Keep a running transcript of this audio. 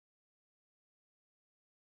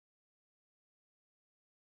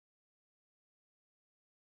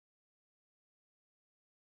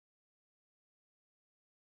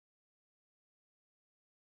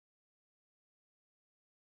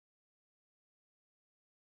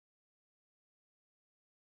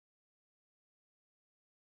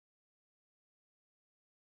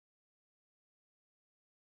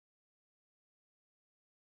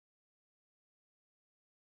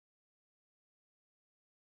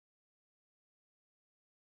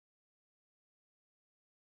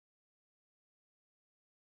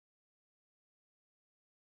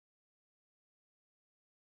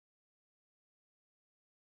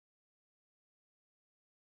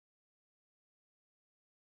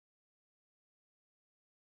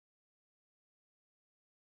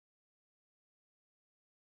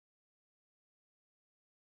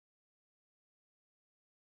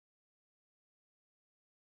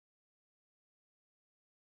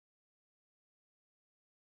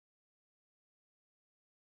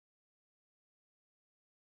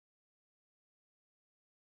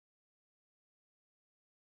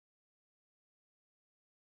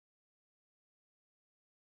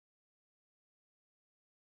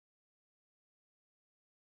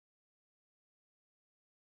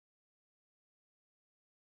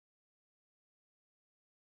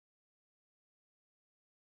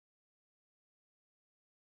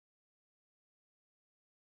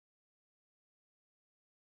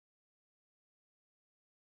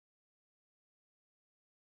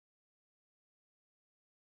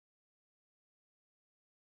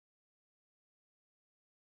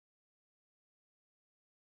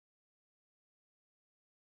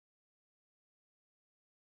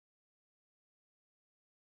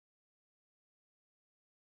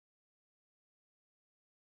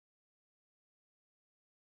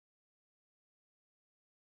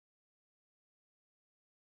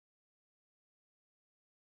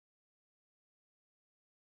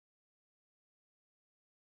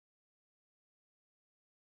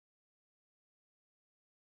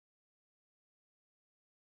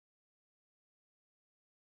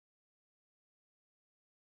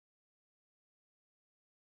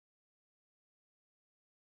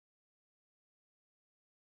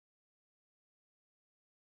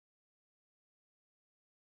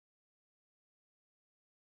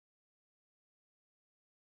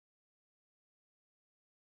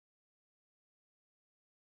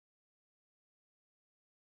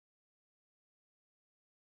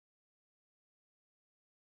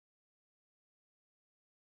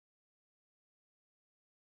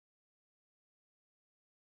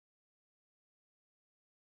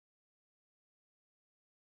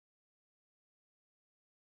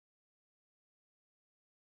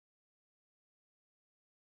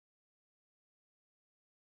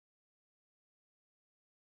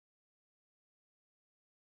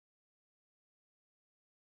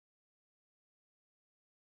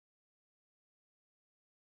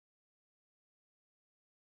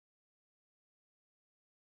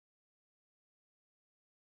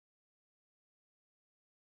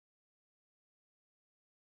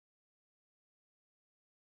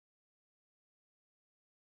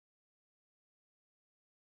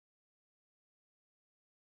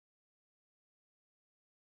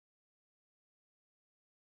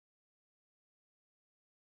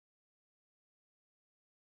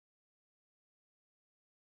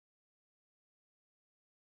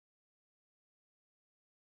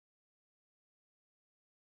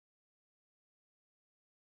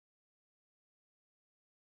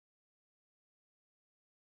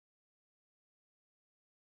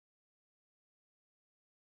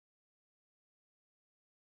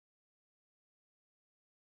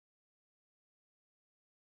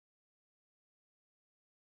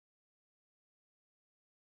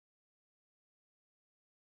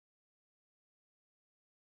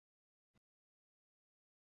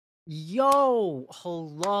Yo,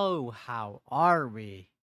 hello, how are we?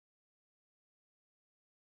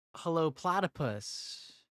 Hello,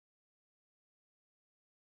 Platypus.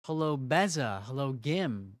 Hello, Beza. Hello,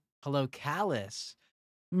 Gim. Hello, Callus.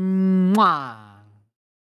 Mwah.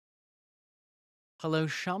 Hello,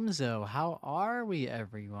 Shumzo. How are we,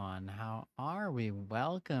 everyone? How are we?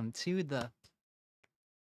 Welcome to the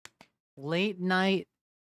late night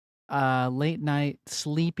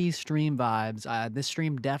sleepy stream vibes. This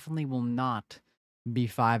stream definitely will not be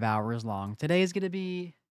 5 hours long. Today is going to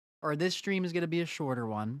be, or this stream is going to be a shorter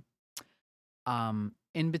one.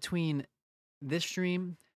 In between this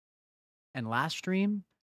stream and last stream,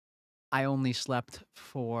 I only slept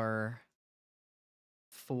for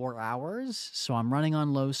 4 hours, so I'm running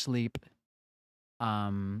on low sleep.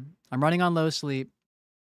 I'm running on low sleep.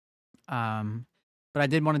 But I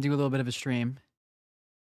did want to do a little bit of a stream.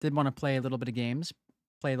 Did want to play a little bit of games,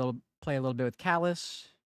 play a little bit with Callus,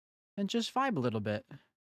 and just vibe a little bit.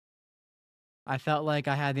 I felt like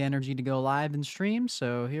I had the energy to go live and stream,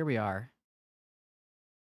 so here we are.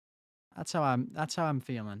 That's how I'm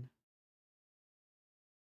feeling.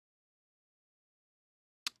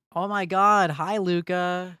 Oh my god, hi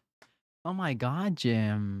Luca. Oh my god,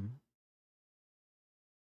 Jim.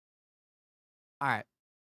 All right.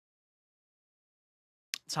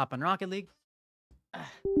 Let's hop on Rocket League.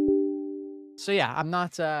 So yeah, I'm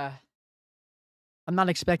not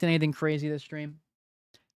expecting anything crazy this stream.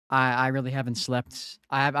 I really haven't slept.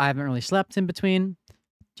 I haven't really slept in between,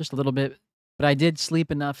 just a little bit, but I did sleep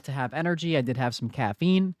enough to have energy. I did have some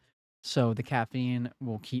caffeine, so the caffeine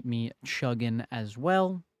will keep me chugging as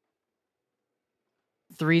well.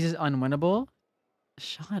 Threes is unwinnable.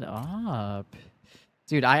 Shut up.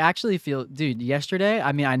 Dude, I actually feel, dude, yesterday,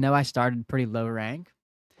 I mean, I know I started pretty low rank,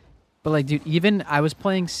 but like, dude, even I was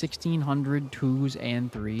playing 1600 twos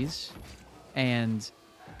and threes, and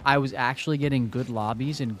I was actually getting good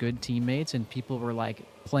lobbies and good teammates, and people were like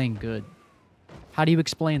playing good. How do you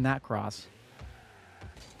explain that, Cross?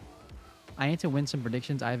 I need to win some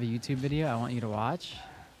predictions. I have a YouTube video I want you to watch.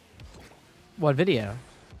 What video?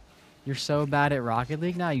 You're so bad at Rocket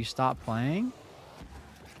League now, you stopped playing?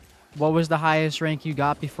 What was the highest rank you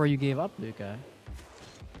got before you gave up, Luca?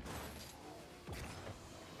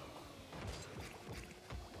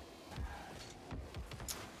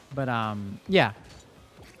 But yeah.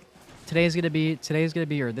 Today's gonna be,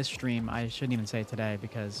 or this stream, I shouldn't even say today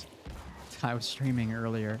because I was streaming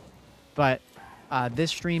earlier. But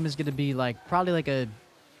this stream is gonna be like probably like a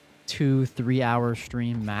 2-3 hour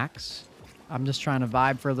stream max. I'm just trying to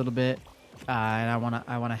vibe for a little bit, and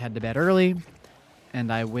I wanna head to bed early.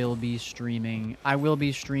 And I will be streaming.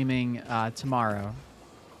 Tomorrow.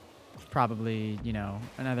 Probably, you know,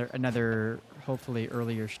 another hopefully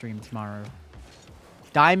earlier stream tomorrow.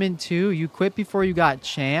 Diamond 2, you quit before you got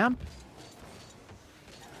champ?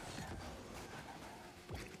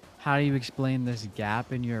 How do you explain this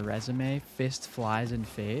gap in your resume? Fist flies in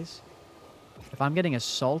face. If I'm getting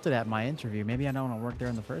assaulted at my interview, maybe I don't want to work there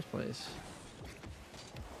in the first place.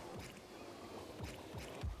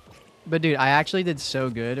 But dude, I actually did so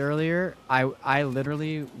good earlier. I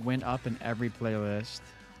literally went up in every playlist.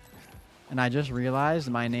 And I just realized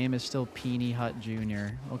my name is still Peony Hut Jr.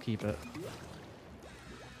 We'll keep it.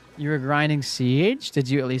 You were grinding Siege? Did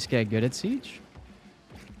you at least get good at Siege?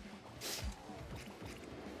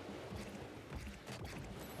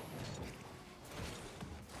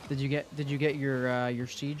 Did you get your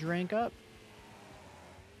Siege rank up?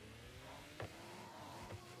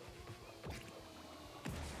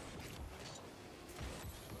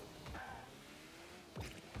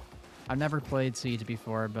 I've never played Siege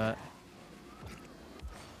before, but...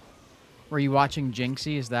 Were you watching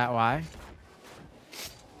Jinxie? Is that why?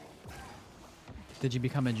 Did you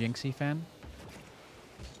become a Jinxie fan?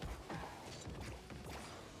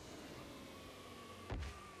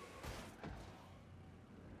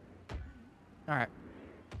 Alright.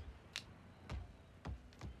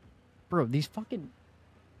 Bro, these fucking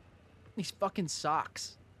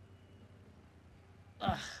socks.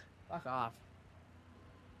 Ugh, fuck off.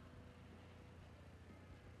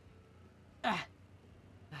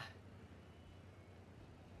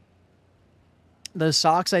 Those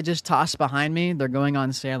socks I just tossed behind me, they're going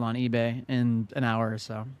on sale on eBay in an hour or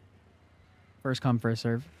so. First come, first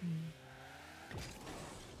serve.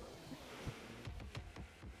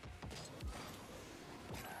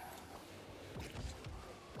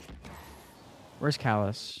 Where's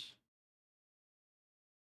Callus?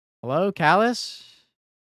 Hello, Callus?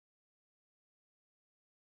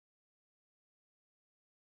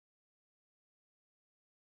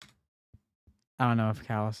 I don't know if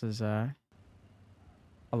Callus is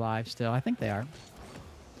alive still. I think they are.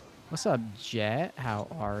 What's up, Jet? How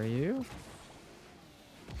are you?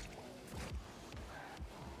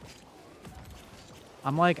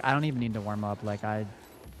 I'm like, I don't even need to warm up. Like, I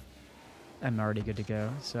am already good to go,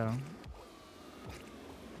 so.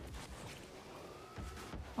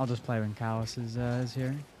 I'll just play when Callus is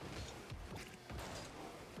here.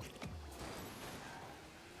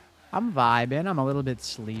 I'm vibing. I'm a little bit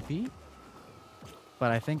sleepy.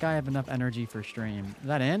 But I think I have enough energy for stream. Is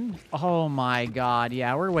that in? Oh my god.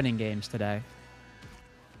 Yeah, we're winning games today.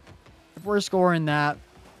 If we're scoring that,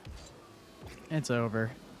 it's over.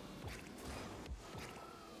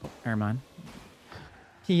 Never mind.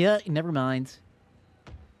 Yeah, never mind.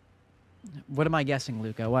 What am I guessing,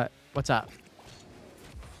 Luca? What's up?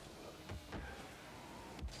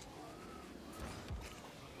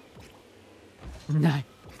 Nah,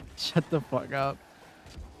 shut the fuck up.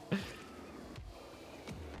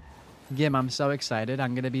 Gim, I'm so excited.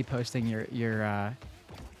 I'm gonna be posting your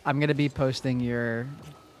I'm gonna be posting your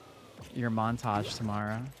montage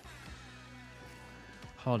tomorrow.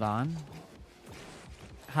 Hold on.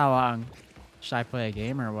 How long? Should I play a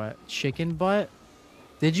game or what? Chicken butt?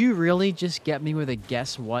 Did you really just get me with a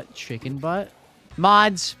guess what chicken butt?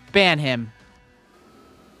 Mods, ban him.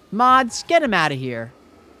 Mods, get him out of here.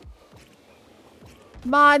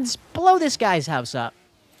 Mods, blow this guy's house up.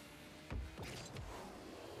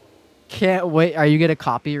 Can't wait. Are you gonna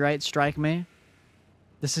copyright strike me?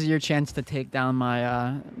 This is your chance to take down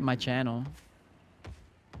my my channel.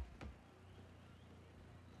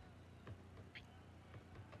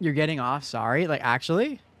 You're getting off, sorry? Like,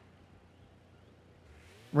 actually?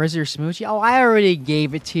 Where's your smoochie? Oh, I already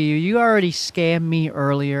gave it to you. You already scammed me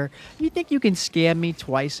earlier. You think you can scam me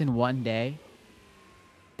twice in one day?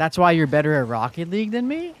 That's why you're better at Rocket League than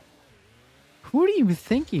me? Who do you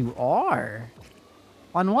think you are?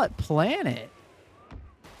 On what planet?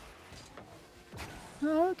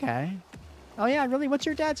 Oh, okay. Oh, yeah, really? What's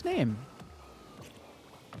your dad's name?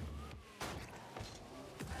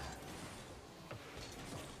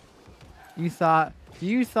 You thought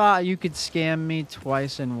you could scam me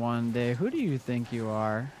twice in one day. Who do you think you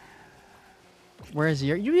are? Where's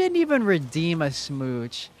your... You didn't even redeem a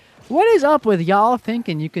smooch. What is up with y'all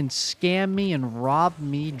thinking you can scam me and rob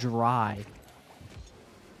me dry?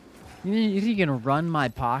 You think you can run my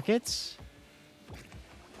pockets?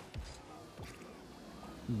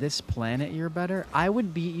 This planet you're better? I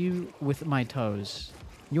would beat you with my toes.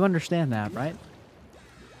 You understand that, right?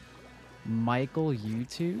 Michael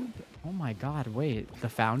YouTube? Oh my god, wait. The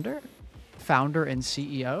founder? Founder and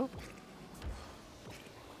CEO?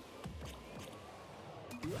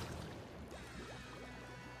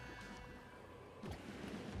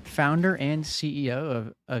 Founder and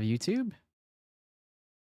CEO of YouTube?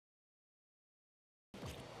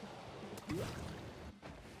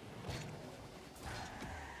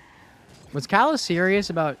 Was Callus serious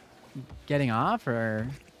about getting off, or...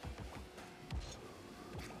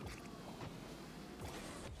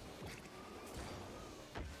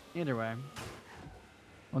 Either way.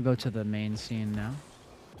 We'll go to the main scene now.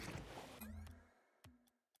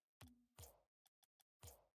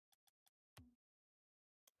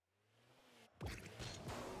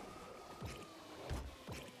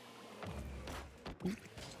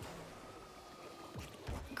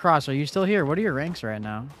 Cross, are you still here? What are your ranks right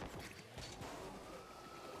now?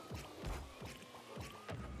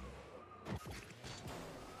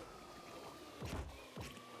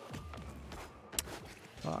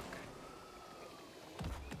 Fuck.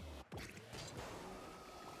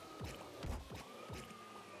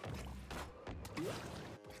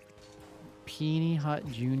 Peony Hut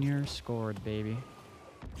Jr. scored, baby.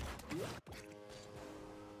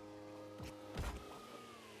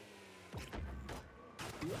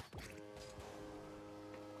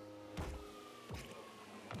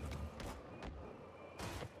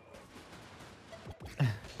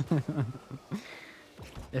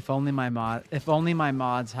 If only my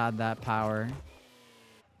mods had that power.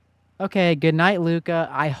 Okay, good night, Luca.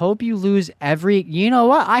 I hope you lose every... You know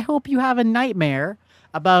what? I hope you have a nightmare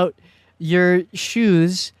about your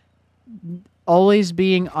shoes always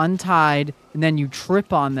being untied, and then you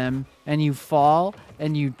trip on them, and you fall,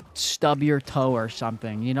 and you stub your toe or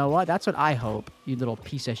something. You know what? That's what I hope, you little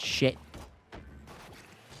piece of shit.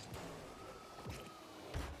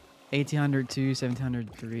 1800 twos,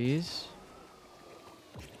 1700 threes.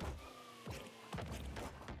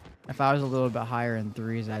 If I was a little bit higher in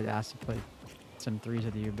threes, I'd ask to play some threes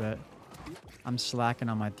with you, but I'm slacking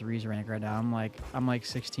on my threes rank right now. I'm like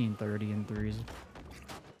 1630 in threes.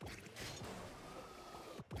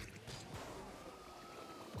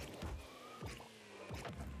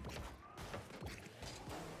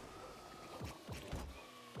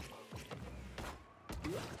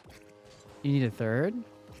 You need a third?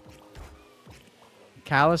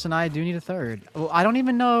 Callus and I do need a third. Well, I don't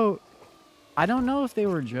even know. I don't know if they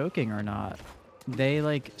were joking or not. They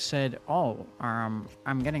like said, "Oh, I'm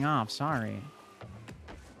getting off. Sorry.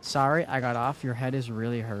 Sorry, I got off. Your head is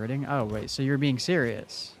really hurting." Oh, wait. So you're being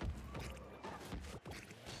serious?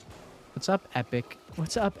 What's up, Epic?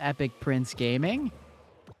 What's up, Epic Prince Gaming?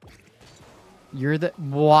 You're the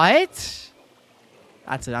what?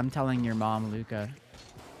 That's it. I'm telling your mom, Luca.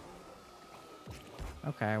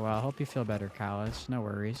 Okay, well, I hope you feel better, Callus. No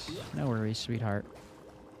worries. No worries, sweetheart.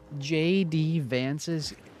 JD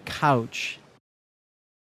Vance's couch.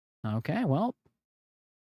 Okay, well.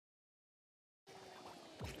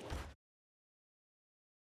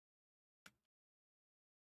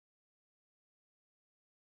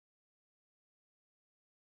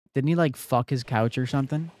 Didn't he, like, fuck his couch or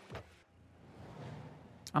something?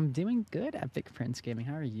 I'm doing good, Epic Prince Gaming.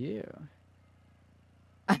 How are you?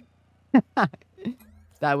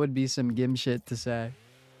 That would be some gim shit to say.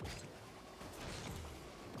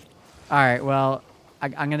 All right, well,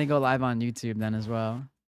 I'm going to go live on YouTube then as well.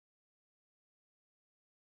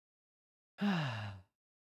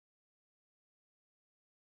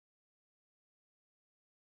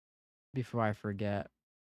 Before I forget.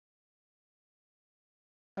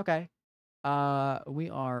 Okay. We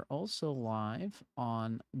are also live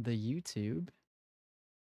on the YouTube.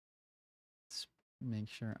 Let's make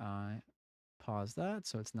sure I pause that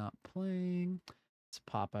so it's not playing. Let's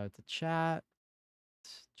pop out the chat.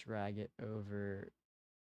 Let's drag it over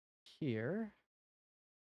here.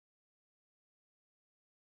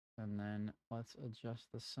 And then let's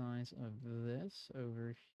adjust the size of this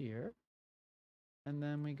over here. And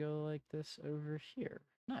then we go like this over here.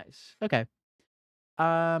 Nice. Okay.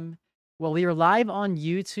 Well, we are live on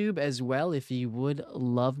YouTube as well. If you would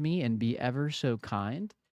love me and be ever so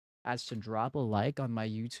kind as to drop a like on my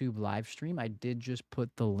YouTube live stream. I did just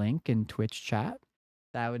put the link in Twitch chat.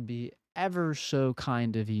 That would be ever so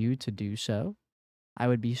kind of you to do so. I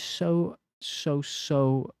would be so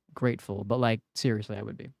grateful. But like, seriously, I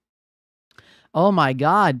would be. Oh my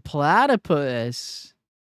God, platypus.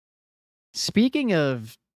 Speaking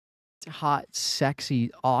of hot,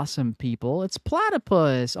 sexy, awesome people, it's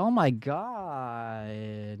platypus. Oh my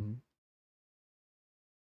God.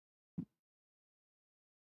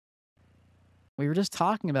 We were just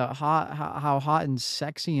talking about how hot and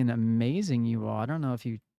sexy and amazing you are. I don't know if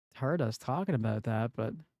you heard us talking about that,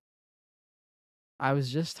 but I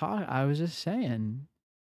was just saying,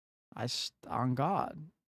 on God.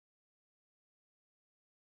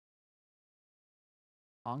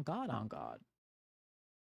 On God, on God.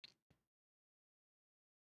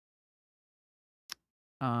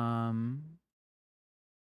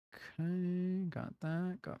 Okay, got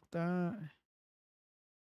that, got that.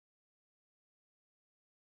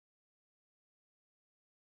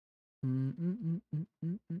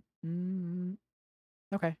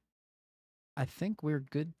 Okay. I think we're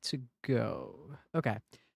good to go. Okay.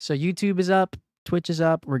 So YouTube is up, Twitch is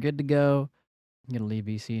up, we're good to go. I'm gonna leave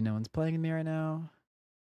VC. No one's playing me right now.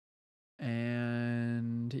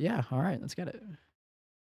 And yeah, all right, let's get it.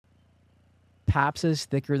 Paps is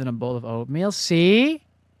thicker than a bowl of oatmeal. See?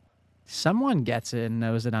 Someone gets it and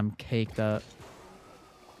knows that I'm caked up.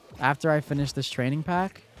 After I finish this training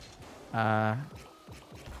pack,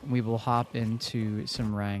 we will hop into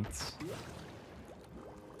some ranked.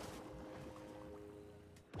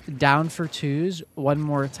 Down for twos one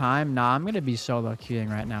more time. Nah, I'm going to be solo queuing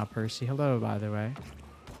right now, Percy. Hello, by the way.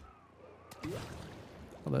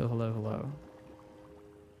 Hello, hello, hello.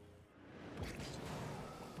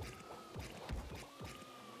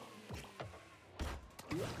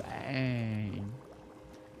 Bang.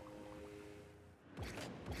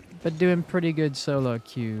 Been doing pretty good solo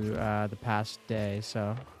queue the past day,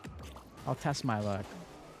 so I'll test my luck.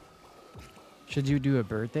 Should you do a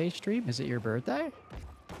birthday stream? Is it your birthday?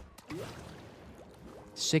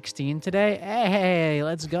 16 today? Hey,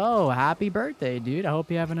 let's go. Happy birthday, dude. I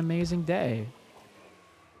hope you have an amazing day.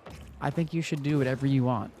 I think you should do whatever you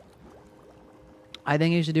want. I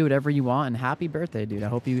think you should do whatever you want, and happy birthday, dude. I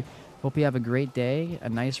hope you have a great day, a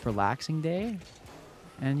nice relaxing day,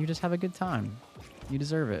 and you just have a good time. You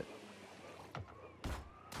deserve it.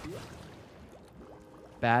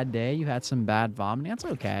 Bad day? You had some bad vomiting? That's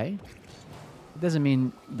okay. It doesn't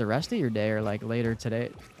mean the rest of your day or like later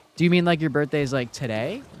today. Do you mean like your birthday is like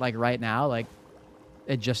today? Like right now? Like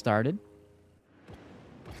it just started?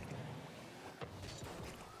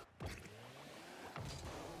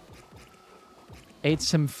 Ate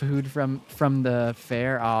some food from the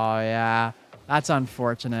fair? Oh, yeah. That's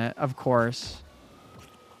unfortunate. Of course.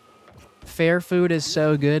 fair food is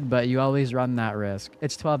so good, but you always run that risk.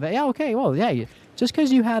 It's 12. Yeah, okay. Well, yeah. Just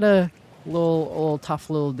because you had a little tough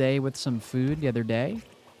little day with some food the other day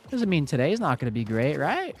doesn't mean today's not going to be great,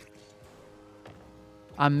 right?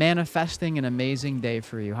 I'm manifesting an amazing day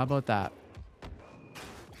for you. How about that?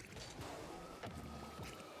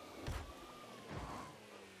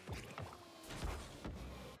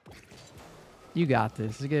 You got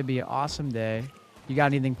this. This is going to be an awesome day. You got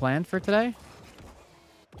anything planned for today?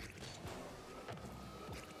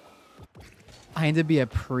 I need to be a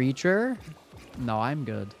preacher? No, I'm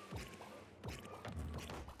good.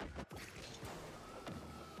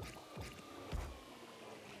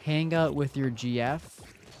 Hang out with your GF.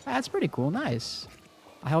 That's pretty cool. Nice.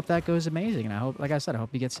 I hope that goes amazing. And I hope, like I said, I hope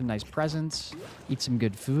you get some nice presents, eat some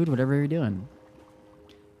good food, whatever you're doing.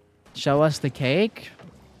 Show us the cake.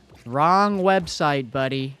 Wrong website,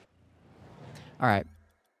 buddy. All right.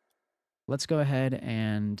 Let's go ahead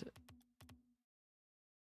and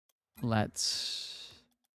let's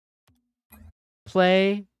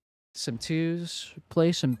play some 2s,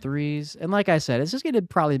 play some 3s. And like I said, it's just going to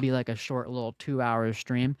probably be like a short little 2-hour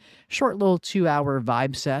stream. Short little 2-hour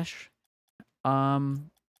vibe sesh. I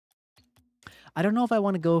don't know if I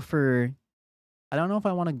want to go for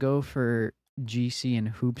GC and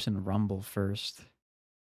Hoops and Rumble first.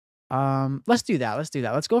 Let's do that.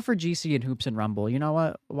 Let's go for GC and Hoops and Rumble. You know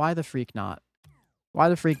what? Why the freak not?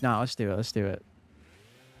 Let's do it.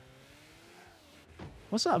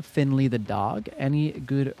 What's up, Finley the dog? Any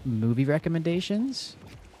good movie recommendations?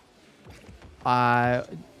 Do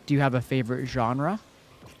you have a favorite genre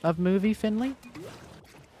of movie, Finley?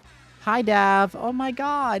 Hi, Dav. Oh my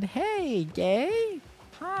god. Hey, gay.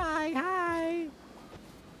 Hi.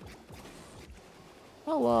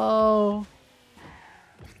 Hello.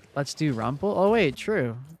 Let's do Rumble. Oh, wait,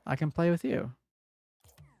 true. I can play with you.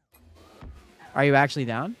 Are you actually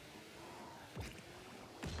down?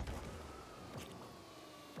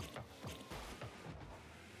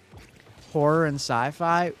 Horror and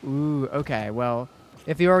sci-fi? Ooh, okay. Well,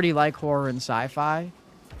 if you already like horror and sci-fi,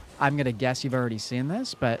 I'm going to guess you've already seen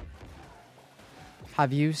this, but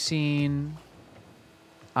have you seen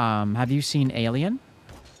Alien?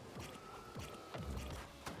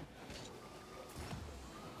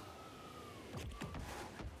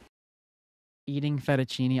 Eating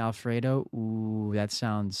fettuccine Alfredo? Ooh, that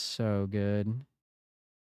sounds so good.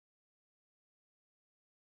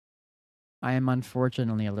 I am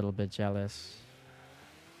unfortunately a little bit jealous.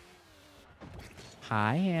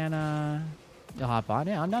 Hi, Hannah. You'll hop on?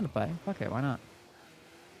 Yeah, I'm down to play. Okay, why not?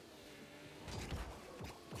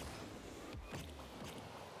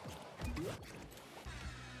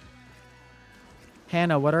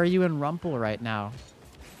 Hannah, what are you in Rumple right now?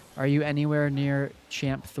 Are you anywhere near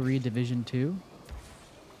Champ 3 Division 2?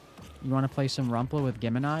 You want to play some Rumple with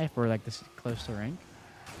Gemini if we're like this close to rank?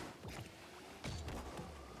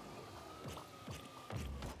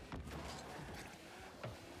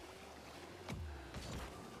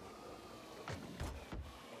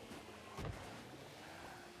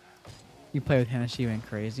 You play with Hannah, she went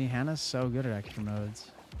crazy. Hannah's so good at extra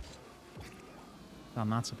modes. I'm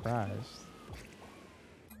not surprised.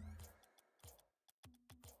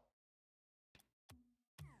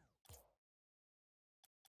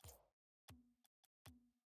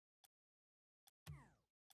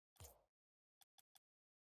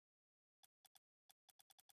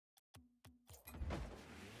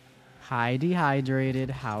 Hi, Dehydrated.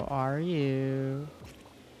 How are you?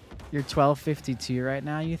 You're 1252 right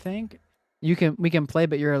now, you think? We can play,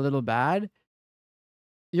 but you're a little bad.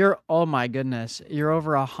 Oh my goodness. You're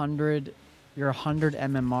over 100. You're 100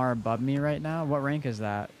 MMR above me right now. What rank is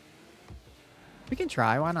that? We can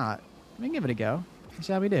try. Why not? We can give it a go. Let's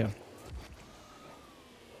see how we do.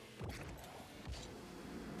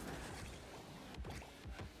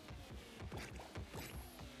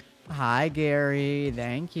 Hi, Gary.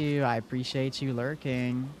 Thank you. I appreciate you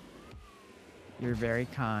lurking. You're very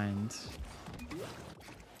kind.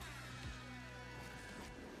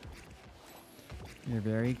 You're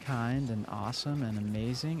very kind and awesome and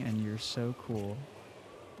amazing, and you're so cool.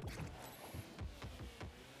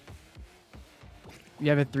 You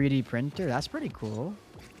have a 3D printer? That's pretty cool.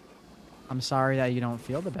 I'm sorry that you don't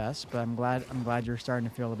feel the best, but I'm glad you're starting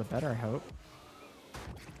to feel a little bit better, I hope.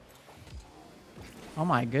 Oh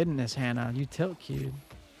my goodness, Hannah, you tilt cube.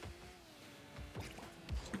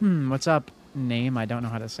 What's up, name I don't know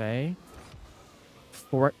how to say?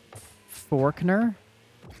 Forkner?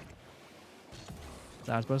 Is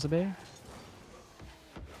that supposed to be?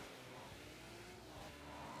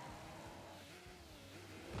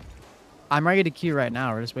 I'm ready to queue right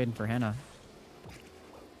now. We're just waiting for Hannah.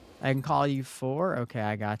 I can call you 4? Okay,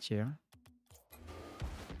 I got you.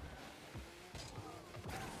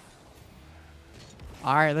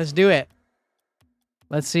 All right, let's do it.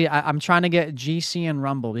 Let's see. I'm trying to get GC and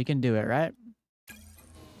Rumble. We can do it, right?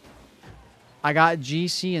 I got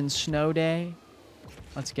GC and Snow Day.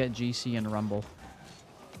 Let's get GC and Rumble.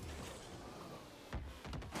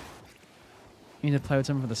 You need to play with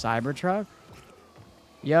someone for the Cybertruck?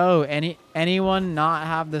 Yo, anyone not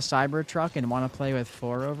have the Cybertruck and want to play with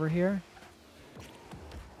 4 over here?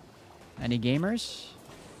 Any gamers?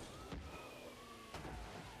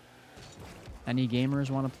 Any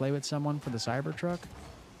gamers want to play with someone for the Cybertruck?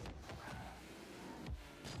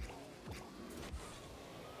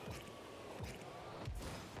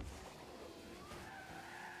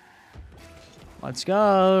 Let's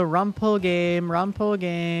go. Rumple game. Rumple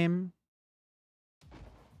game.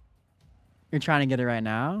 You're trying to get it right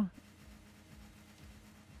now?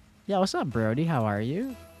 Yeah, what's up, Brody? How are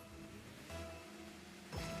you?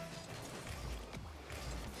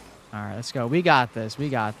 All right, let's go. We got this. We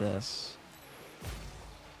got this.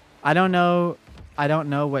 I don't know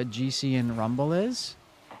what GC and Rumble is,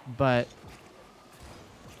 but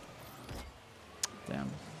damn.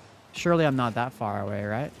 Surely I'm not that far away,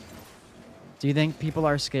 right? Do you think people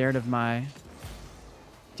are scared of my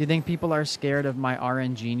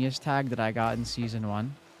RN Genius tag that I got in Season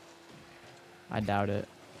 1? I doubt it.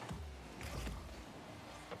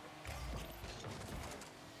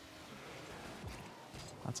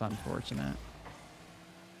 That's unfortunate.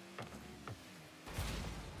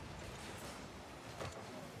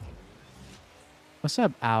 What's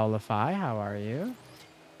up, Owlify? How are you?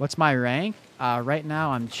 What's my rank? Right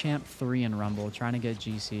now I'm champ 3 in Rumble, trying to get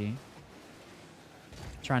GC.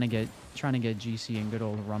 Trying to get GC in good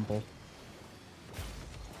old Rumble.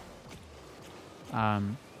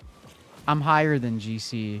 I'm higher than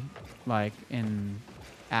GC, like in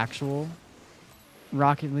actual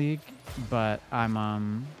Rocket League, but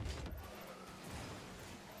I'm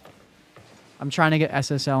trying to get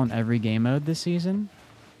SSL in every game mode this season.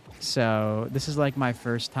 So this is like my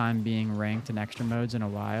first time being ranked in extra modes in a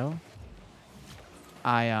while.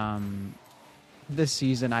 This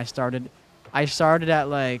season I started at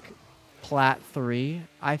like Plat 3,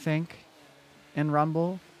 I think, in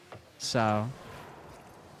Rumble. So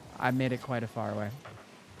I made it quite a far away.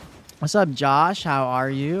 What's up, Josh? How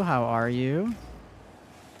are you? How are you?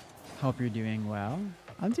 Hope you're doing well.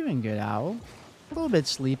 I'm doing good, Owl. A little bit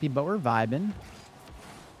sleepy, but we're vibing.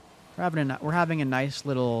 We're having a nice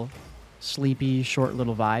little sleepy, short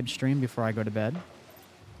little vibe stream before I go to bed.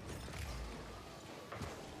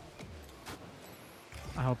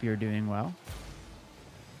 I hope you're doing well.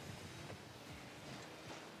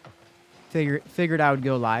 Figured I would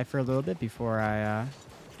go live for a little bit before I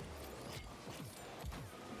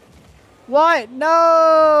What?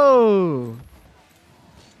 No!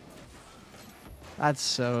 That's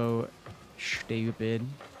so stupid.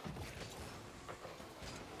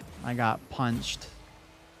 I got punched.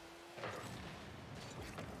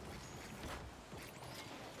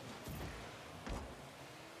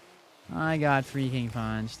 I got freaking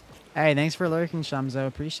punched. Hey, thanks for lurking, Shumzo.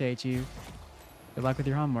 Appreciate you. Good luck with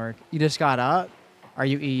your homework. You just got up? Are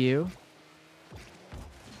you EU?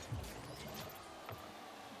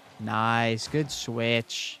 Nice. Good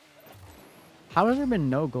switch. How has there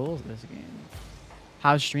been no goals this game?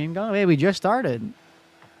 How's stream going? Wait, we just started.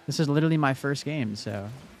 This is literally my first game, so...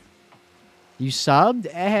 You subbed?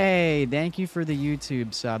 Hey, thank you for the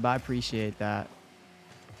YouTube sub. I appreciate that.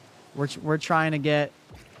 We're trying to get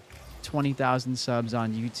 20,000 subs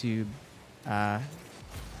on YouTube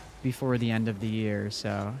before the end of the year,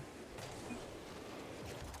 so...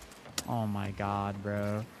 Oh my god,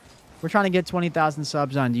 bro. We're trying to get 20,000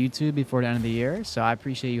 subs on YouTube before the end of the year, so I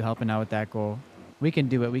appreciate you helping out with that goal. We can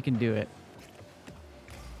do it. We can do it.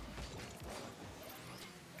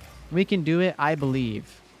 We can do it, I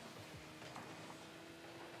believe.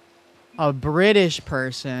 A British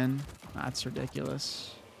person? That's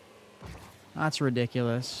ridiculous. That's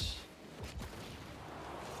ridiculous.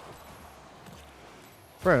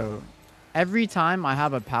 Bro, every time I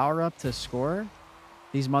have a power-up to score,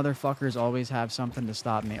 these motherfuckers always have something to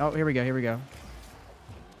stop me. Oh, here we go, here we go.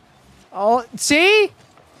 Oh, see?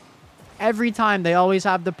 Every time they always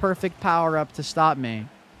have the perfect power-up to stop me.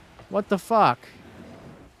 What the fuck?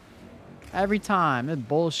 Every time. It's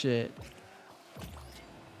bullshit.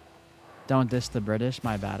 Don't diss the British.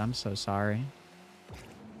 My bad. I'm so sorry.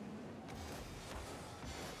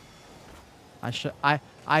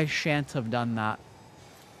 I shan't have done that.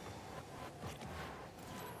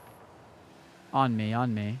 On me,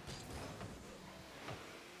 on me.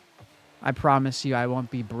 I promise you I won't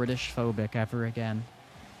be British phobic ever again.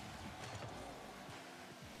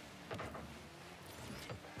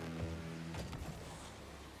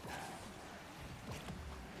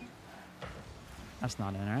 that's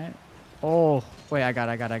not in, right? Oh, wait, I got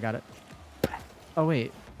it. Oh,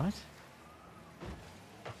 wait, what?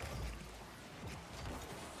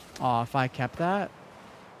 Oh, if I kept that?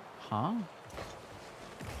 Huh?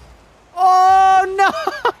 Oh,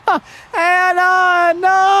 no! Hannah,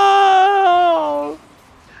 no!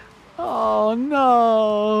 Oh,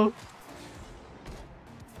 no.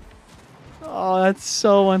 Oh, that's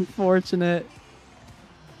so unfortunate.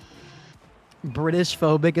 British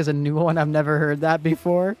phobic is a new one. I've never heard that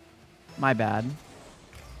before. My bad.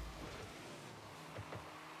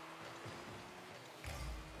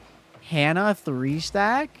 Hannah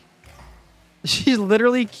 3-stack? She's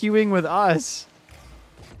literally queuing with us.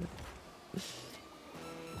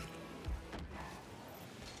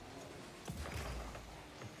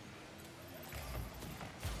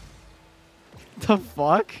 The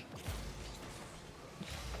fuck?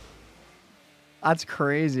 That's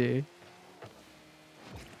crazy.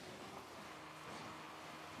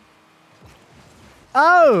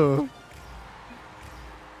 Oh!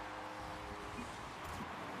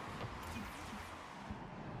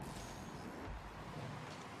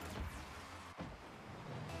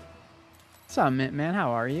 What's up, Mint Man?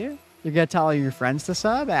 How are you? You're gonna tell all your friends to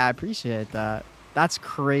sub? I appreciate that. That's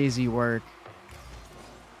crazy work.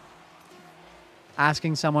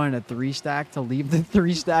 Asking someone in a 3-stack to leave the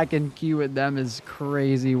 3-stack and queue with them is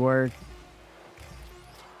crazy work.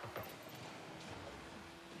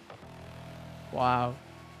 Wow.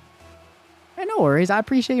 Hey, no worries. I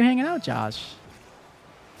appreciate you hanging out, Josh.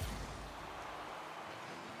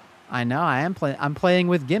 I know. I'm playing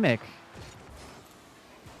with Gimmick.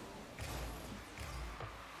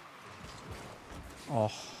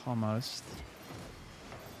 Oh, almost.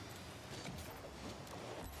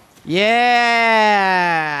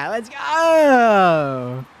 Yeah! Let's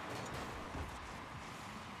go!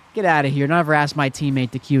 Get out of here. Don't ever ask my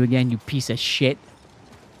teammate to queue again, you piece of shit.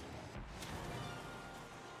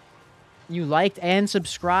 You liked and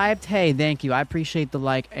subscribed? Hey, thank you. I appreciate the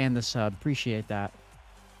like and the sub. Appreciate that.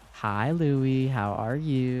 Hi, Louie. How are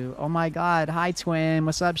you? Oh, my God. Hi, Twin.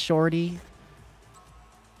 What's up, Shorty?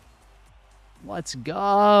 Let's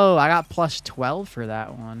go. I got plus 12 for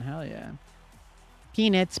that one. Hell yeah.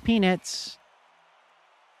 Peanuts, peanuts.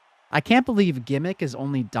 I can't believe Gimmick is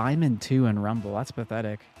only Diamond 2 in Rumble. That's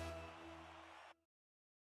pathetic.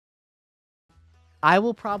 I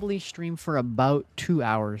will probably stream for about 2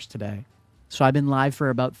 hours today. So I've been live for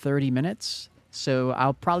about 30 minutes. So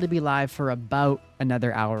I'll probably be live for about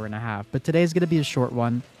another hour and a half. But today's going to be a short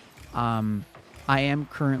one. I am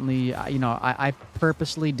currently, I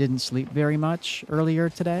purposely didn't sleep very much earlier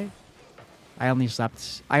today. I only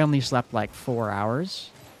slept like 4 hours.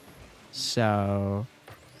 So,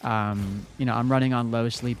 I'm running on low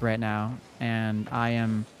sleep right now, and I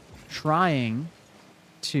am trying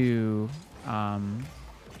to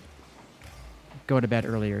go to bed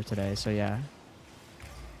earlier today. So yeah.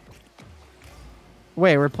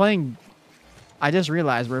 Wait, we're playing. I just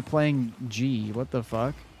realized we're playing G. What the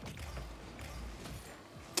fuck,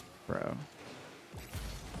 bro?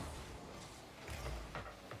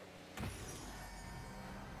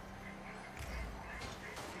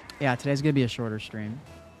 Yeah, today's gonna be a shorter stream.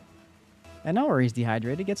 And no worries,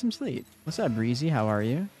 dehydrated. Get some sleep. What's up, Breezy? How are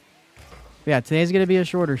you? But yeah, today's gonna be a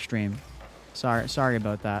shorter stream. Sorry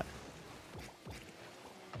about that.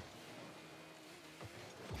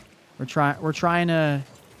 We're trying to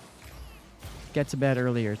get to bed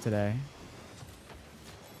earlier today.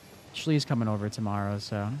 Shlee's coming over tomorrow,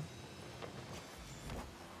 so.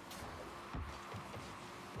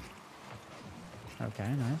 Okay,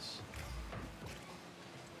 nice.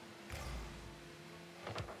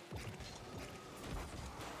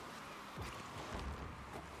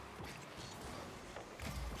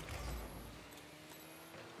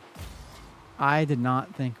 I did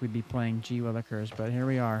not think we'd be playing G Willikers, but here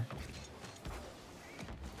we are.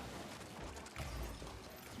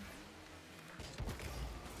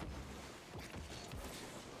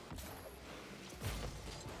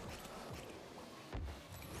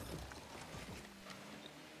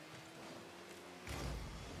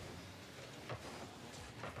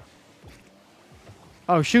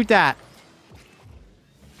 Oh, shoot that.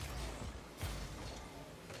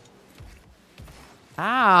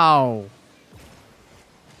 Ow.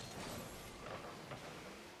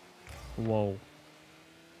 Whoa.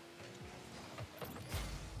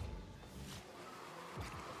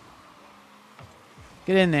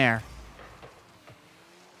 Get in there.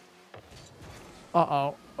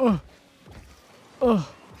 Uh-oh. Ugh. Ugh.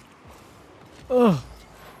 Ugh.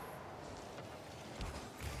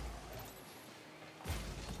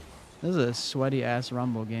 This is a sweaty-ass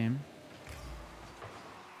Rumble game.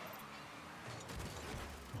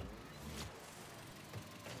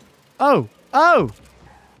 Oh! Oh!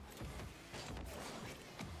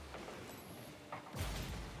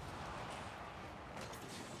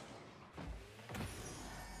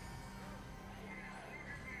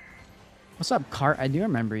 What's up, Cart? I do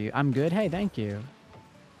remember you. I'm good. Hey, thank you.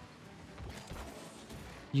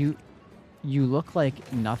 You look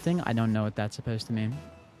like nothing. I don't know what that's supposed to mean.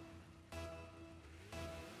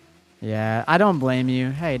 Yeah, I don't blame you.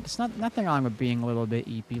 Hey, it's nothing wrong with being a little bit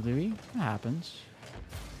eepy, Louis. It happens.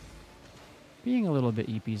 Being a little bit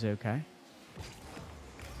eepy is okay.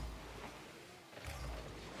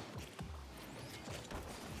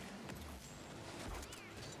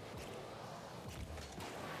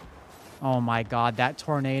 Oh my god, that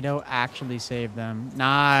tornado actually saved them.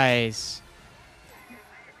 Nice.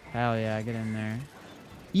 Hell yeah, get in there.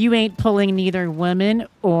 You ain't pulling neither woman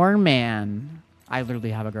or man. I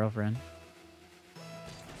literally have a girlfriend.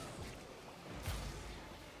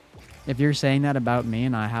 If you're saying that about me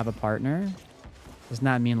and I have a partner, doesn't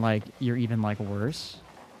that mean like you're even like worse?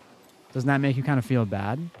 Doesn't that make you kind of feel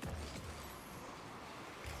bad?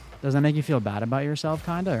 Does that make you feel bad about yourself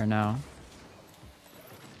kinda or no?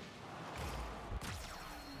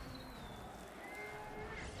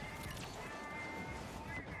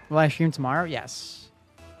 Will I stream tomorrow? Yes.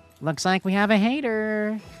 Looks like we have a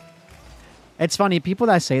hater. It's funny, people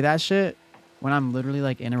that say that shit when I'm literally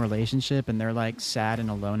like in a relationship and they're like sad and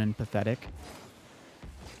alone and pathetic.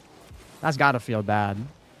 That's gotta feel bad.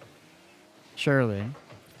 Surely.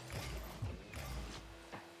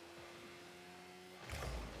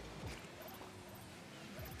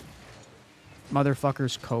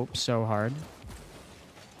 Motherfuckers cope so hard.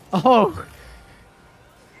 Oh!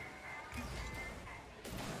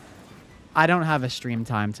 I don't have a stream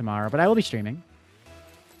time tomorrow, but I will be streaming.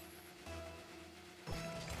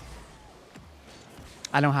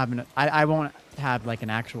 I don't have I won't have like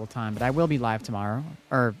an actual time, but I will be live tomorrow.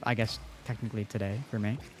 Or I guess technically today for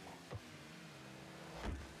me.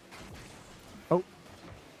 Oh.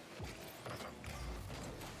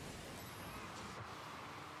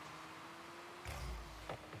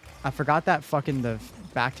 I forgot that fucking the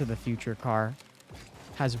Back to the Future car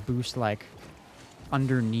has boost like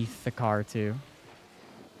underneath the car too.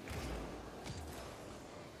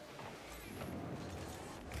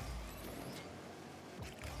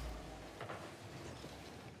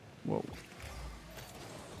 Whoa.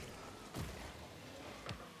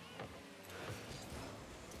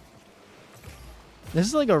 This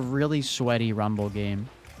is like a really sweaty Rumble game.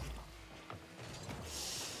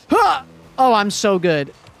 Ah! Oh, I'm so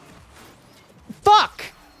good. Fuck!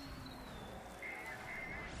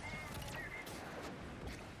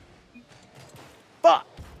 Fuck!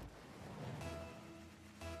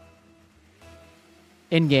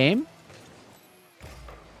 In game?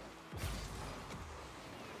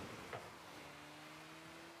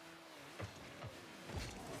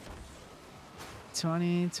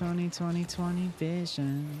 Twenty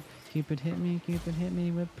vision. Cupid hit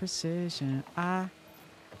me with precision. Cross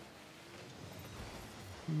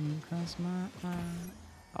my eye.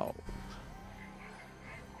 Oh.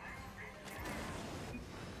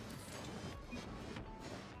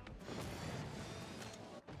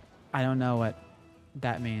 I don't know what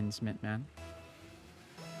that means, Mint Man.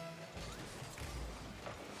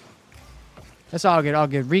 That's all good, all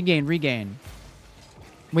good. Regain, regain.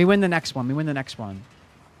 We win the next one. We win the next one.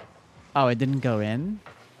 Oh, it didn't go in?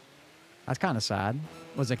 That's kind of sad.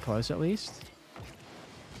 Was it close at least?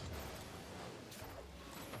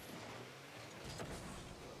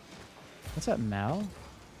 What's up, Mel?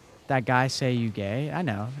 That guy say you gay? I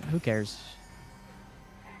know. Who cares?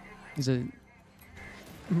 He's a...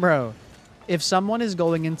 Bro, if someone is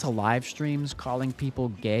going into live streams calling people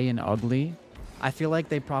gay and ugly, I feel like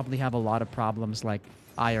they probably have a lot of problems like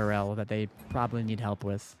IRL that they probably need help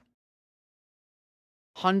with.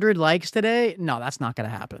 100 likes today? No, that's not going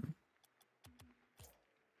to happen.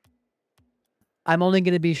 I'm only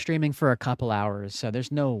going to be streaming for a couple hours, so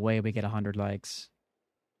there's no way we get 100 likes.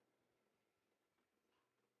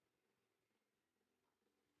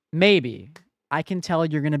 Maybe. I can tell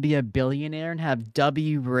you're going to be a billionaire and have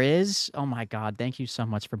W Riz. Oh my god, thank you so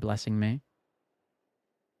much for blessing me.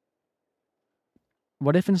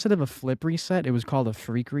 What if instead of a flip reset, it was called a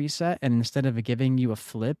freak reset, and instead of giving you a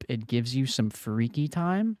flip, it gives you some freaky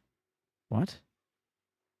time? What?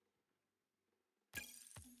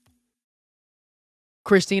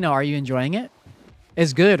 Christina, are you enjoying it?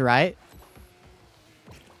 It's good, right?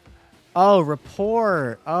 Oh,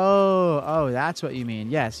 report. Oh, that's what you mean.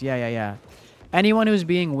 Yes, yeah. Anyone who's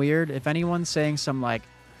being weird, if anyone's saying some, like,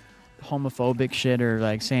 homophobic shit or,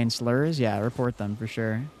 like, saying slurs, yeah, report them for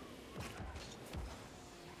sure.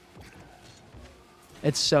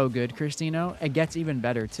 It's so good, Christino. It gets even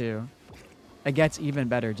better, too. It gets even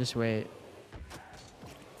better. Just wait.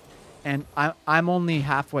 And I'm only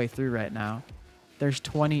halfway through right now. There's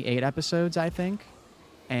 28 episodes, I think.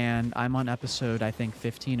 And I'm on episode, I think,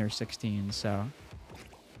 15 or 16. So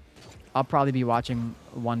I'll probably be watching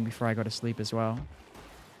one before I go to sleep as well.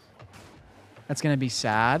 That's going to be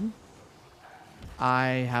sad.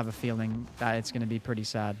 I have a feeling that it's going to be pretty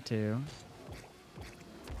sad, too.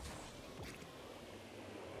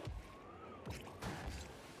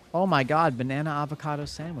 Oh my god, banana avocado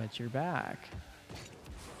sandwich, you're back.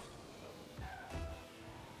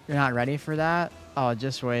 You're not ready for that? Oh,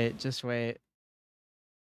 just wait, just wait.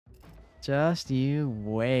 Just you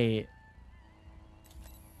wait.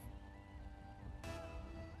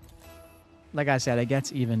 Like I said, it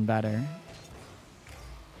gets even better.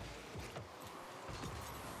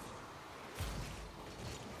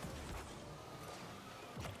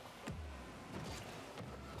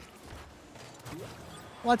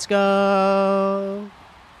 Let's go.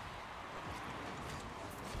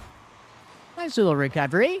 Nice little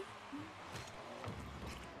recovery.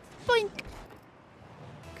 Blink.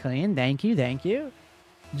 Clean. Thank you. Thank you.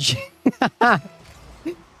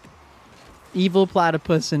 Evil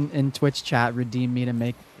platypus in Twitch chat redeemed me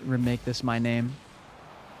to remake this my name.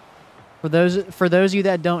 For those of you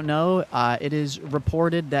that don't know, it is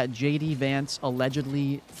reported that JD Vance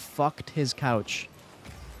allegedly fucked his couch.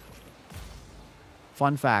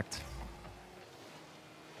 Fun fact.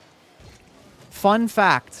 Fun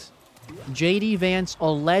fact. JD Vance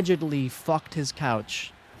allegedly fucked his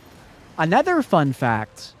couch. Another fun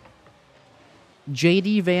fact.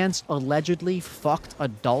 JD Vance allegedly fucked a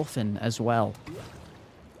dolphin as well.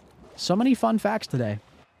 So many fun facts today.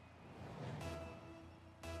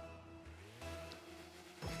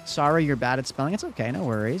 Sorry you're bad at spelling. It's okay, no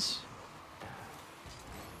worries.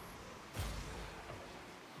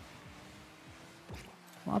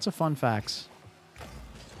 Lots of fun facts.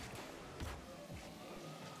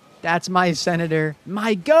 That's my senator.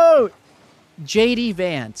 My goat! JD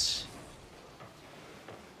Vance.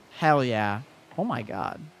 Hell yeah. Oh my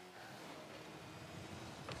god.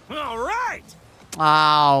 All right.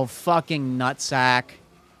 Oh, fucking nutsack.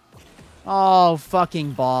 Oh,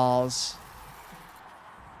 fucking balls.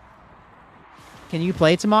 Can you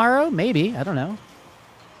play tomorrow? Maybe. I don't know.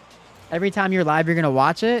 Every time you're live, you're going to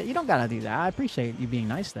watch it? You don't got to do that. I appreciate you being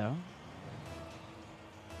nice, though.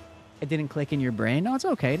 It didn't click in your brain? No, it's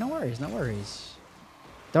okay. No worries. No worries.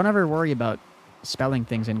 Don't ever worry about spelling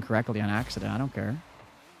things incorrectly on accident. I don't care.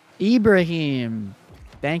 Ibrahim,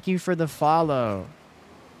 thank you for the follow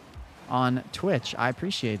on Twitch. I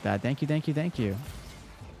appreciate that. Thank you, thank you, thank you.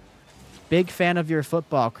 Big fan of your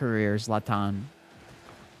football career, Zlatan.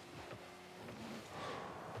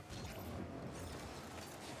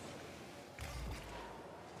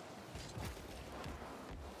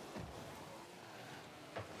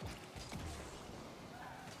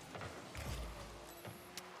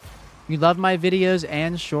 You love my videos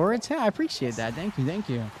and shorts? Yeah, I appreciate that. Thank you, thank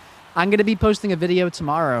you. I'm going to be posting a video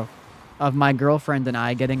tomorrow of my girlfriend and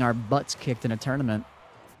I getting our butts kicked in a tournament.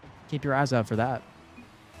 Keep your eyes out for that.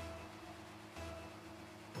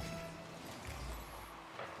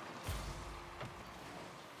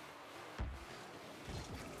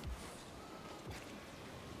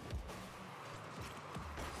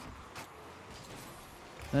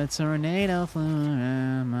 The tornado flew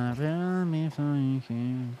around my room before you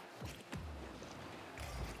came.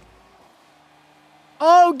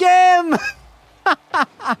 Oh, Gim!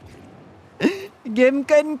 Gim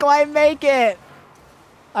couldn't quite make it.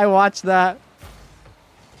 I watched that.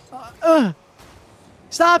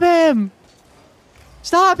 Stop him!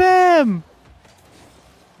 Stop him!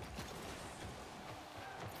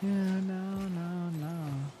 Yeah, no.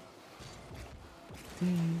 Do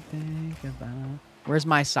you think about... Where's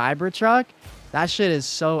my Cybertruck? That shit is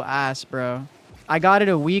so ass, bro. I got it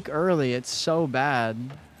a week early. It's so bad.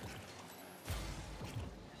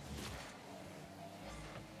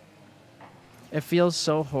 It feels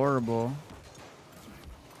so horrible.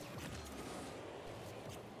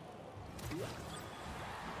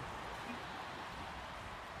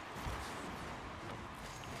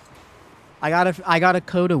 I got a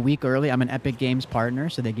code a week early. I'm an Epic Games partner,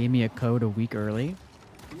 so they gave me a code a week early.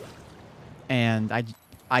 And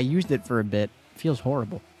I used it for a bit. It feels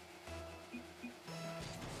horrible.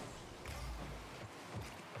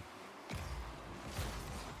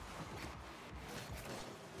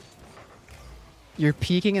 You're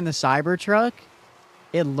peeking in the Cybertruck?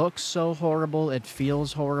 It looks so horrible. It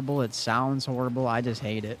feels horrible. It sounds horrible. I just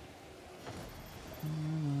hate it.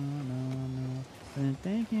 No. Been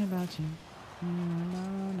thinking about you.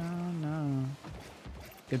 No.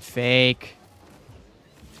 Good fake.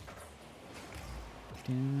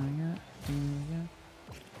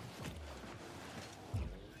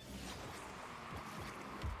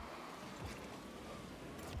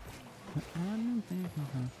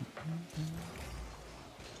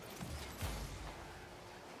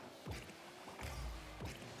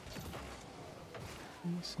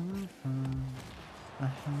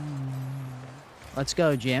 Let's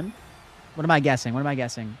go, Jim. What am I guessing? What am I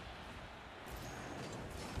guessing?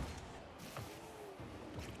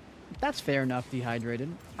 That's fair enough, Dehydrated.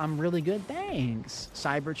 I'm really good, thanks.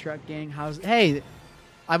 Cybertruck gang, how's... Hey,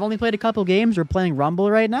 I've only played a couple games. We're playing Rumble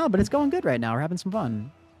right now, but it's going good right now. We're having some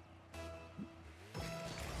fun.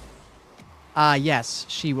 Yes,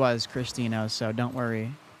 she was Christino, so don't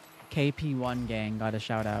worry. KP1 gang got a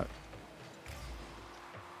shout out.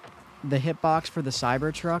 The hitbox for the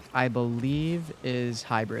Cybertruck, I believe, is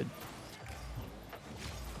hybrid.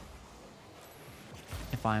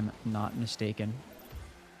 If I'm not mistaken.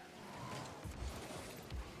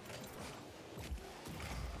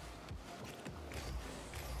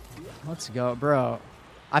 Let's go, bro.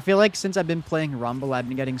 I feel like since I've been playing Rumble, I've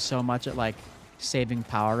been getting so much at, like, saving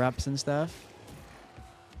power-ups and stuff.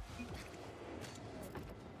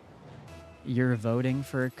 You're voting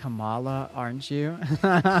for Kamala, aren't you?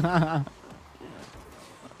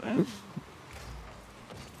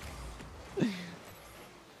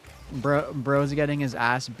 Bro's getting his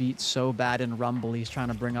ass beat so bad in Rumble, he's trying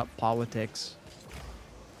to bring up politics.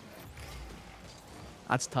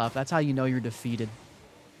 That's tough. That's how you know you're defeated.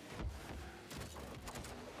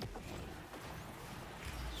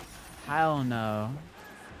 Hell no.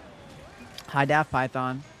 Hi, Daft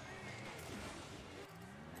Python.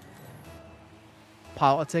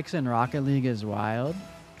 Politics in Rocket League is wild.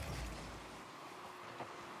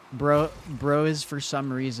 Bro is for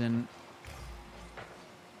some reason...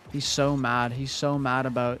 He's so mad. He's so mad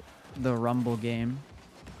about the Rumble game.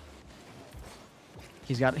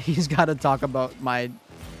 He's got to talk about my...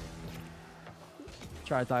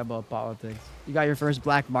 Try to talk about politics. You got your first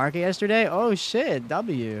black market yesterday? Oh shit,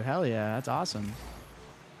 W. Hell yeah, that's awesome.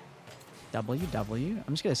 W.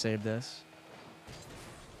 I'm just gonna save this.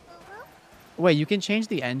 Wait, you can change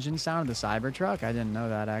the engine sound of the Cybertruck? I didn't know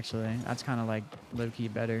that, actually. That's kind of like low-key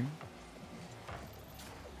better.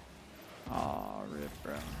 Aw, rip,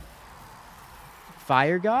 bro.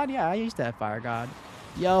 Fire God? Yeah, I used to have Fire God.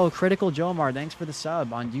 Yo, Critical Jomar, thanks for the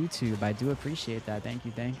sub on YouTube. I do appreciate that. Thank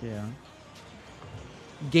you, thank you.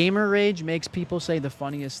 Gamer Rage makes people say the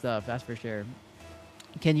funniest stuff, that's for sure.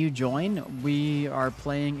 Can you join? We are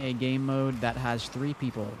playing a game mode that has 3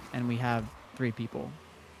 people, and we have 3 people.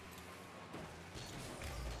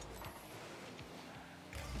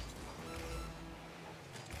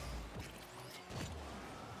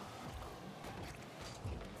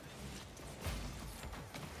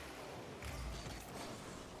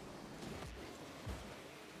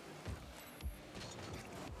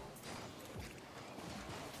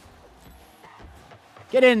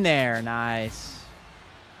 Get in there. Nice.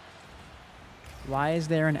 Why is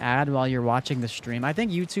there an ad while you're watching the stream? I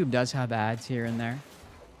think YouTube does have ads here and there.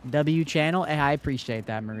 W channel? Hey, I appreciate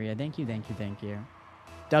that, Maria. Thank you, thank you, thank you.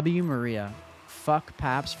 W Maria. Fuck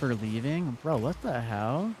Paps for leaving? Bro, what the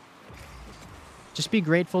hell? Just be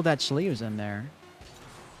grateful that Schlee was in there.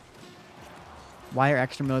 Why are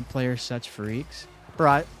extra mode players such freaks?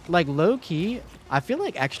 Bro, like, low-key, I feel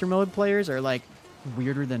like extra mode players are, like,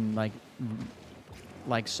 weirder than, like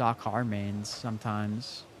Sakar mains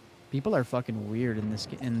sometimes. People are fucking weird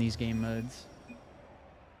in these game modes.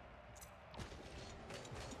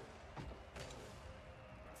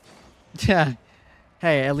 Yeah.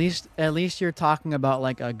 Hey, at least you're talking about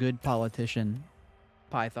like a good politician,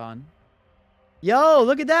 Python. Yo,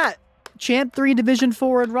 look at that. Champ 3 Division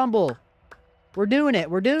 4 at Rumble. We're doing it.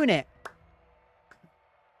 We're doing it.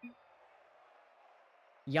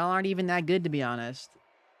 Y'all aren't even that good, to be honest.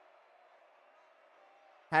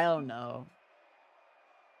 Hell no.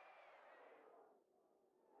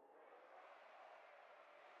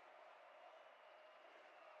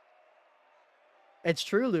 It's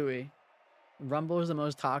true, Louis. Rumble is the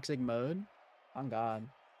most toxic mode. Oh, God.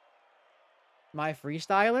 My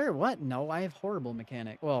freestyler? What? No, I have horrible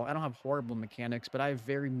mechanics. Well, I don't have horrible mechanics, but I have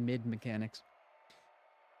very mid mechanics.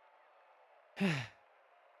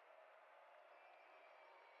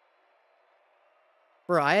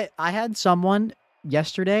 Bro, I had someone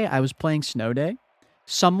yesterday. I was playing Snow Day.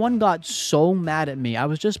 Someone got so mad at me. I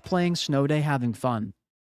was just playing Snow Day having fun.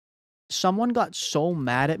 Someone got so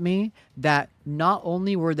mad at me that not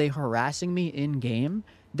only were they harassing me in-game,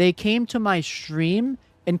 they came to my stream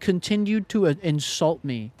and continued to insult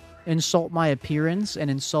me. Insult my appearance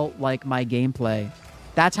and insult, like, my gameplay.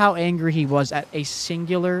 That's how angry he was at a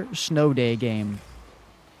singular snow day game.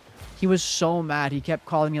 He was so mad. He kept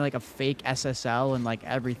calling me like a fake SSL and like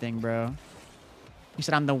everything, bro. He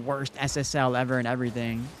said I'm the worst SSL ever and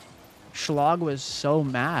everything. Schlog was so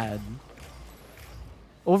mad.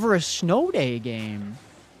 Over a snow day game.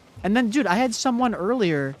 And then, dude, I had someone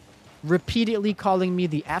earlier repeatedly calling me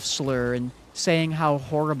the F slur and saying how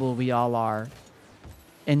horrible we all are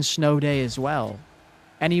in snow day as well.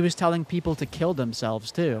 And he was telling people to kill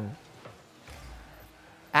themselves too.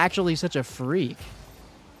 Actually such a freak.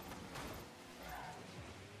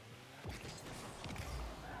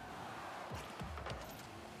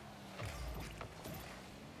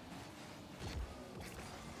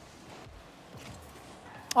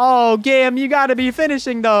 Oh, Gam, you gotta be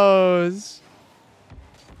finishing those.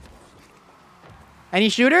 Any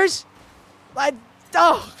shooters?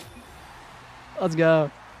 Oh. Let's go.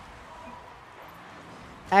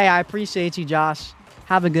 Hey, I appreciate you, Josh.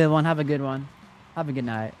 Have a good one. Have a good one. Have a good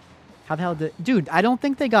night. How the hell did... Dude, I don't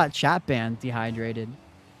think they got chat banned dehydrated.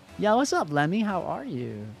 Yo, what's up, Lemmy? How are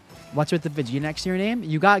you? What's with the Vegeta next to your name?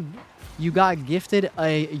 You got gifted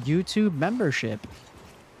a YouTube membership.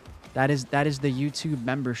 That is the YouTube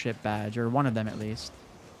membership badge, or one of them at least.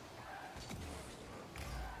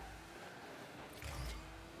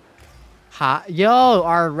 Yo,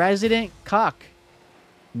 our resident cuck.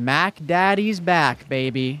 Mac Daddy's back,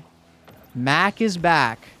 baby. Mac is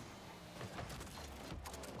back.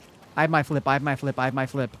 I have my flip. I have my flip. I have my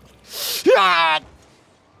flip.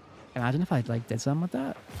 Imagine if I like did something with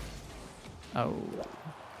that. Oh.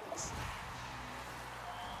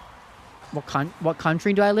 What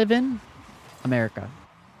country do I live in? America.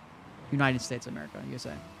 United States of America,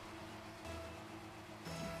 USA.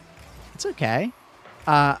 It's okay.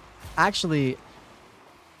 Actually,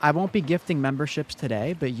 I won't be gifting memberships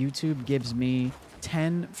today, but YouTube gives me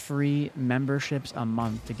 10 free memberships a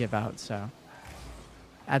month to give out, so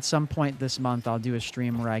at some point this month I'll do a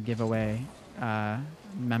stream where I give away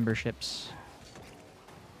memberships.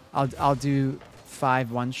 I'll do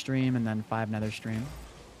 5 one stream and then 5 another stream.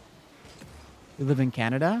 You live in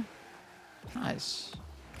Canada? Nice.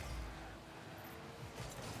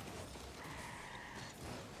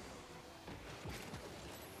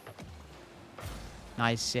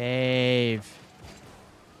 Nice save.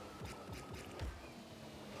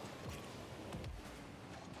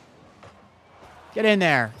 Get in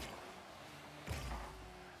there.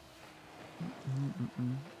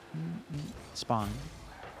 Spawn.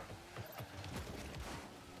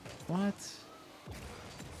 What?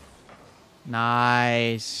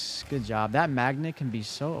 Nice. Good job. That magnet can be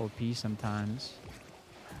so OP sometimes.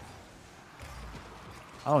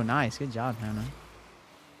 Oh, nice. Good job, Hannah.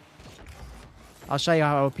 I'll show you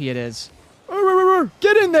how OP it is.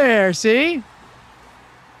 Get in there, see?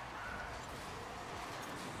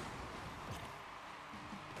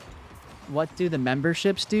 What do the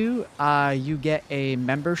memberships do? You get a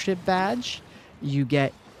membership badge. You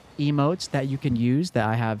get emotes that you can use that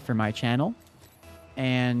I have for my channel.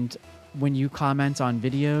 And when you comment on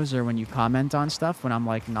videos or when you comment on stuff, when I'm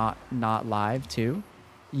like not live too,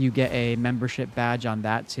 you get a membership badge on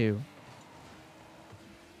that too.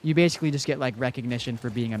 You basically just get like recognition for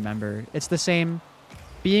being a member. It's the same.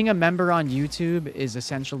 Being a member on YouTube is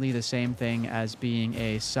essentially the same thing as being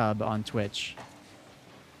a sub on Twitch.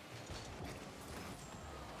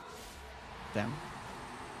 Damn.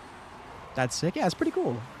 That's sick. Yeah, it's pretty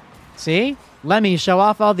cool. See? Let me show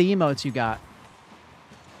off all the emotes you got.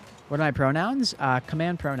 What are my pronouns?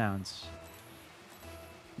 Command pronouns.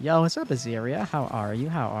 Yo, what's up, Azaria? How are you?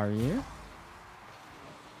 How are you?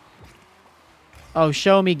 Oh,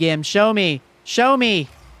 show me, Gim. Show me. Show me.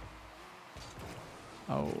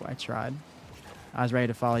 Oh, I tried. I was ready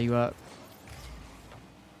to follow you up.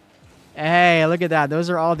 Hey, look at that. Those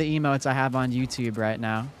are all the emotes I have on YouTube right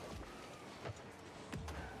now.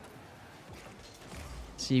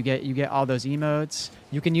 So you get all those emotes.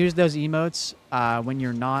 You can use those emotes when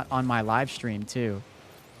you're not on my live stream too.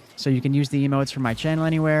 So you can use the emotes from my channel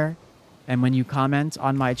anywhere. And when you comment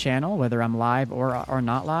on my channel, whether I'm live or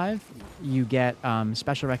not live, you get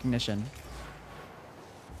special recognition.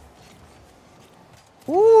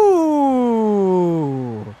 Ooh.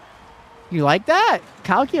 You like that?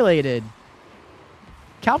 Calculated.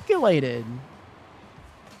 Calculated.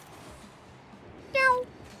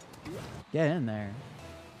 Get in there.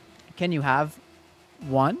 Can you have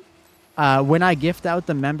one? When I gift out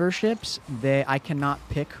the memberships, I cannot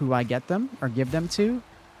pick who I get them or give them to.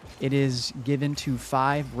 It is given to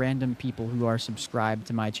 5 random people who are subscribed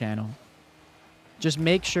to my channel. Just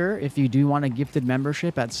make sure if you do want a gifted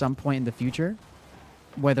membership at some point in the future,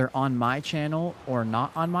 whether on my channel or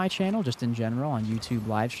not on my channel, just in general on YouTube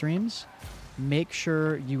live streams, make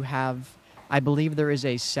sure you have, I believe there is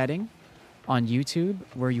a setting on YouTube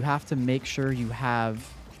where you have to make sure you have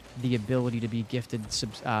the ability to be gifted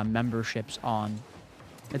memberships on.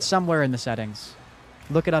 It's somewhere in the settings.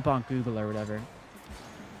 Look it up on Google or whatever.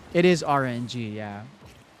 It is RNG, yeah.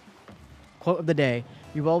 Quote of the day: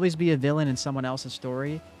 you will always be a villain in someone else's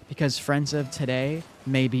story because friends of today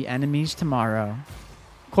may be enemies tomorrow.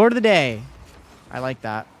 Quote of the day. I like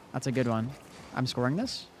that. That's a good one. I'm scoring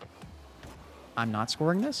this. I'm not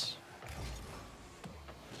scoring this.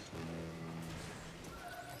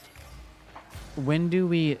 When do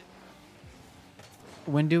we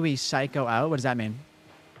psycho out? What does that mean?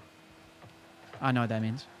 I know what that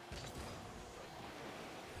means.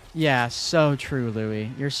 Yeah, so true, Louis.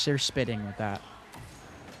 You're spitting with that.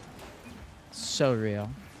 So real.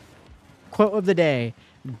 Quote of the day.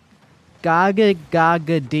 Gaga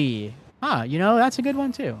gaga D. Huh, you know, that's a good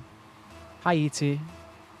one too. Hi, E.T.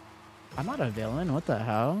 I'm not a villain. What the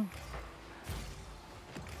hell?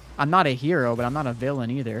 I'm not a hero, but I'm not a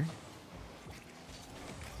villain either.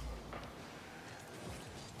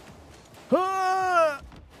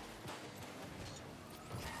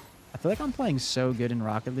 I feel like I'm playing so good in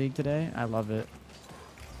Rocket League today. I love it.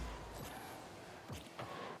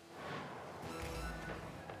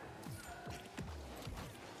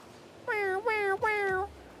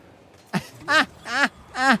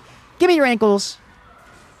 Give me your ankles.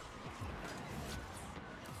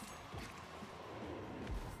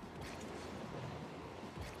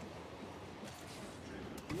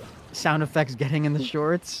 Sound effects getting in the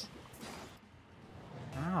shorts.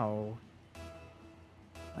 Ow.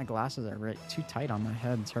 My glasses are too tight on my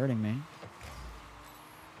head. It's hurting me.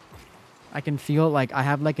 I can feel like I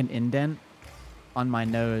have like an indent on my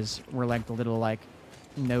nose where like the little like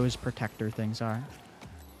nose protector things are.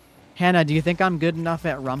 Hannah, do you think I'm good enough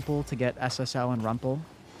at Rumple to get SSL and Rumple?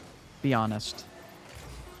 Be honest.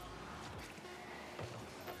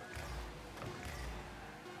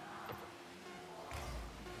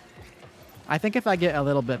 I think if I get a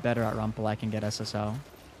little bit better at Rumple, I can get SSL.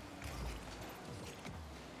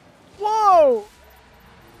 Whoa!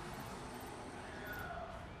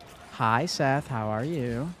 Hi, Seth. How are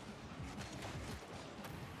you?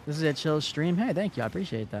 This is a chill stream. Hey, thank you. I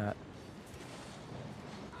appreciate that.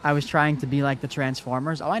 I was trying to be like the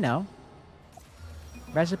Transformers. Oh, I know.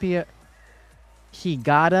 Recipe. He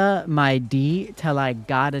gotta my D till I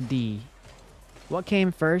got a D. What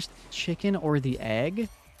came first, chicken or the egg?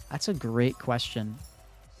 That's a great question.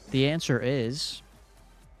 The answer is...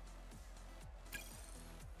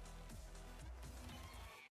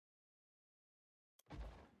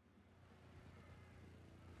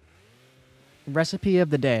 Recipe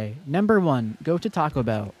of the day. Number 1, go to Taco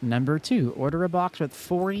Bell. Number 2, order a box with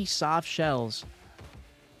 40 soft shells.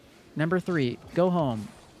 Number 3, go home.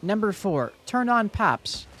 Number 4, turn on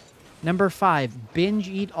Paps. Number 5, binge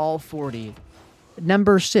eat all 40.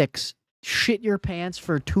 Number 6, shit your pants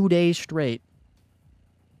for 2 days straight.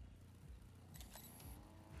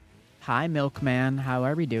 Hi, Milkman. How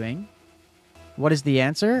are we doing? What is the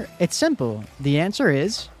answer? It's simple. The answer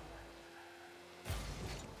is...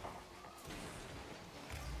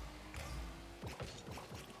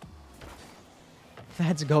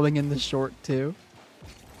 That's going in the short, too.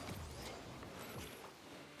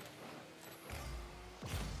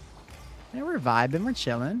 Yeah, we're vibing. We're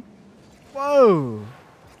chilling. Whoa.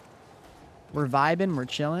 We're vibing. We're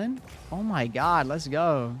chilling. Oh, my God. Let's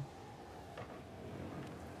go.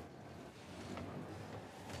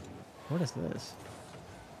 What is this?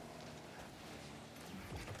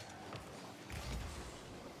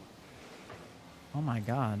 Oh, my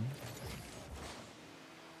God.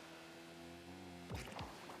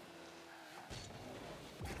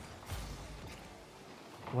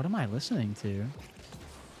 What am I listening to?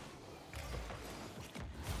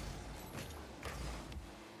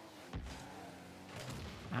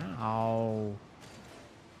 Ow.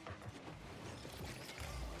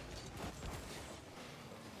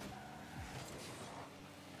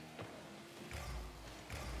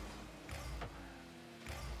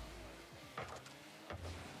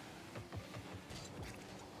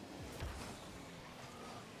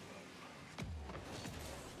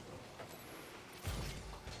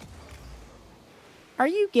 Are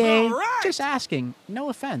you gay? Right. Just asking. No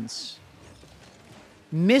offense.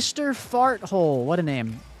 Mr. Farthole. What a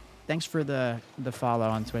name. Thanks for the follow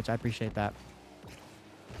on Twitch. I appreciate that.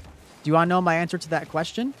 Do you want to know my answer to that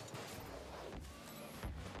question?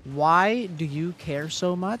 Why do you care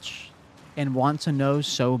so much and want to know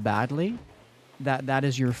so badly that that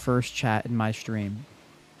is your first chat in my stream?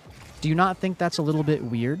 Do you not think that's a little bit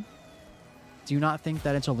weird? Do you not think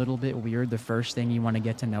that it's a little bit weird the first thing you want to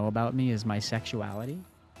get to know about me is my sexuality?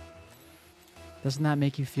 Doesn't that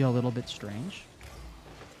make you feel a little bit strange?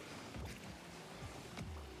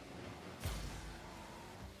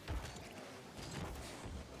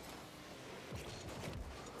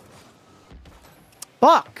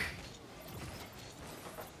 Fuck!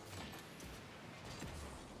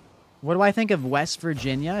 What do I think of West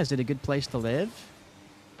Virginia? Is it a good place to live?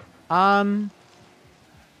 I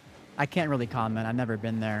can't really comment. I've never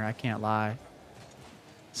been there. I can't lie.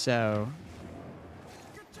 So,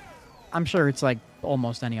 I'm sure it's like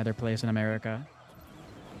almost any other place in America.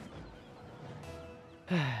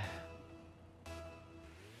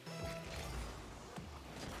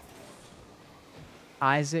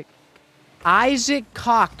 Isaac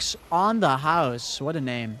Cox on the house. What a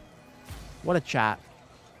name. What a chat.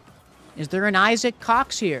 Is there an Isaac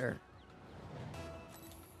Cox here?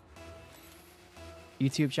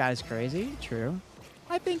 YouTube chat is crazy. True.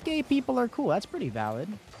 I think gay people are cool. That's pretty valid.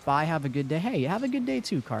 Bye. Have a good day. Hey, have a good day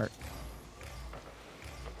too, Cart.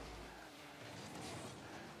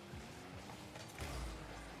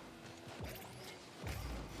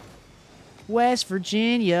 West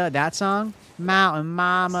Virginia. That song? Mountain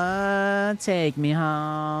Mama, take me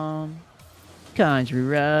home. Country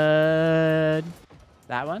road.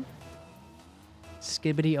 That one?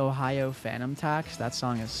 Skibbity Ohio Phantom Tax. That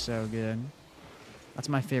song is so good. That's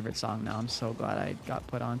my favorite song now. I'm so glad I got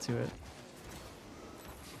put onto it.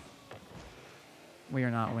 We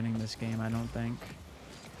are not winning this game, I don't think.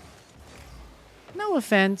 No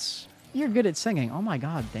offense. You're good at singing. Oh my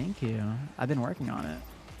god, thank you. I've been working on it.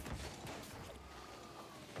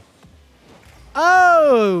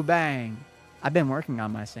 Oh, bang. I've been working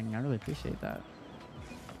on my singing. I really appreciate that.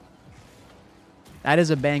 That is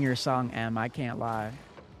a banger song, Em. I can't lie.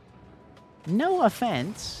 No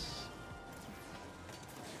offense.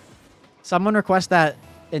 Someone request that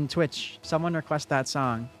in Twitch. Someone request that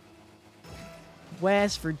song.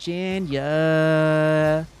 West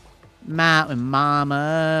Virginia, Mountain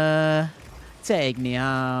Mama, take me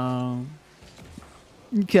home.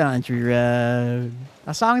 Country road.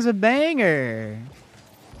 That song's a banger.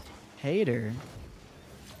 Hater.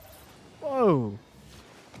 Whoa.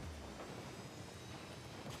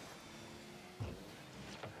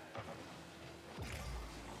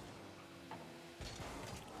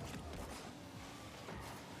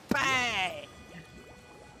 Bang!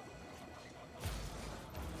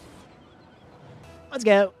 Let's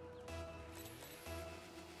go.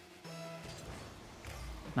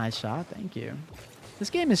 Nice shot. Thank you. This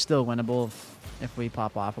game is still winnable if we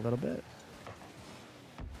pop off a little bit.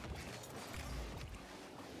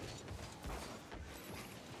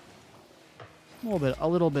 A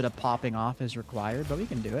little bit of popping off is required, but we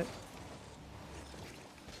can do it.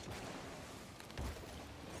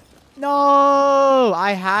 No,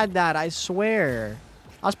 I had that. I swear,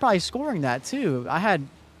 I was probably scoring that too. I had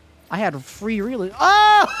free reload.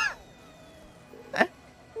 Oh!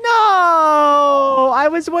 No! I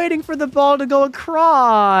was waiting for the ball to go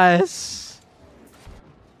across.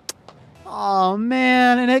 Oh,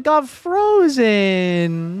 man. And it got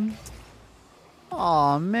frozen.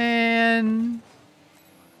 Oh, man.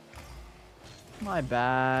 My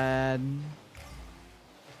bad.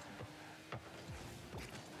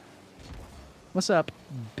 What's up,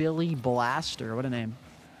 Billy Blaster? What a name.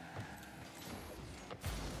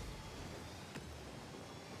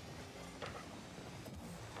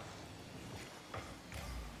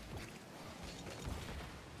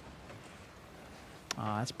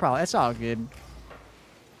 That's all good.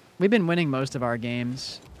 We've been winning most of our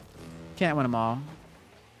games. Can't win them all.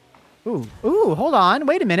 Ooh, hold on.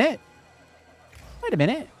 Wait a minute. Wait a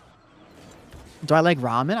minute. Do I like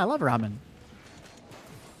ramen? I love ramen.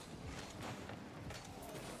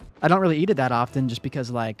 I don't really eat it that often just because,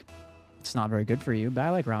 like, it's not very good for you, but I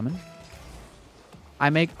like ramen. I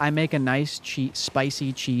make a nice,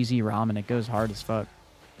 spicy, cheesy ramen. It goes hard as fuck.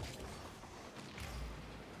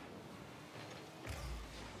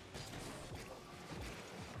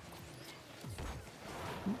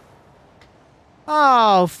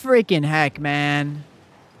 Oh, freaking heck, man.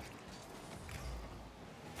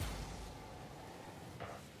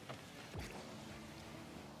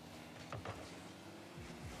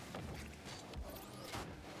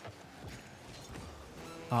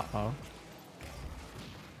 Uh-oh.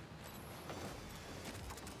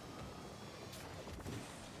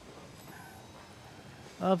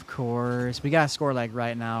 Of course. We gotta score, like,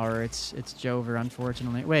 right now, or it's Jover,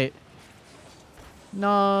 unfortunately. Wait.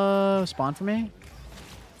 No. Spawn for me?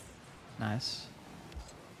 Nice.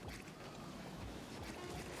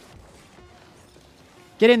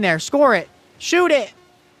 Get in there. Score it. Shoot it.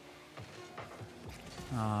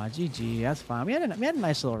 Aw, GG. That's fine. We had a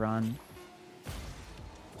nice little run.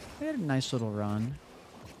 We had a nice little run.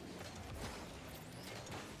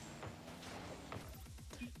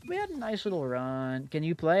 We had a nice little run. Can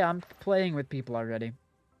you play? I'm playing with people already.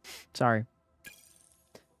 Sorry.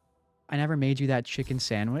 I never made you that chicken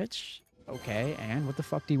sandwich. Okay, and what the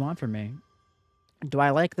fuck do you want from me? Do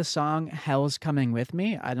I like the song Hell's Coming With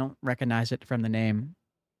Me? I don't recognize it from the name.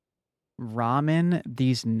 Ramen,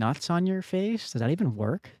 these nuts on your face? Does that even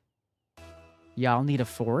work? Y'all need a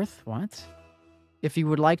fourth? What? If you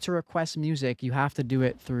would like to request music, you have to do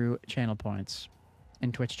it through channel points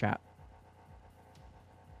in Twitch chat.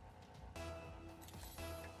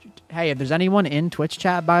 Hey, if there's anyone in Twitch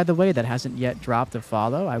chat, by the way, that hasn't yet dropped a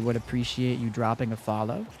follow, I would appreciate you dropping a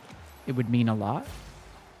follow. It would mean a lot.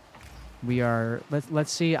 We are...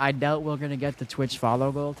 Let's see. I doubt we're going to get the Twitch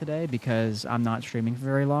follow goal today because I'm not streaming for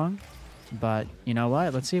very long. But you know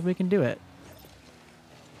what? Let's see if we can do it.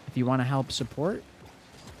 If you want to help support,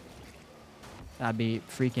 that'd be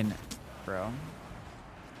freaking... Bro.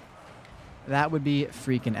 That would be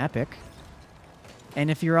freaking epic. And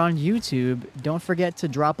if you're on YouTube, don't forget to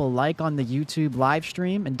drop a like on the YouTube live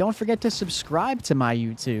stream, and don't forget to subscribe to my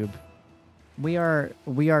YouTube. We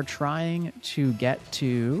are trying to get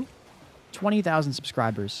to 20,000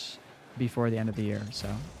 subscribers before the end of the year, so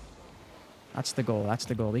that's the goal. That's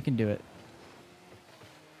the goal. We can do it.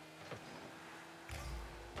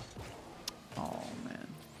 Oh man.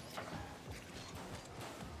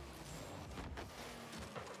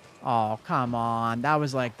 Oh, come on. That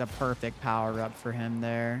was like the perfect power-up for him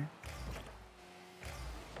there.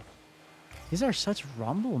 These are such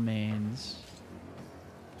Rumble mains.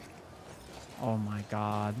 Oh my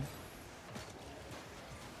god.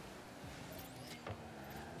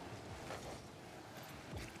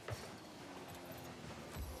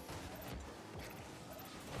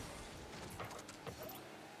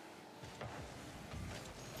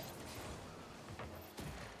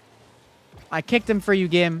 I kicked him for you,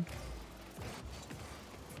 Gim.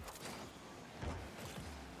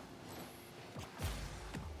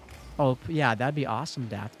 Oh, yeah, that'd be awesome,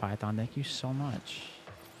 Daft Python. Thank you so much.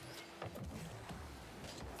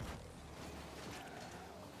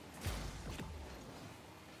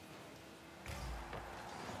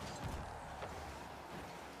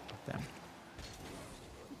 Damn.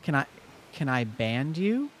 Can I band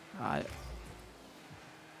you? Like,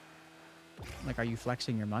 are you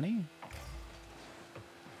flexing your money?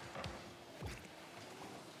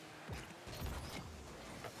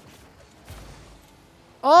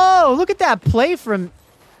 Oh, look at that play from...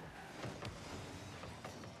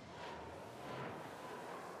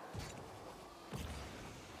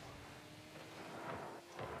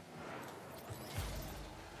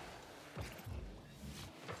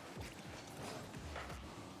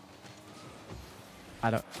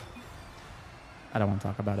 I don't want to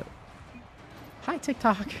talk about it. Hi,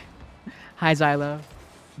 TikTok. Hi, Zylo.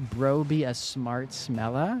 Bro be a smart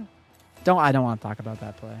smella. I don't want to talk about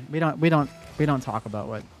that play. We don't talk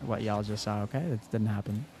about what y'all just saw, okay? It didn't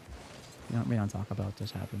happen. We don't talk about what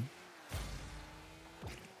just happened.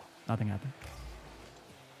 Nothing happened.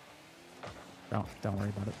 Don't worry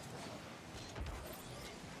about it.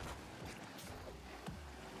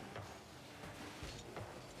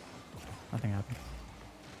 Nothing happened.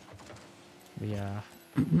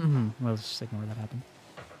 We'll just ignore that happened.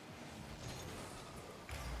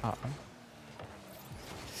 Uh-oh.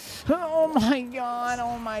 Oh my god,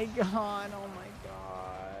 oh my god, oh my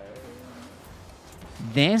god.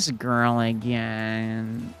 This girl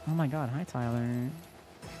again. Oh my god, hi Tyler.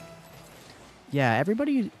 Yeah,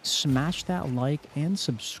 everybody smash that like and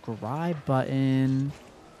subscribe button.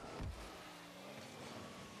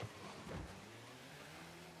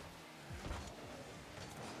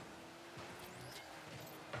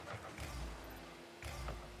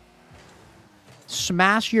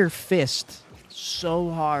 Smash your fist so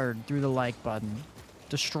hard through the like button.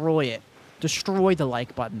 Destroy it. Destroy the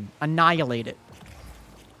like button. Annihilate it.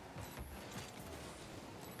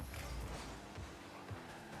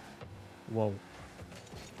 Whoa.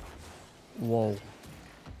 Whoa.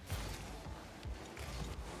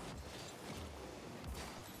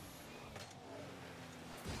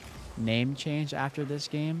 Name change after this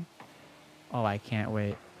game? Oh, I can't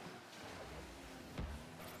wait.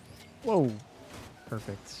 Whoa.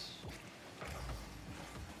 Perfect.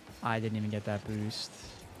 I didn't even get that boost.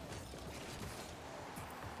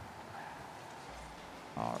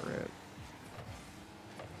 Oh, rip.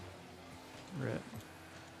 Rip.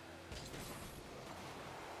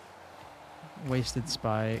 Wasted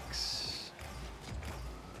spikes.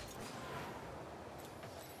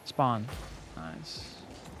 Spawn. Nice.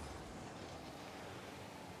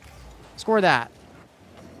 Score that.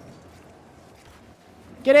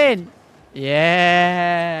 Get in.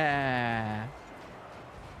 Yeah.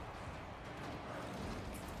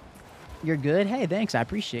 You're good? Hey, thanks. I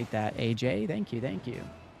appreciate that, AJ. Thank you. Thank you.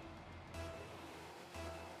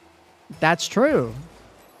 That's true.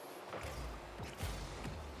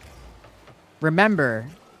 Remember,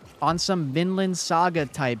 on some Vinland Saga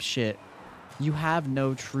type shit, you have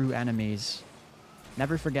no true enemies.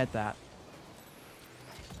 Never forget that.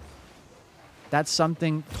 That's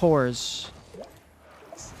something Tors.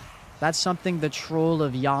 That's something the troll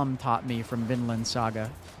of Yam taught me from Vinland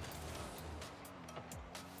Saga.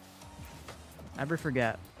 Never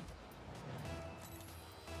forget.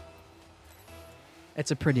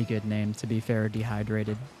 It's a pretty good name, to be fair,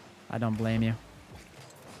 Dehydrated. I don't blame you.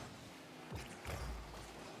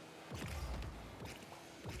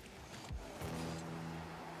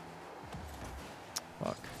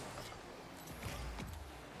 Fuck.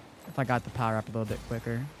 If I got the power up a little bit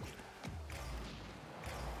quicker.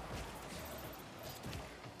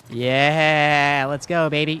 Yeah, let's go,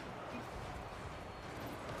 baby.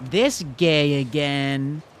 This gay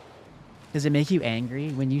again. Does it make you angry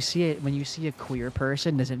when you see it? When you see a queer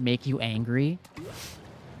person, does it make you angry?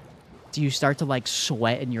 Do you start to like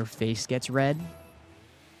sweat and your face gets red?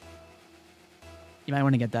 You might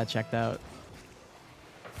want to get that checked out.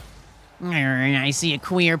 I see a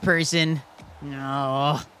queer person.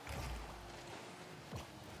 No.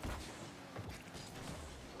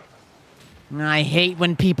 I hate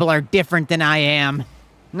when people are different than I am.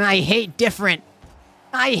 I hate different.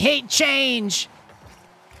 I hate change.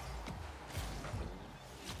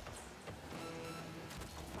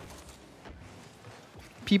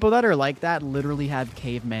 People that are like that literally have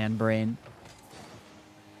caveman brain.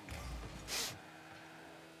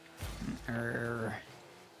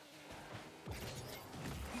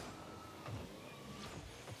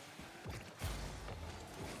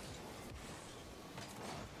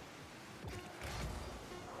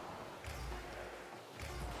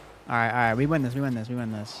 All right, we win this, we win this, we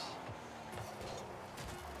win this.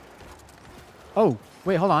 Oh,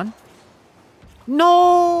 wait, hold on.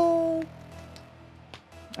 No!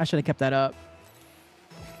 I should have kept that up.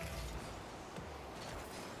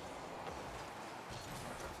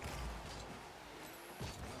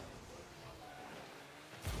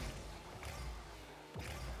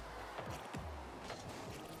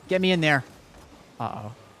 Get me in there.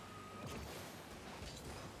 Uh-oh.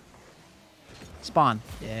 Spawn.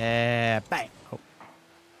 Yeah. Bang. Oh.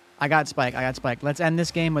 I got Spike. I got Spike. Let's end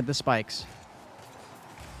this game with the spikes.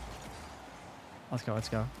 Let's go. Let's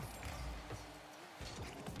go.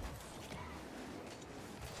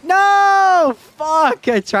 No! Fuck!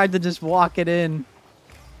 I tried to just walk it in.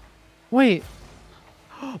 Wait.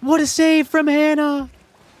 What a save from Hannah!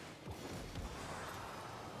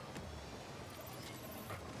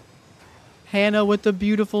 Hannah with the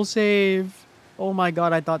beautiful save. Oh my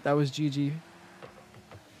god, I thought that was GG.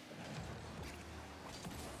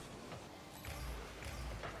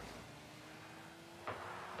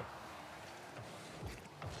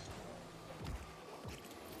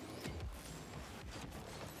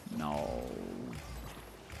 No.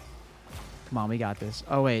 Come on, we got this.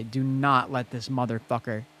 Oh wait, do not let this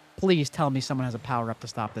motherfucker. Please tell me someone has a power up to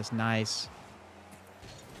stop this. Nice.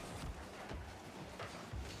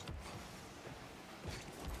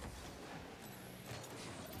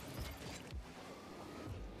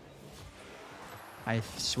 I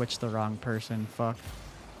switched the wrong person. Fuck.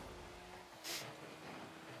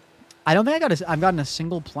 I don't think I've gotten a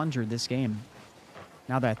single plunger this game.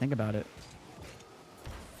 Now that I think about it.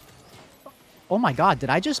 Oh my god, did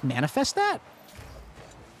I just manifest that?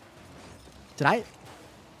 Did I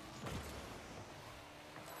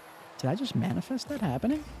just manifest that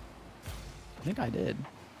happening? I think I did.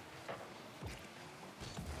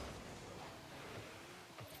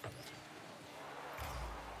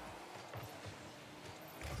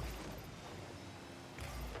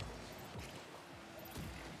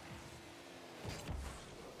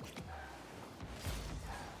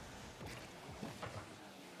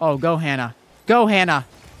 Oh, go Hannah. Go Hannah.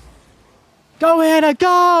 Go Hannah,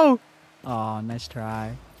 go! Oh, nice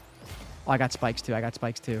try. Oh, I got spikes too. I got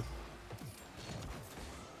spikes too.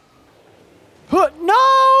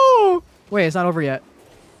 No! Wait, it's not over yet.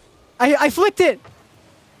 I flicked it.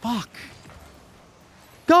 Fuck.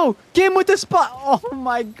 Go! Get him with the spot! Oh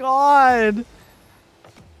my god!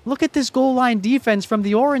 Look at this goal line defense from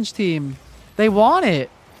the orange team. They want it.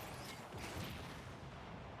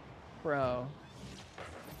 Bro.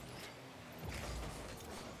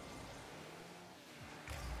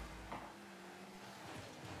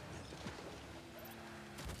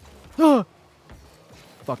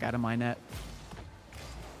 Fuck out of my net.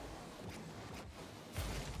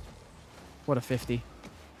 What a 50.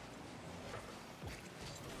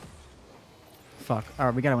 Fuck.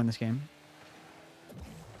 Alright, we gotta win this game.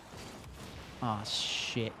 Aw,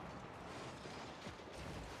 shit.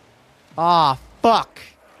 Aw, fuck.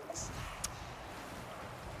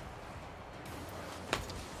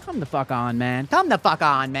 Come the fuck on, man. Come the fuck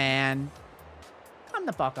on, man. Come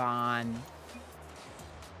the fuck on.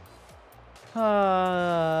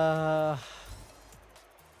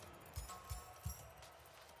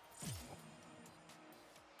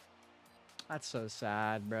 That's so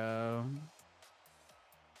sad, bro.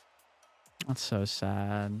 That's so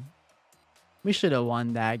sad. We should have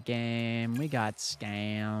won that game. We got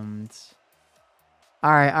scammed.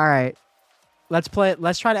 All right, all right. Let's play.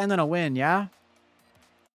 Let's try to end on a win, yeah?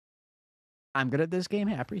 I'm good at this game.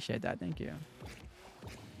 Hey, I appreciate that. Thank you.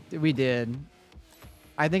 We did.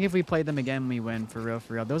 I think if we played them again, we win. For real,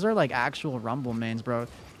 for real. Those are like actual Rumble mains, bro.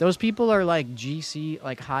 Those people are like GC,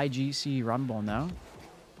 like high GC Rumble, no?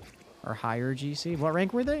 Or higher GC. What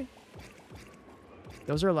rank were they?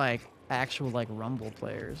 Those are like actual like Rumble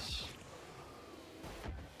players.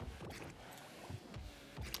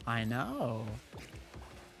 I know.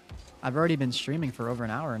 I've already been streaming for over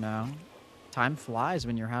an hour now. Time flies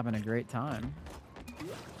when you're having a great time.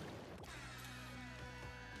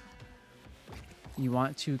 You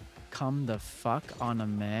want to come the fuck on a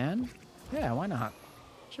man? Yeah, why not?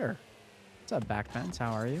 Sure. What's up, Backfence?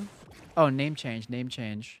 How are you? Oh, name change, name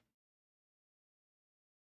change.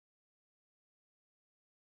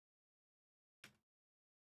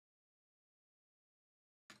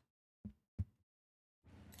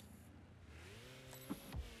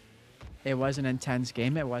 It was an intense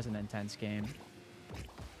game. It was an intense game.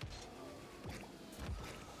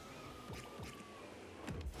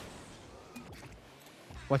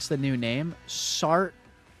 What's the new name? Sart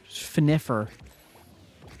Fniffer.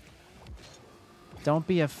 Don't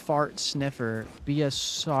be a fart sniffer. Be a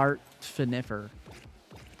Sart Fniffer.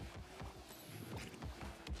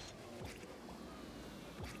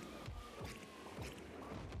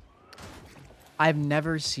 I've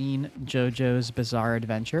never seen JoJo's Bizarre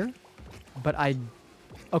Adventure, but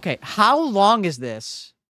okay, how long is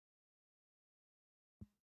this?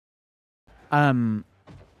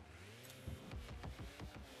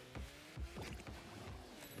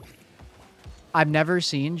 I've never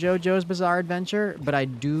seen JoJo's Bizarre Adventure, but I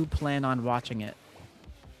do plan on watching it.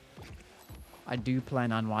 I do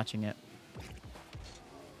plan on watching it.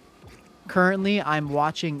 Currently, I'm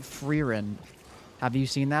watching Frieren. Have you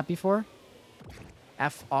seen that before?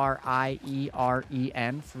 F-R-I-E-R-E-N,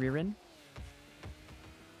 Frieren.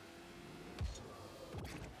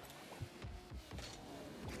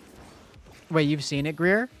 Wait, you've seen it,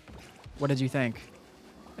 Greer? What did you think?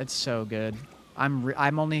 It's so good.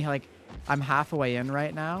 I'm only like, I'm halfway in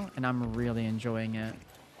right now, and I'm really enjoying it.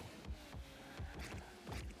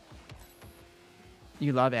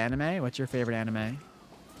 You love anime? What's your favorite anime?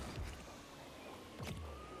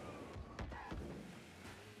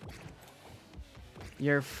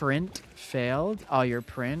 Your print failed? Oh, your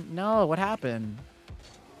print? No, what happened?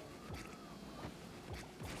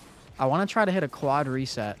 I want to try to hit a quad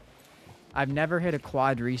reset. I've never hit a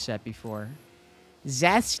quad reset before.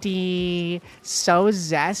 Zesty. So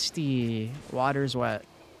zesty. Water's wet.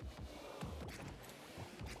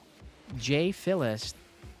 Jay Phyllis.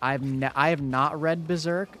 I have not read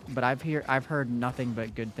Berserk, but I've heard nothing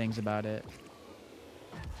but good things about it.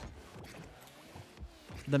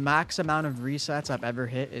 The max amount of resets I've ever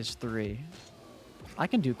hit is 3. I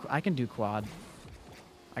can do quad.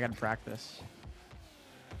 I gotta practice.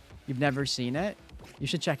 You've never seen it? You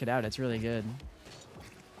should check it out. It's really good.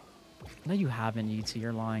 No, you haven't, ET.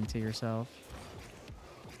 You're lying to yourself.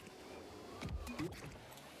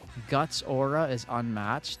 Guts aura is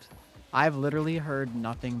unmatched. I've literally heard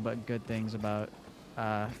nothing but good things about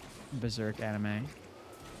Berserk anime.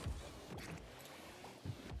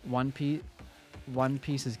 One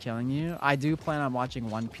Piece is killing you. I do plan on watching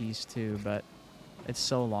One Piece too, but it's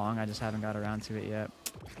so long. I just haven't got around to it yet.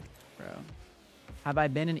 Bro. Have I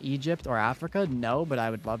been in Egypt or Africa? No, but I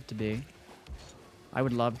would love to be. I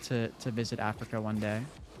would love to visit Africa one day.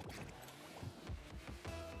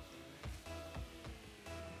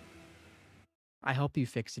 I hope you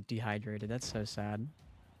fixed it dehydrated. That's so sad.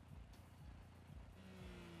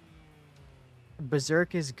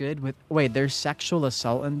 Berserk is good with... Wait, there's sexual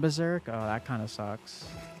assault in Berserk? Oh, that kind of sucks.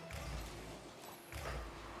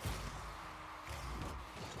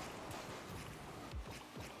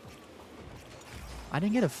 I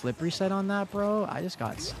didn't get a flip reset on that, bro. I just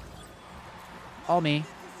got... All me.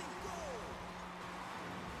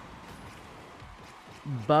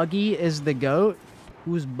 Buggy is the GOAT?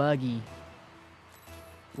 Who's Buggy?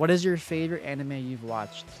 What is your favorite anime you've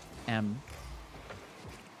watched? M.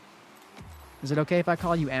 Is it okay if I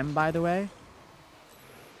call you M, by the way?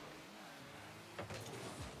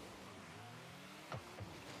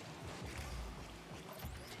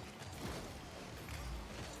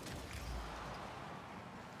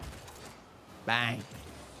 Bang.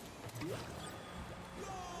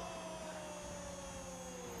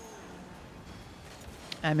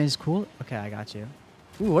 M is cool? Okay, I got you.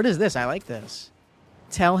 Ooh, what is this? I like this.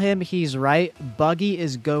 Tell him he's right. Buggy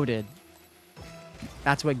is goated.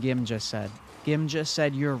 That's what Gim just said. Gim just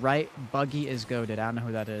said, you're right. Buggy is goated. I don't know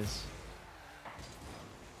who that is.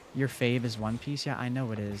 Your fave is One Piece? Yeah, I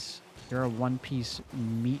know it is. You're a One Piece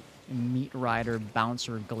meat rider,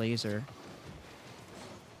 bouncer, glazer.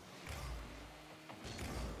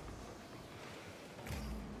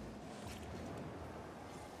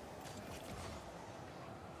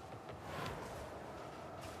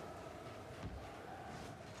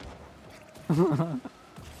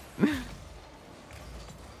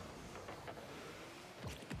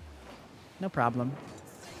 No problem.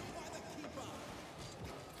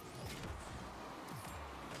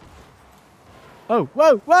 Oh,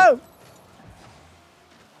 whoa, whoa!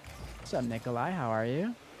 What's up, Nikolai? How are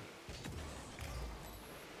you?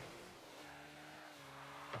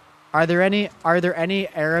 Are there any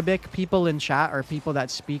Arabic people in chat or people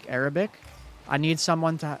that speak Arabic? I need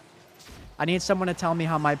someone to tell me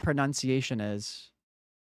how my pronunciation is.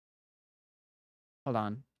 Hold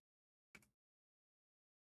on.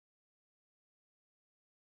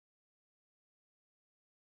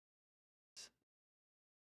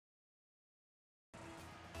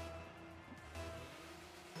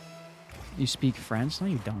 You speak French? No,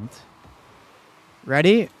 you don't.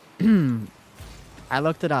 Ready? I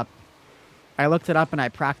looked it up. And I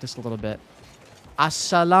practiced a little bit.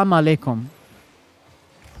 Assalamu alaikum.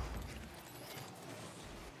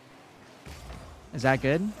 Is that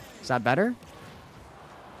good? Is that better?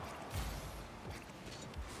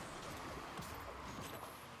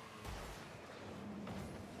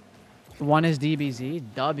 One is DBZ.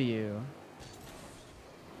 W.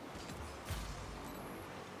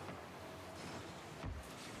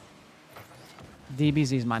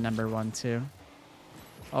 DBZ is my number one too.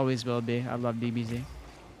 Always will be. I love DBZ.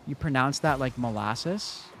 You pronounce that like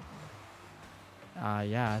molasses?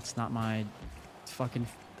 Yeah, it's not my fucking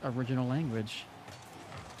original language.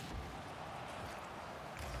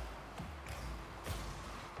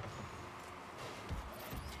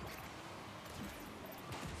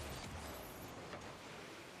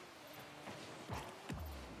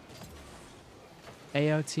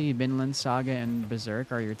 AOT, Vinland Saga, and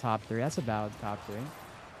Berserk are your top three. That's about top three.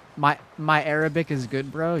 My Arabic is good,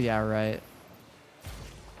 bro. Yeah, right.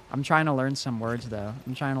 I'm trying to learn some words, though.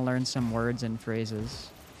 I'm trying to learn some words and phrases.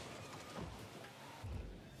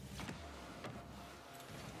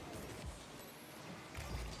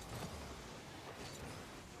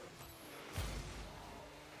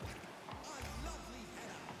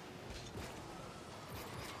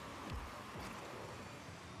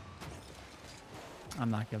 I'm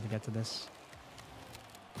not going to get to this.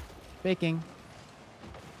 Baking.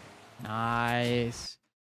 Nice.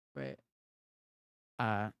 Wait.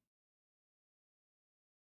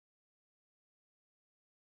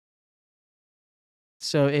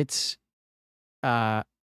 So it's fuck.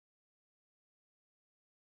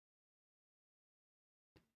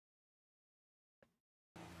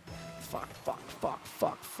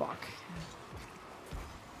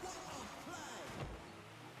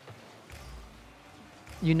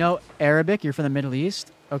 You know Arabic? You're from the Middle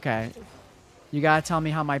East? Okay. You gotta tell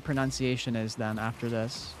me how my pronunciation is then after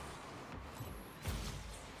this.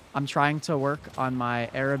 I'm trying to work on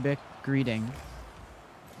my Arabic greeting.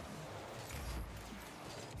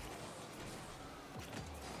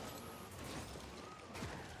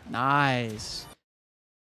 Nice.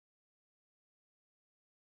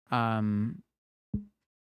 Assalamu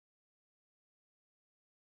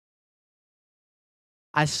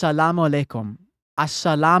alaikum.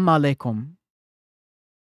 Assalamu alaikum.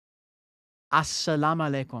 Assalamu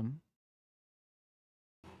alaikum.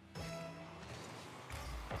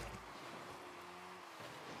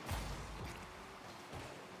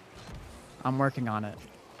 I'm working on it.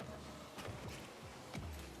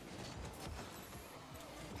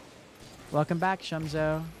 Welcome back,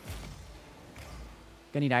 Shumzo.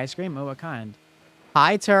 Gonna eat ice cream? Oh, what kind?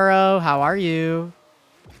 Hi, Turo. How are you?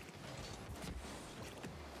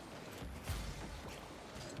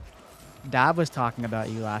 Dab was talking about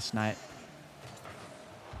you last night.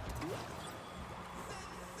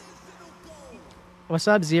 What's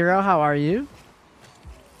up, Zero? How are you?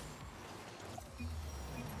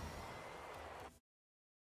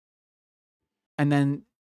 And then,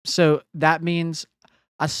 so that means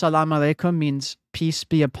assalamu alaikum means peace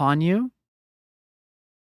be upon you.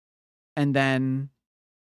 And then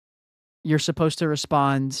you're supposed to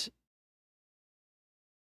respond.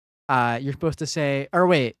 You're supposed to say, or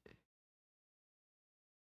wait.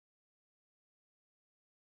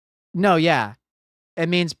 No, yeah. It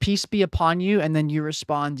means peace be upon you, and then you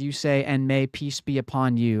respond, you say, and may peace be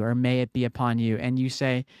upon you, or may it be upon you. And you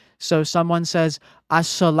say, so someone says,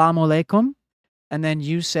 assalamu alaikum, and then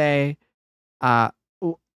you say, wa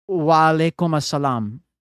alaikum assalam.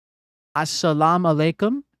 Assalamu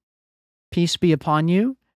alaikum, peace be upon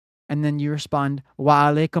you, and then you respond, wa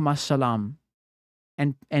alaikum assalam,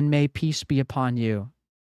 and may peace be upon you.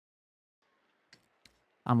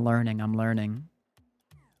 I'm learning.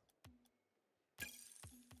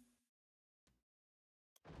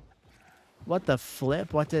 What the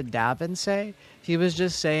flip? What did Davin say? He was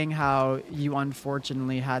just saying how you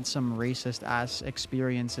unfortunately had some racist ass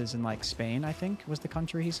experiences in like Spain, I think was the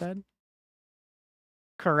country he said.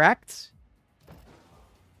 Correct?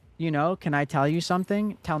 You know, can I tell you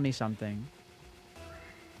something? Tell me something.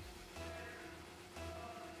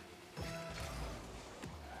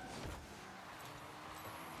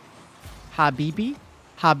 Habibi?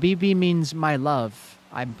 Habibi means my love,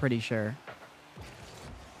 I'm pretty sure.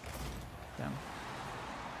 Damn.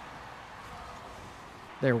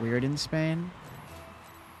 They're weird in Spain.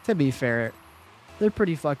 To be fair, they're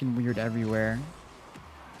pretty fucking weird everywhere.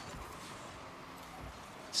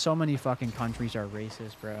 So many fucking countries are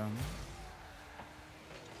racist, bro.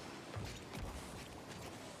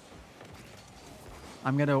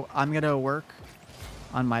 I'm gonna work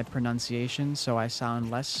on my pronunciation so I sound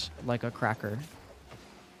less like a cracker.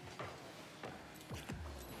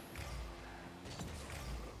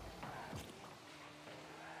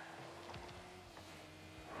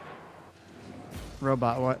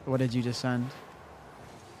 Robot, what did you just send?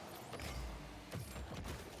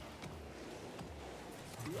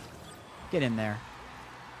 Get in there.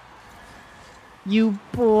 You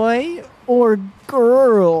boy or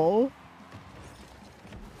girl?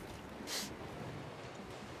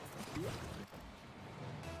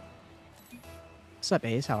 What's up,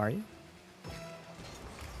 Ace? How are you?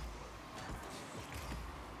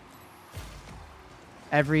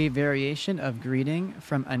 Every variation of greeting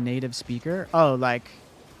from a native speaker. Oh, like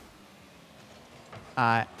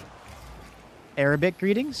Arabic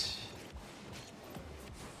greetings?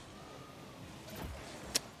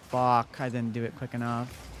 Fuck, I didn't do it quick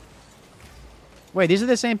enough. Wait, these are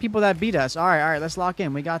the same people that beat us. All right, let's lock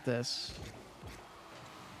in. We got this.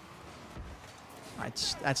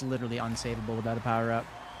 That's literally unsavable without a power-up.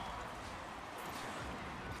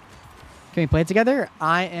 Can we play it together?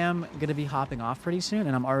 I am going to be hopping off pretty soon,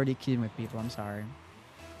 and I'm already queuing with people. I'm sorry.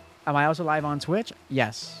 Am I also live on Twitch?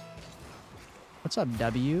 Yes. What's up,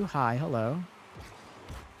 W? Hi, hello.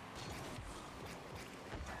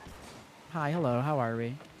 Hi, hello. How are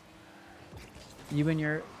we? You and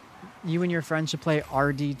your friends should play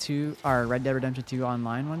RD2 or Red Dead Redemption 2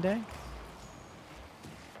 online one day.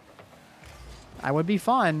 I would be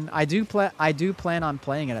fun. I do plan on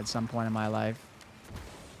playing it at some point in my life.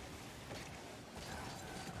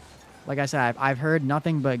 Like I said, I've heard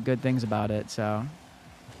nothing but good things about it, so.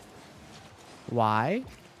 Why?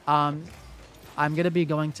 I'm going to be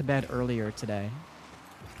going to bed earlier today.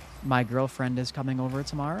 My girlfriend is coming over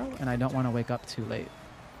tomorrow, and I don't want to wake up too late.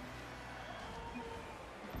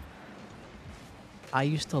 I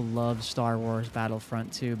used to love Star Wars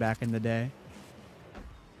Battlefront 2 back in the day.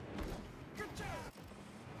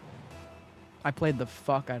 I played the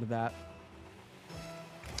fuck out of that.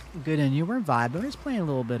 Good, and you were vibing. Just playing a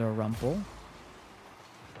little bit of Rumple.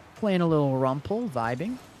 Playing a little Rumple,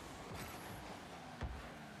 vibing.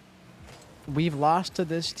 We've lost to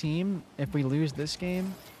this team, if we lose this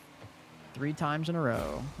game, 3 times in a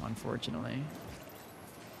row, unfortunately.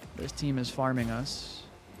 This team is farming us.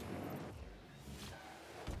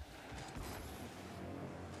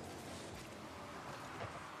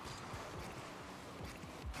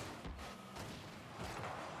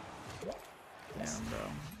 Damn, bro.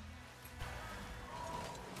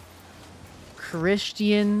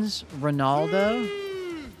 Christians Ronaldo.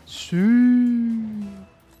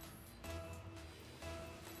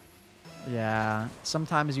 Yeah,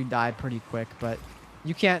 sometimes you die pretty quick, but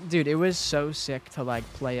you can't, dude, it was so sick to like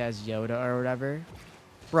play as Yoda or whatever.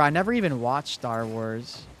 Bro, I never even watched Star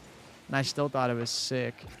Wars, and I still thought it was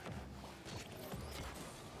sick.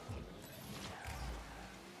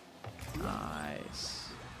 Nice.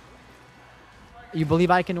 You believe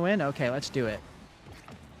I can win? Okay, let's do it.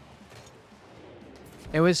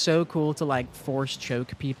 It was so cool to like force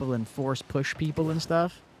choke people and force push people and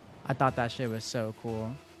stuff. I thought that shit was so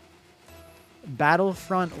cool.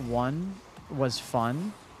 Battlefront 1 was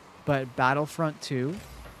fun, but Battlefront 2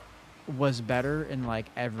 was better in like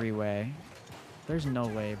every way. There's no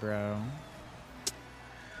way, bro.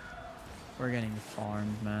 We're getting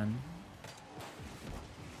farmed, man.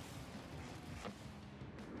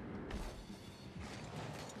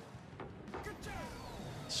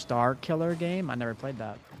 Star Killer game? I never played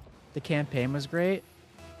that. The campaign was great.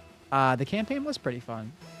 The campaign was pretty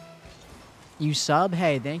fun. You sub?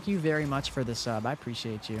 Hey, thank you very much for the sub. I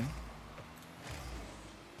appreciate you.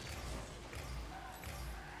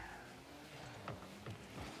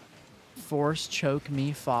 Force choke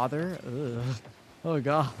me, father. Ugh. Oh,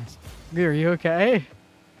 God. Are you okay?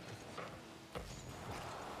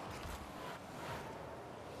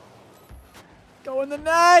 Go in the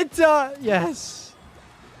net! Yes.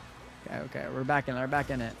 Okay, okay. We're back in it. We're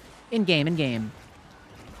back in it. In game, in game.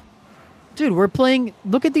 Dude, we're playing...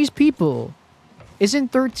 Look at these people.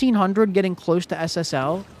 Isn't 1300 getting close to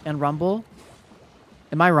SSL and Rumble?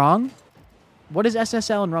 Am I wrong? What is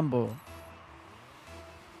SSL and Rumble?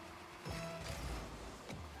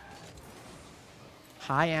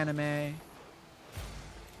 Hi, anime.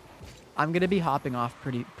 I'm gonna be hopping off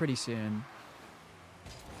pretty soon.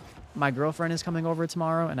 My girlfriend is coming over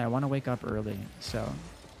tomorrow, and I want to wake up early, so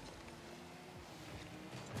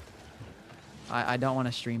I don't want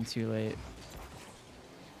to stream too late.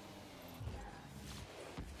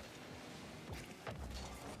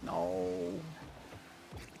 No.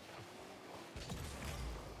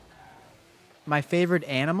 My favorite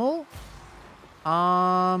animal?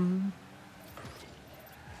 My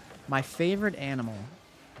favorite animal.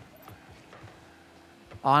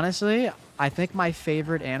 Honestly, I think my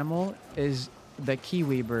favorite animal is the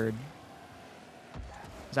kiwi bird.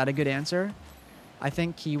 Is that a good answer? I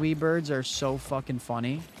think kiwi birds are so fucking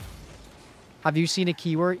funny. Have you seen a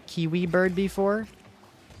kiwi bird before?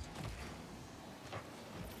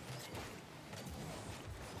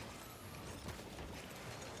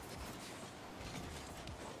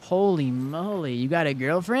 Holy moly, you got a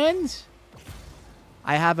girlfriend?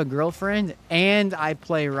 I have a girlfriend and I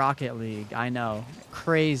play Rocket League. I know.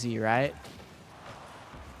 Crazy, right?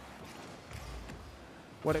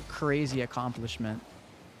 What a crazy accomplishment.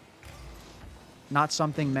 Not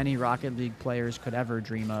something many Rocket League players could ever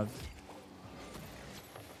dream of.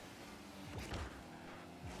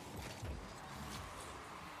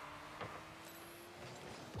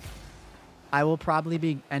 I will probably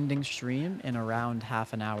be ending stream in around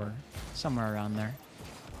half an hour. Somewhere around there.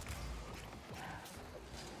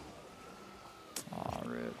 Aw,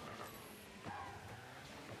 rip.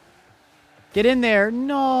 Get in there.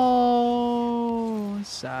 No.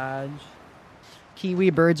 Sag. Kiwi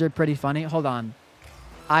birds are pretty funny. Hold on.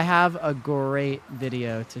 I have a great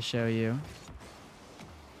video to show you.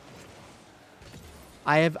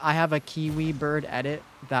 I have a kiwi bird edit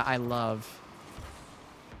that I love.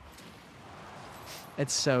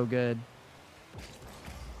 It's so good.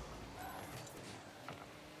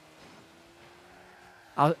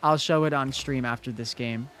 I'll show it on stream after this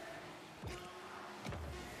game.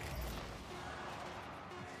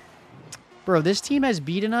 Bro, this team has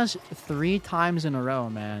beaten us 3 times in a row,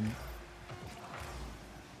 man.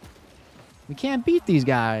 We can't beat these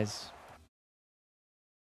guys.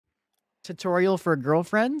 Tutorial for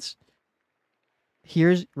girlfriends.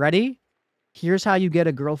 Ready? Here's how you get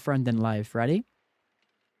a girlfriend in life. Ready?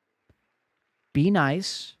 Be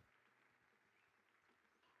nice.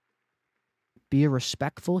 Be a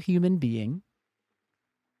respectful human being.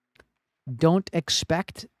 Don't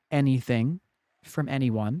expect anything from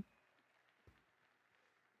anyone.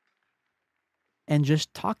 And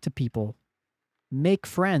just talk to people. Make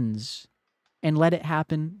friends. And let it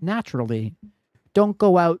happen naturally. Don't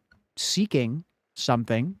go out seeking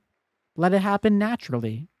something. Let it happen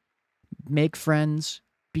naturally. Make friends.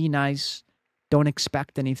 Be nice. Don't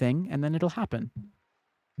expect anything. And then it'll happen.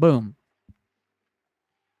 Boom.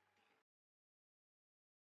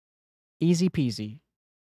 Easy peasy.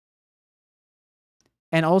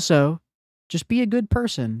 And also, just be a good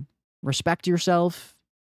person. Respect yourself.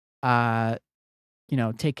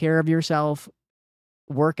 Take care of yourself.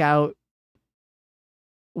 Work out.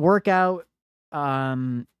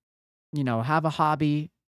 Have a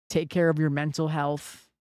hobby. Take care of your mental health.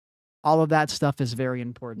 All of that stuff is very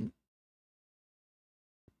important.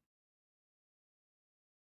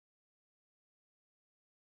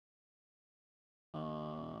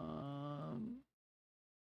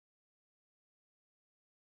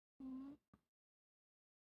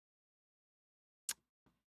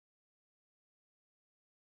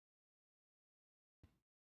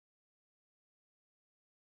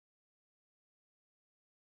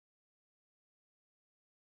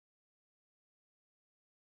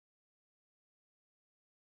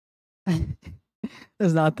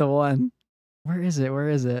 That's not the one. Where is it? Where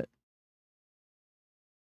is it?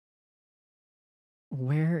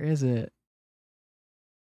 Where is it?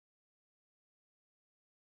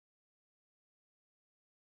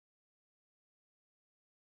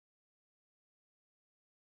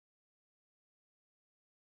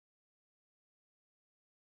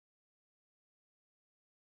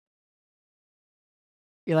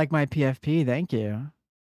 You like my PFP? Thank you.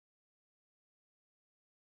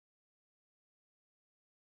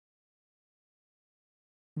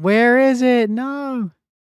 Where is it? No.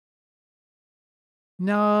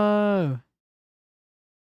 No.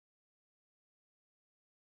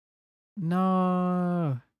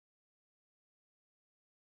 No.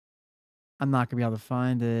 I'm not gonna be able to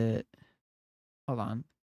find it. Hold on.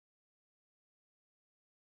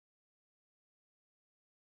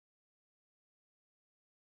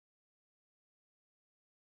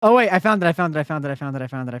 Oh wait, I found it. I found it. I found it. I found it. I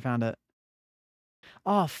found it. I found it.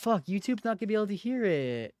 Oh fuck, YouTube's not gonna be able to hear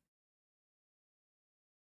it.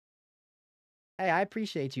 Hey, I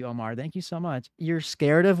appreciate you, Omar. Thank you so much. You're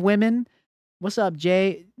scared of women? What's up,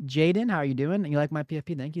 Jaden? How are you doing? You like my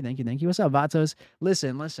PFP? Thank you, thank you, thank you. What's up, Vatos?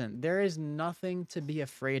 Listen, listen. There is nothing to be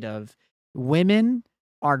afraid of. Women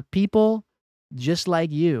are people just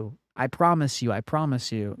like you. I promise you. I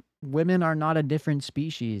promise you. Women are not a different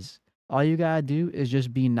species. All you gotta do is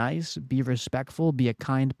just be nice, be respectful, be a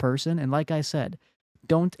kind person, and like I said,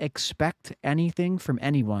 don't expect anything from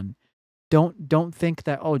anyone. Don't think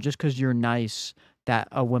that, oh, just because you're nice that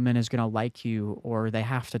a woman is gonna like you or they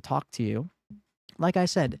have to talk to you. Like I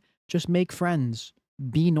said, just make friends,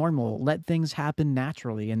 be normal, let things happen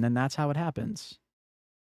naturally, and then that's how it happens.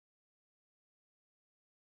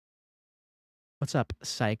 What's up,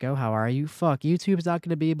 Psycho? How are you? Fuck, YouTube's not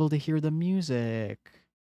gonna be able to hear the music.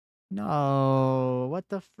 No, what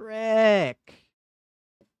the frick?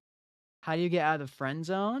 How do you get out of the friend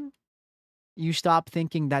zone? You stop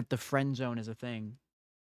thinking that the friend zone is a thing.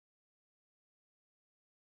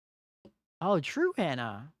 Oh, true,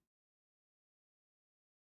 Hannah.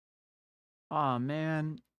 Oh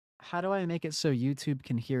man, how do I make it so YouTube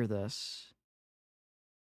can hear this?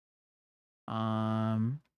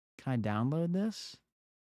 Can I download this?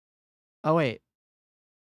 Oh wait,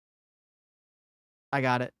 I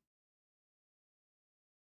got it.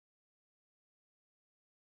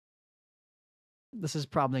 This is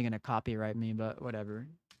probably gonna copyright me, but whatever.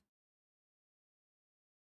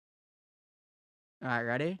 All right,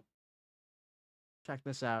 ready? Check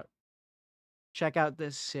this out. Check out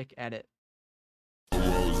this sick edit.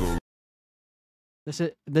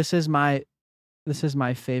 This is my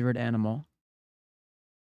favorite animal.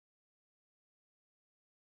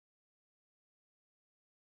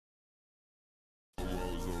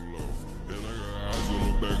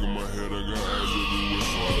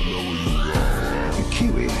 The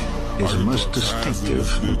kiwi is a most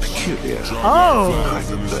distinctive and peculiar Oh! type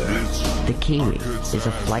of bird. The kiwi is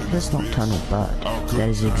a flightless nocturnal bird that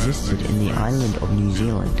has existed in the island of New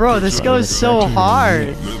Zealand. Bro, this for goes over so 13 hard.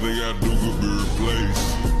 years.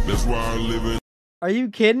 Are you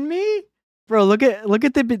kidding me? Bro, look at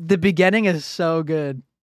the beginning is so good.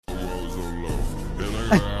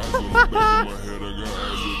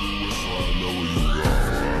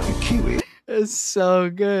 The kiwi It's so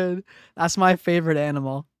good. That's my favorite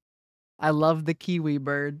animal. I love the kiwi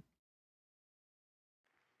bird.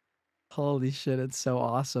 Holy shit, it's so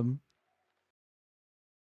awesome.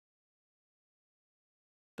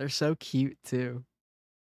 They're so cute too.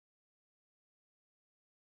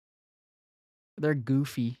 They're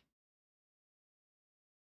goofy.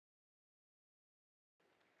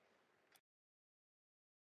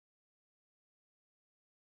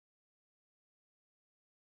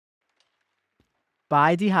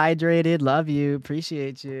 Bye, dehydrated. Love you.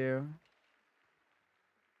 Appreciate you.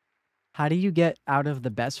 How do you get out of the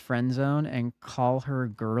best friend zone and call her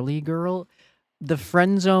girly girl? The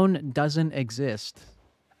friend zone doesn't exist.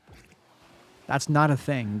 That's not a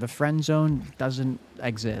thing. The friend zone doesn't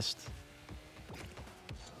exist.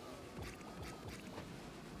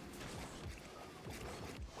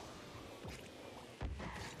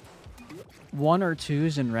 One or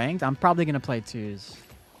twos in ranked? I'm probably going to play twos.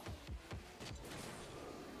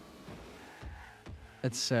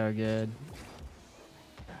 It's so good.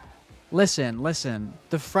 Listen.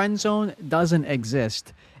 The friend zone doesn't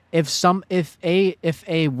exist. If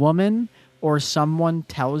a woman or someone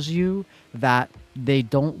tells you that they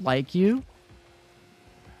don't like you,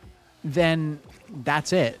 then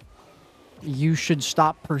that's it. You should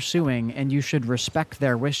stop pursuing and you should respect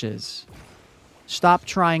their wishes. Stop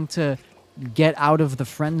trying to get out of the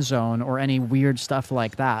friend zone or any weird stuff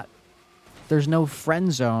like that. there's no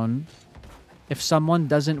friend zone. If someone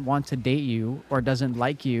doesn't want to date you or doesn't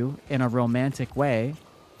like you in a romantic way,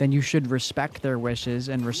 then you should respect their wishes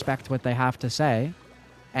and respect what they have to say.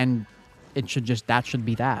 And that should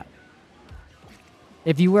be that.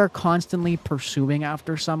 If you are constantly pursuing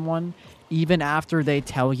after someone, even after they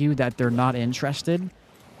tell you that they're not interested,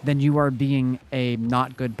 then you are being a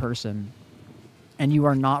not good person. And you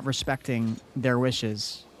are not respecting their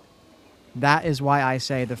wishes. That is why I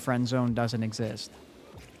say the friend zone doesn't exist.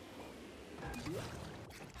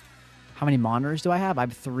 How many monitors do I have? I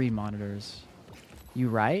have 3 monitors. You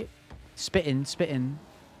right? Spittin', spittin'.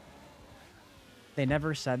 They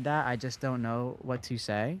never said that. I just don't know what to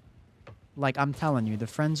say. Like, I'm telling you, the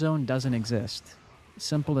friend zone doesn't exist.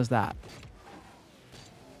 Simple as that.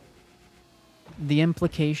 The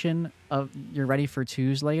implication of you're ready for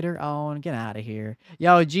 2s later? Oh, get out of here.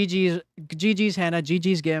 Yo, GG's Hannah,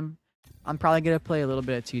 GG's Gim. I'm probably going to play a little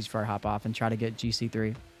bit of 2s before I hop off and try to get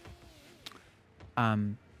GC3.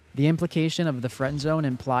 The implication of the friend zone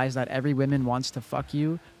implies that every woman wants to fuck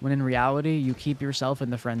you, when in reality, you keep yourself in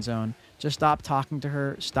the friend zone. Just stop talking to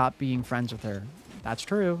her. Stop being friends with her. That's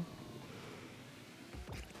true.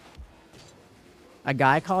 A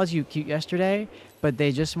guy calls you cute yesterday, but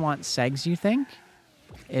they just want segs, you think?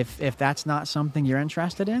 If that's not something you're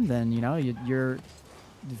interested in, then, you know, you're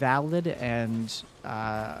valid and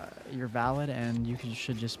you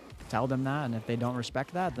should just tell them that. And if they don't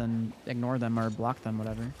respect that, then ignore them or block them,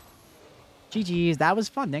 whatever. GG's, that was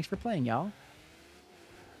fun. Thanks for playing, y'all.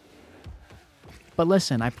 But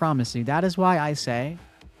listen, I promise you, that is why I say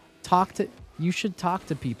you should talk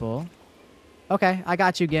to people. Okay, I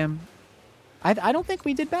got you, Gim. I don't think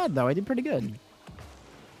we did bad, though. I did pretty good.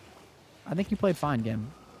 I think you played fine,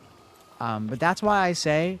 Gim. But that's why I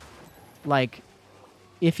say, like,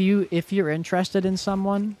 if you're interested in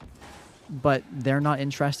someone, but they're not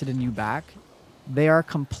interested in you back, they are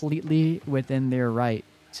completely within their right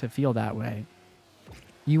to feel that way.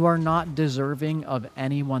 You are not deserving of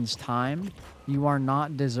anyone's time. You are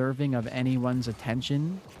not deserving of anyone's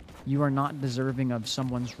attention. You are not deserving of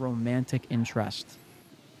someone's romantic interest.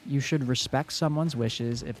 You should respect someone's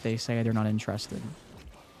wishes if they say they're not interested.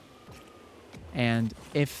 And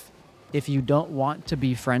if you don't want to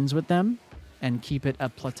be friends with them and keep it a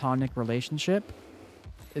platonic relationship,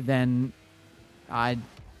 then I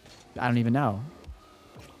don't even know.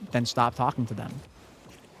 Then stop talking to them.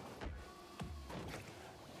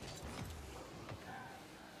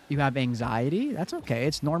 You have anxiety? That's okay.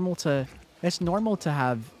 It's normal to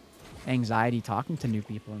have anxiety talking to new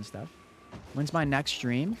people and stuff. When's my next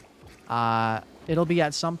stream? It'll be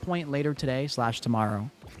at some point later today /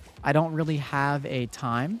 tomorrow. I don't really have a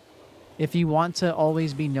time. If you want to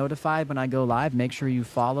always be notified when I go live, make sure you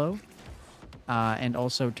follow and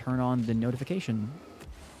also turn on the notification.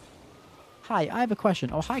 Hi, I have a question.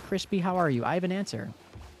 Oh, hi, Crispy. How are you? I have an answer.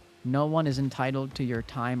 No one is entitled to your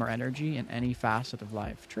time or energy in any facet of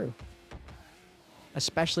life. True.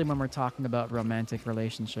 Especially when we're talking about romantic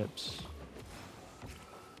relationships.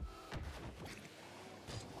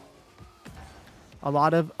 A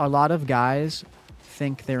lot of guys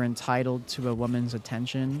think they're entitled to a woman's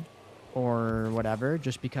attention or whatever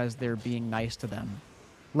just because they're being nice to them.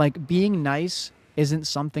 Like, being nice isn't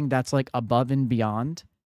something that's like above and beyond.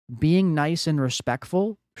 Being nice and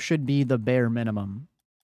respectful should be the bare minimum.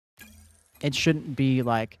 It shouldn't be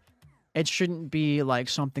like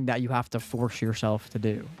something that you have to force yourself to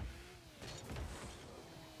do.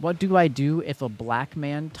 What do I do if a black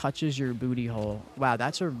man touches your booty hole? Wow,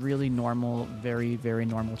 that's a really normal, very, very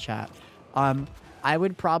normal chat. I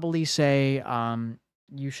would probably say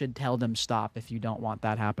you should tell them stop if you don't want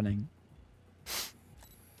that happening.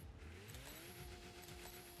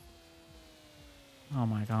 Oh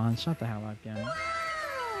my god, shut the hell up, again.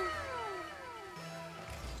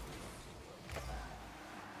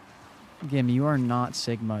 Gim, you are not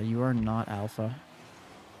Sigma. You are not Alpha.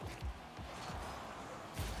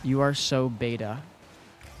 You are so beta.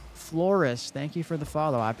 Florist, thank you for the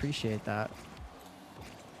follow. I appreciate that.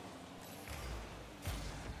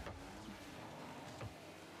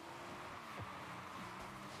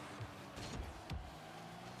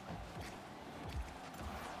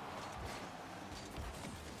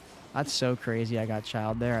 That's so crazy I got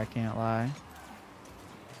child there, I can't lie.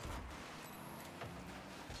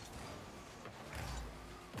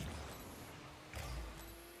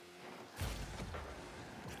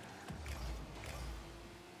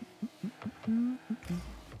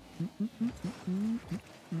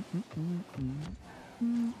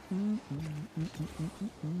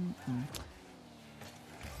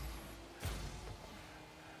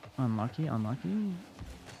 Unlucky, unlucky.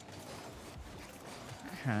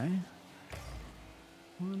 Okay.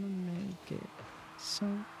 wanna make it so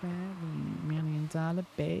badly, $1 million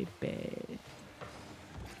baby.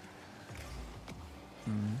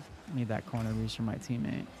 Need that corner boost from my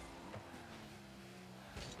teammate.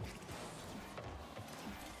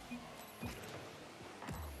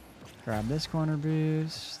 Grab this corner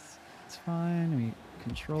boost. It's fine. We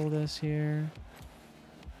control this here.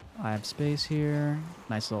 I have space here.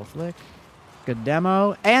 Nice little flick. Good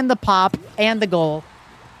demo. And the pop. And the goal.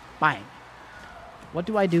 Bang. What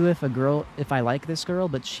do I do if if I like this girl,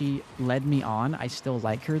 but she led me on? I still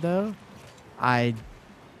like her though. I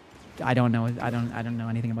don't know. I don't know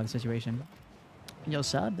anything about the situation. Yo,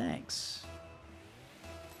 sub, thanks.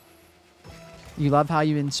 You love how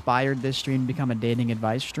you inspired this stream to become a dating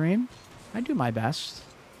advice stream? I do my best.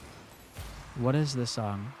 What is this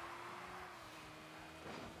song?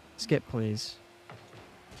 Skip, please.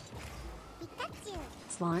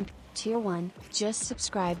 Slonk, Tier 1, just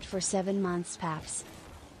subscribed for 7 months, Paps.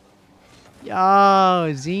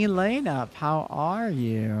 Yo, Z Lane Up, how are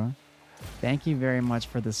you? Thank you very much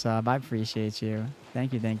for the sub. I appreciate you.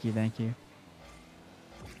 Thank you, thank you, thank you.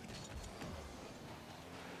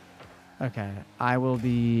 Okay, I will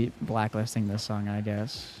be blacklisting this song, I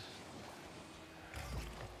guess.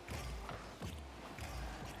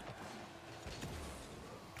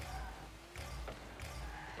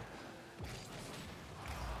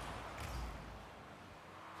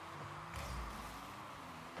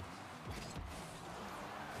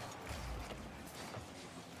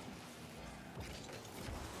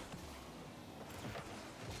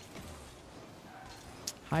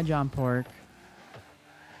 Hi, John Pork.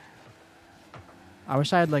 I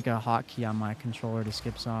wish I had like a hotkey on my controller to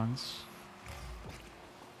skip songs.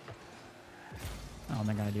 I don't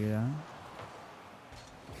think I do that.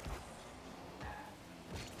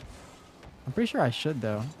 I'm pretty sure I should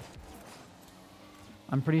though.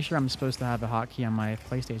 I'm pretty sure I'm supposed to have a hotkey on my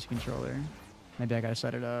PlayStation controller. Maybe I gotta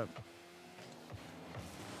set it up.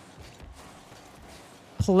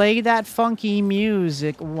 Play that funky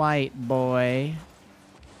music, white boy.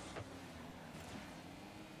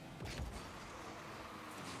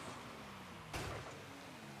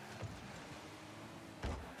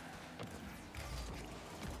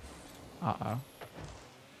 Uh-oh.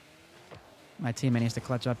 My teammate needs to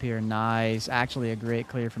clutch up here. Nice. Actually, a great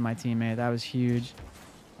clear for my teammate. That was huge.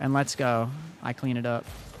 And let's go. I clean it up.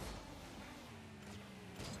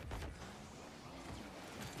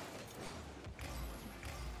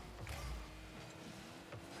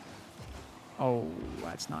 Oh,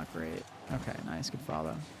 that's not great. Okay, nice. Good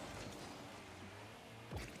follow.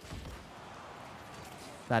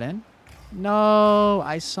 That in? No,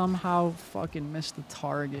 I somehow fucking missed the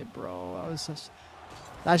target, bro.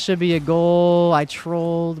 That should be a goal. I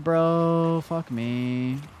trolled, bro. Fuck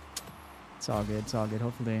me. It's all good. It's all good.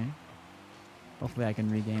 Hopefully I can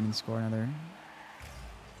regain and score another.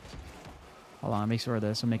 Hold on, make sure of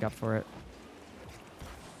this. I'll make up for it.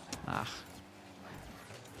 Ah.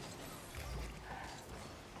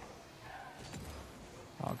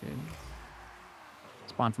 All good.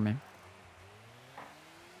 Spawn for me.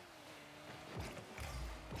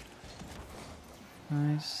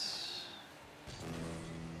 Nice.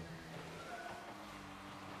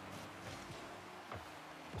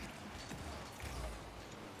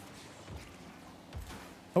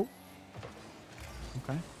 Oh.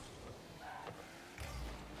 Okay.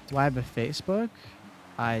 Do I have a Facebook?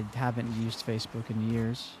 I haven't used Facebook in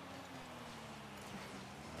years.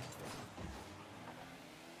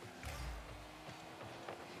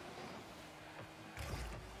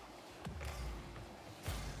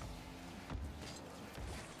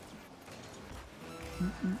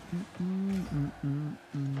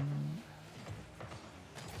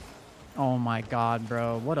 Oh my god,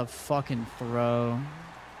 bro. What a fucking throw.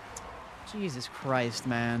 Jesus Christ,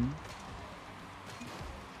 man.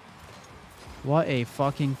 What a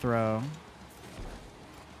fucking throw.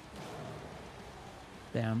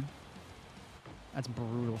 Damn. That's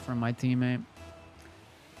brutal from my teammate.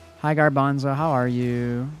 Hi, Garbanzo. How are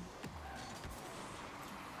you?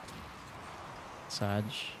 Sag.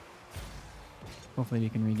 Hopefully we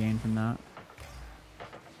can regain from that.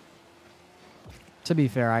 To be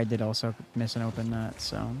fair, I did also miss an open net,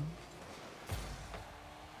 so...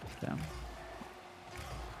 Damn.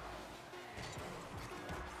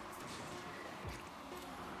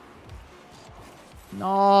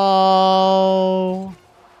 No!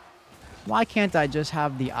 Why can't I just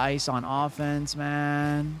have the ice on offense,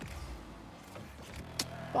 man?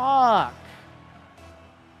 Fuck!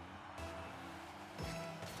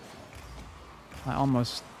 I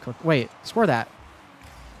almost cooked. Wait, score that.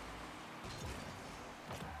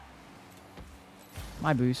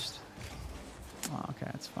 My boost. Oh,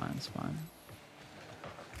 okay, it's fine. It's fine.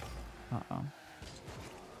 Uh-oh.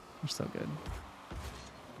 You're so good.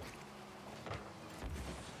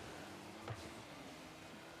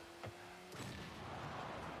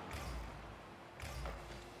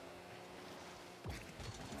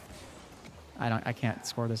 I can't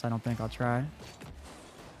score this. I don't think. I'll try.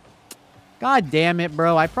 God damn it,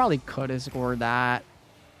 bro. I probably could have scored that.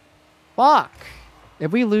 Fuck.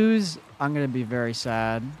 If we lose, I'm going to be very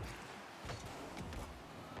sad.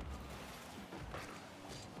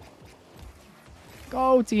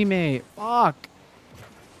 Go, teammate. Fuck.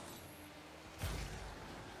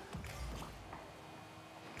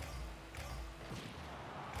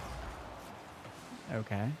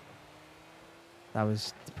 Okay. That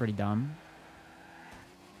was pretty dumb.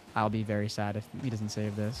 I'll be very sad if he doesn't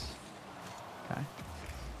save this. Okay.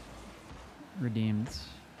 Redeemed.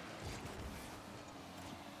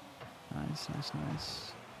 Nice, nice,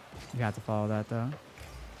 nice. You have to follow that, though.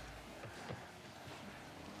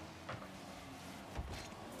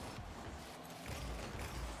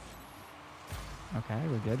 Okay,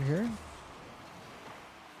 we're good here.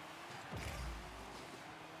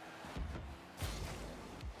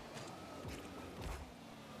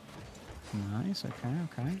 Nice, okay,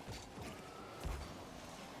 okay.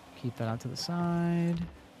 Keep that out to the side.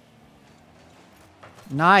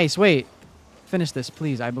 Nice, wait. Finish this,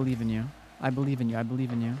 please. I believe in you. I believe in you. I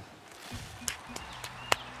believe in you.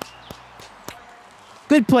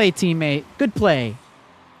 Good play, teammate. Good play.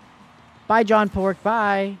 Bye, John Pork.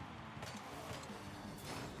 Bye.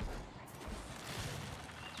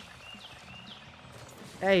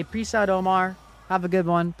 Hey, peace out, Omar. Have a good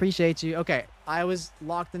one. Appreciate you. Okay, I was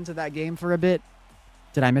locked into that game for a bit.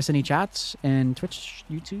 Did I miss any chats? And Twitch,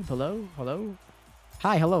 YouTube, hello? Hello?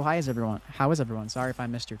 Hi, hello. Hi, is everyone? How is everyone? Sorry if I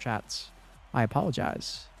missed your chats. I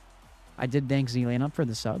apologize. I did thank Z-Lane up for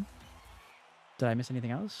the sub. Did I miss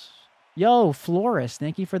anything else? Yo, Florist,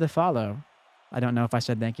 thank you for the follow. I don't know if I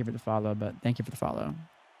said thank you for the follow, but thank you for the follow.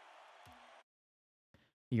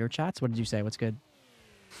 Your chats? What did you say? What's good?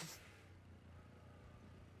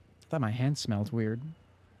 I thought my hand smelled weird.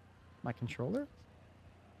 My controller?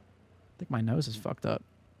 I think my nose is fucked up.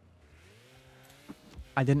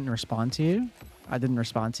 I didn't respond to you. I didn't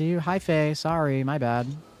respond to you. Hi, Faye. Sorry, my bad.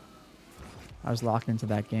 I was locked into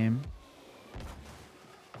that game.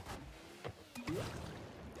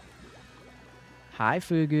 Hi,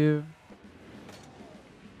 Fugu.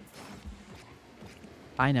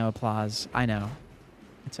 I know, applause. I know.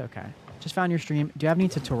 It's okay. Just found your stream. Do you have any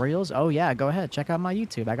tutorials? Oh, yeah. Go ahead. Check out my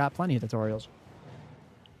YouTube. I got plenty of tutorials.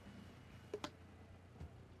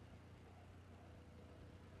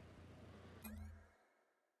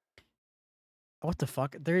 What the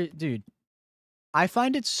fuck? Dude, I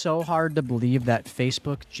find it so hard to believe that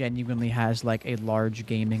Facebook genuinely has, like, a large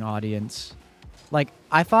gaming audience. Like,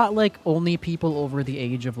 I thought, like, only people over the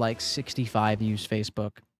age of, like, 65 use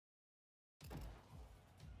Facebook.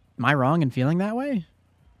 Am I wrong in feeling that way?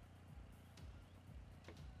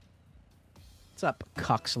 What's up,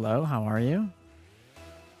 Cuxlow? How are you?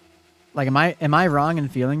 Like, am I wrong in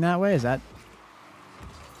feeling that way? Is that...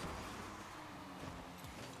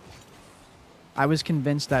 I was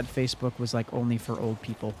convinced that Facebook was, like, only for old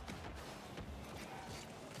people.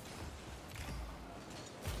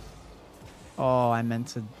 Oh, I meant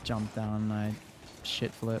to jump down. I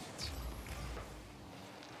shit flipped.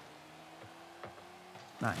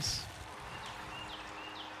 Nice.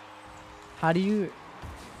 How do you...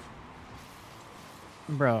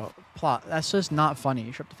 Bro, plot. That's just not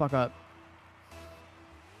funny. Shut the fuck up.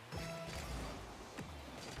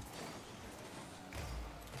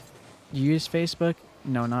 You use Facebook?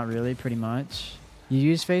 No, not really, pretty much. You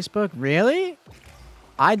use Facebook? Really?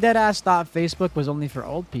 I deadass thought Facebook was only for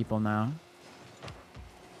old people now.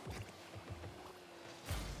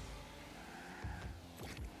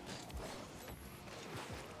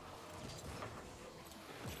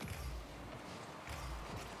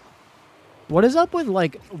 What is up with,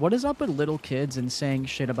 like, what is up with little kids and saying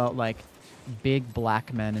shit about, like, big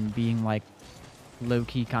black men and being, like,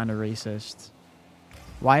 low-key kind of racist?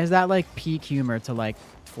 Why is that, like, peak humor to, like,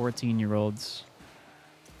 14-year-olds?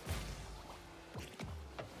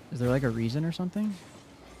 Is there, like, a reason or something?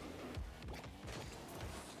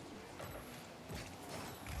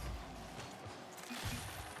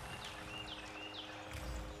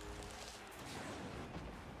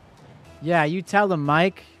 Yeah, you tell them,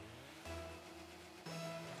 Mike.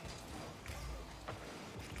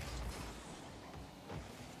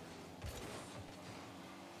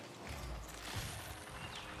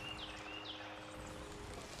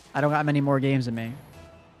 I don't got many more games in me.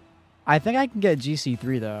 I think I can get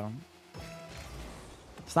GC3, though.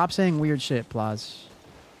 Stop saying weird shit, Plaz.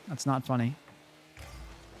 That's not funny.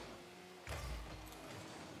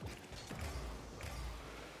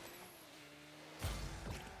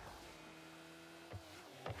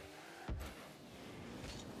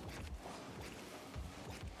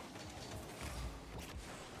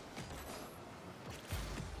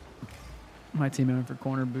 My team went for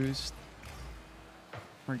corner boost.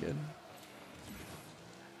 We're good.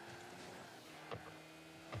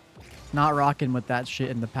 Not rocking with that shit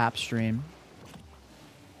in the Paps stream.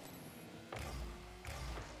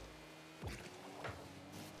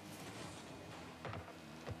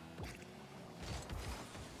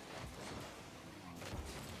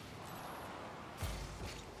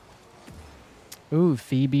 Ooh,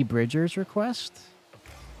 Phoebe Bridgers request?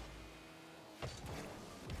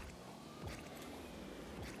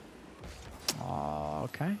 Oh,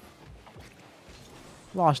 okay.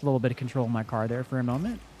 Lost a little bit of control of my car there for a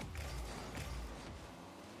moment.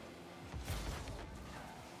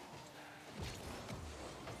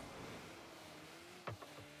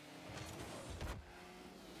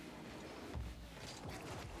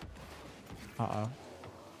 Uh-oh.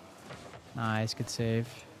 Nice, good save.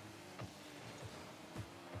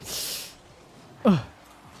 Ugh.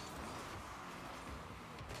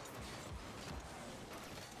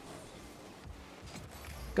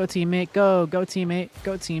 Go teammate, go! Go teammate,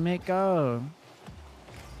 go teammate, go!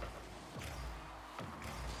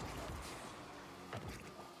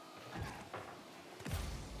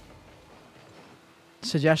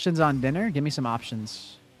 Suggestions on dinner? Give me some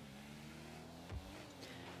options.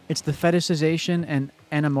 It's the fetishization and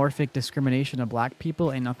anamorphic discrimination of black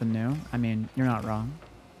people. Ain't nothing new. I mean, you're not wrong.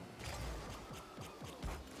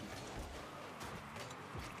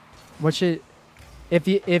 What should...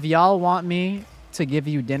 If y'all want me to give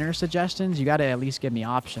you dinner suggestions, you gotta at least give me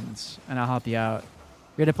options, and I'll help you out.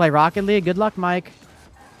 You're gonna play Rocket League? Good luck, Mike.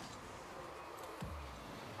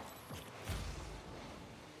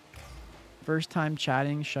 First time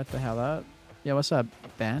chatting, shut the hell up. Yeah, what's up,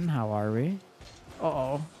 Ben? How are we?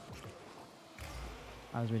 Uh-oh.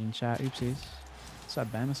 I was reading chat. Oopsies. What's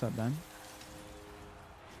up, Ben? What's up, Ben?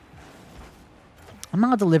 I'm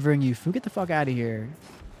not delivering you food. Get the fuck out of here.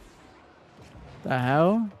 The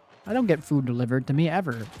hell? I don't get food delivered to me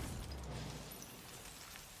ever.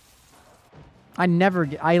 I never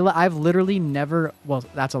get... I've literally never... Well,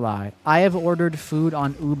 that's a lie. I have ordered food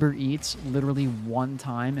on Uber Eats literally one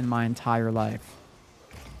time in my entire life.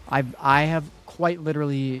 I have quite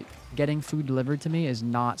literally... Getting food delivered to me is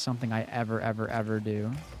not something I ever do.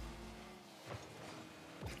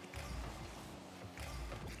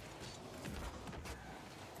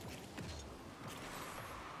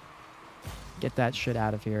 Get that shit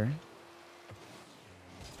out of here.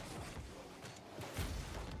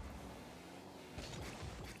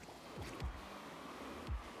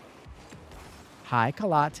 Hi,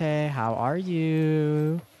 Kalate. How are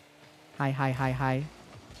you? Hi.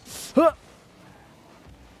 Huh!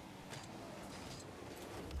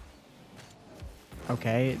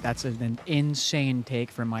 Okay, that's an insane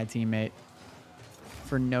take from my teammate.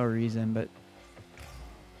 For no reason, but...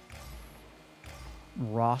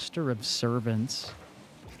 Roster of servants.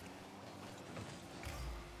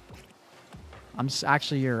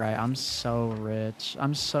 Actually, you're right. I'm so rich.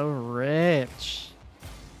 I'm so rich.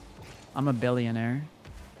 I'm a billionaire.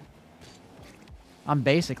 I'm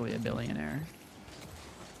basically a billionaire.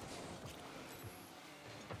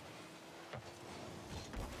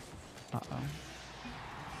 Uh-oh.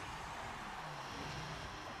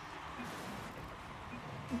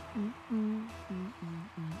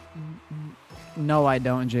 No, I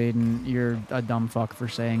don't, Jaden. You're a dumb fuck for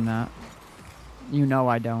saying that. You know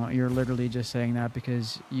I don't. You're literally just saying that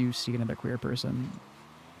because you see another queer person.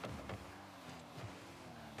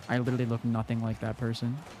 I literally look nothing like that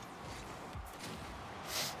person.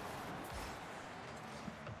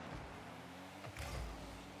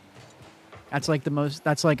 That's like the most...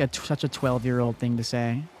 That's like such a 12-year-old thing to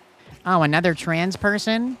say. Oh, another trans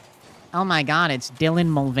person? Oh my god, it's Dylan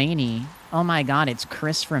Mulvaney. Oh my god, it's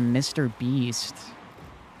Chris from Mr. Beast.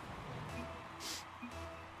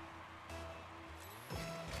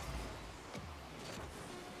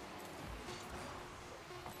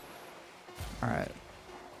 Alright.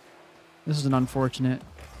 This is an unfortunate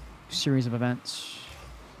series of events.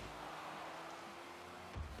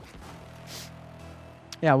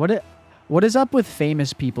 Yeah, what is up with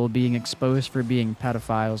famous people being exposed for being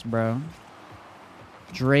pedophiles, bro?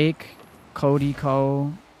 Drake, Cody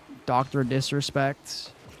Ko, Dr.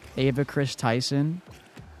 Disrespect, Ava Chris Tyson.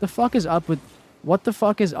 The fuck is up with... What the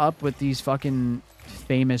fuck is up with these fucking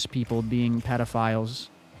famous people being pedophiles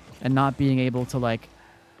and not being able to, like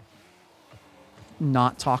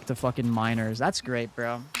not talk to fucking minors. That's great,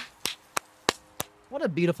 bro. What a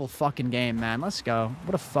beautiful fucking game, man. Let's go.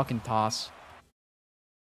 What a fucking toss.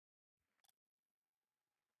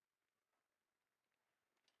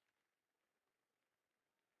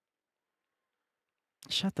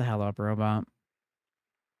 Shut the hell up, robot.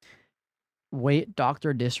 Wait,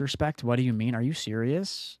 Dr. Disrespect? What do you mean? Are you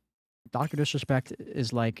serious? Dr. Disrespect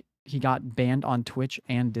is like, he got banned on Twitch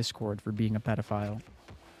and Discord for being a pedophile.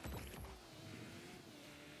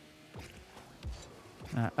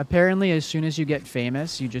 Apparently, as soon as you get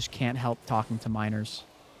famous, you just can't help talking to minors.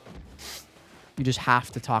 You just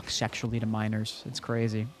have to talk sexually to minors. It's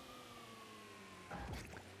crazy.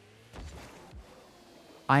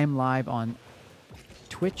 I am live on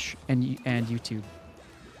Twitch and YouTube.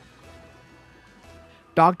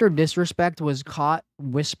 Dr. Disrespect was caught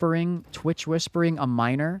Twitch whispering a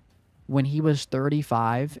minor when he was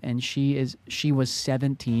 35 and she was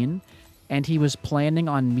 17, and he was planning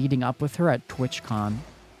on meeting up with her at TwitchCon.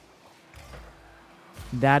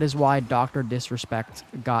 That is why Dr. Disrespect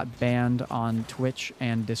got banned on Twitch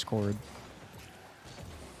and Discord.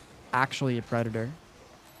 Actually a predator.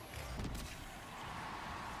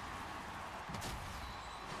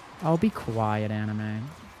 I'll be quiet, anime.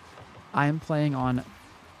 I am playing on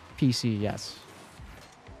PC, yes.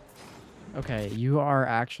 Okay, you are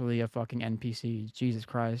actually a fucking NPC. Jesus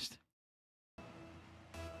Christ.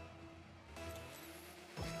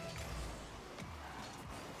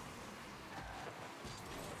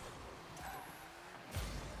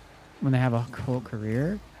 When they have a cool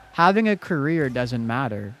career? Having a career doesn't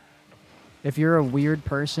matter. If you're a weird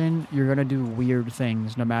person, you're gonna do weird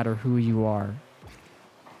things no matter who you are.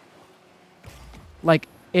 Like,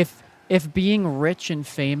 if being rich and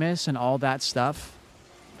famous and all that stuff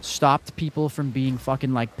stopped people from being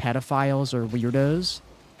fucking like pedophiles or weirdos,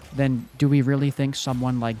 then do we really think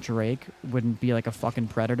someone like Drake wouldn't be like a fucking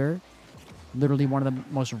predator? Literally one of the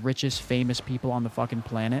most richest, famous people on the fucking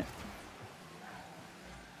planet.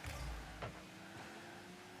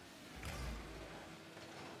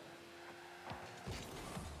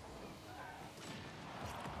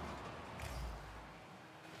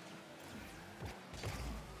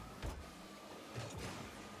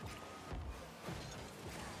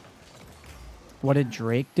 What did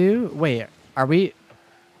Drake do? Wait, are we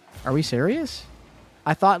serious?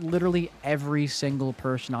 I thought literally every single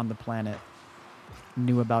person on the planet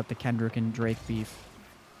knew about the Kendrick and Drake beef.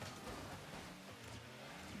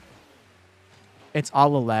 It's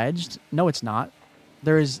all alleged? No, it's not.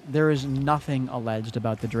 There is nothing alleged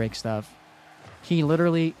about the Drake stuff. He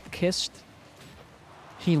literally kissed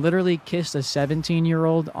a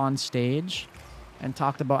 17-year-old on stage and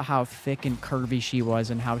talked about how thick and curvy she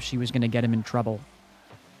was and how she was going to get him in trouble.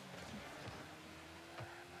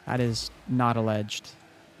 That is not alleged.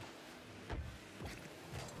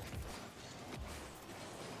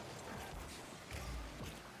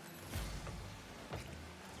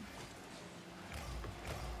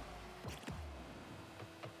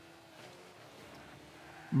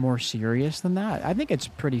 More serious than that? I think it's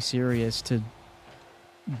pretty serious to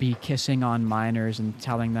be kissing on minors and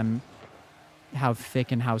telling them how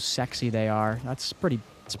thick and how sexy they are. It's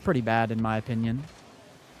pretty bad in my opinion.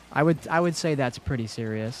 I would say that's pretty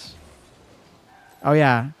serious. Oh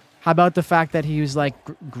yeah. How about the fact that he was like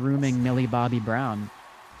grooming Millie Bobby Brown?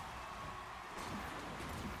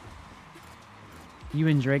 You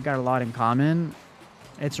and Drake got a lot in common.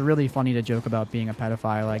 It's really funny to joke about being a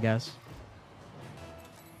pedophile, I guess.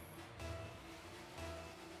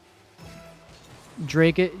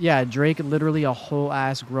 Drake literally a whole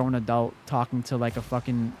ass grown adult talking to like a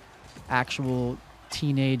fucking actual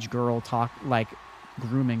teenage girl, like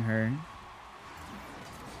grooming her.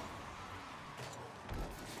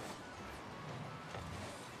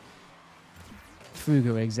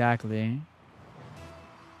 Fugu, exactly.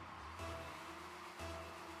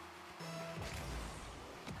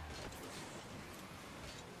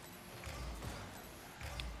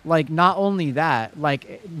 Like, not only that,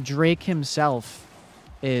 like, Drake himself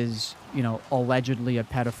is, you know, allegedly a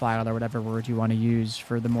pedophile or whatever word you want to use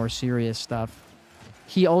for the more serious stuff.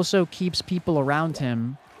 He also keeps people around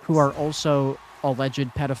him who are also alleged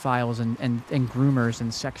pedophiles and groomers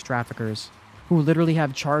and sex traffickers who literally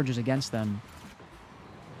have charges against them.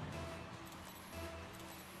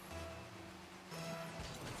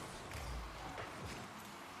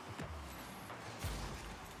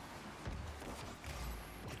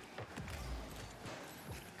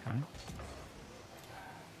 Okay.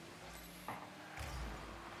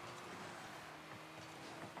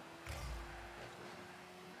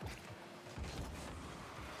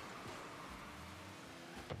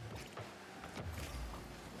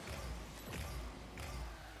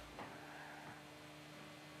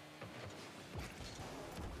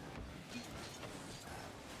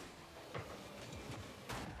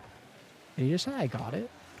 Did you just say I got it?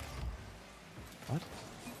 What?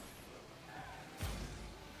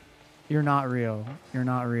 You're not real. You're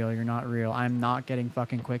not real. You're not real. I'm not getting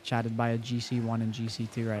fucking quick chatted by a GC1 and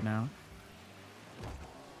GC2 right now.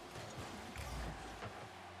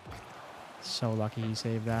 So lucky he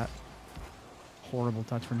saved that. Horrible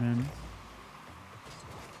touch from him.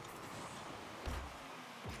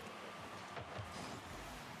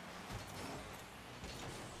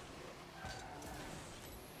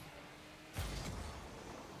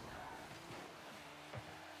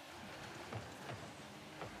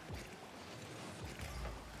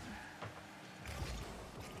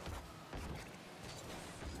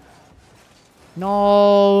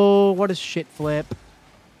 No, what a shit flip.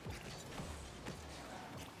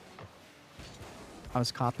 I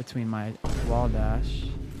was caught between my wall dash.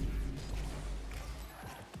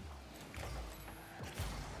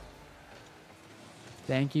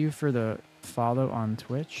 Thank you for the follow on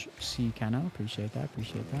Twitch. C Keno, appreciate that,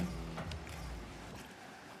 appreciate that.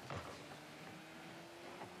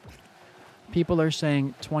 People are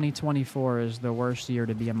saying 2024 is the worst year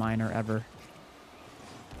to be a miner ever.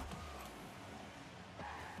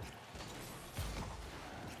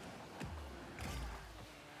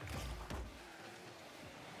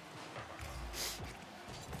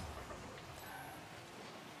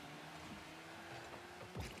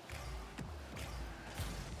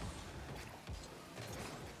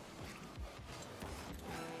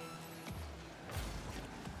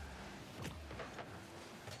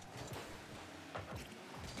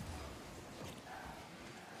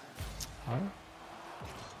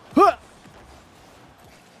 Huh?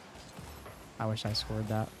 I wish I scored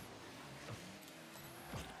that.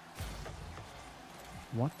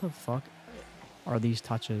 What the fuck are these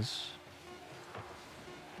touches?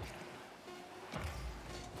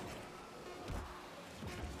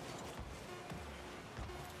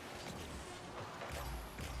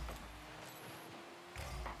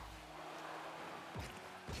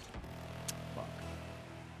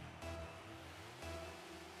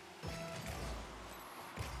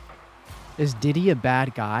 Is Diddy a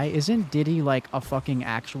bad guy? Isn't Diddy like a fucking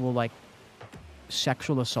actual like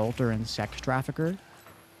sexual assaulter and sex trafficker?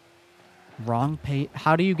 Wrong pay.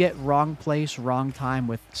 How do you get wrong place, wrong time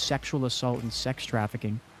with sexual assault and sex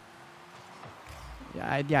trafficking?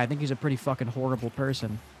 Yeah, I think he's a pretty fucking horrible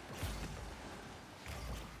person.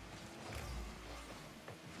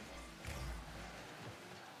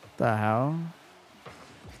 The hell?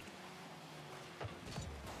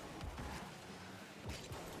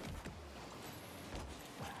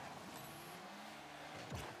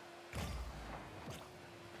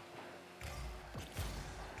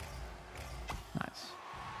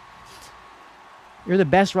 You're the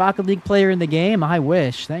best Rocket League player in the game. I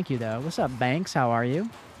wish. Thank you, though. What's up, Banks? How are you?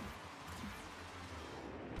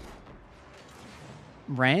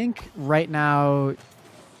 Rank? Right now,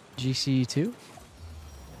 GC2.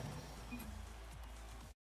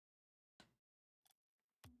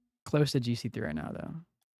 Close to GC3 right now, though.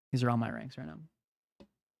 These are all my ranks right now.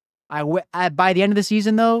 By the end of the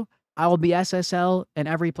season, though, I will be SSL in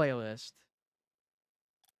every playlist.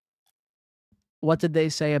 What did they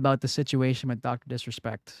say about the situation with Dr.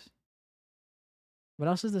 Disrespect? What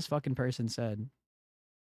else has this fucking person said?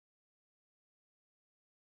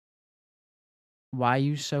 Why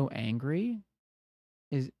you so angry?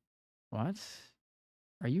 What?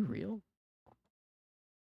 Are you real?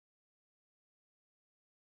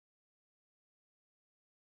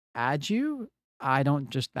 Add you? I don't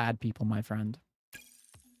just add people, my friend.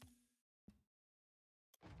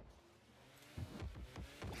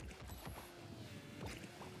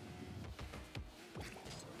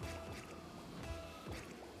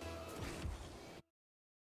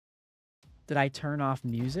 Did I turn off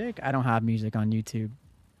music? I don't have music on YouTube.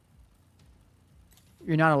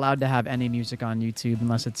 You're not allowed to have any music on YouTube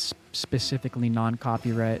unless it's specifically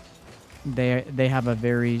non-copyright. They have a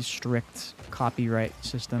very strict copyright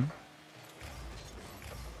system.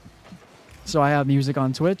 So I have music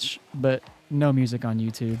on Twitch, but no music on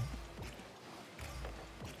YouTube.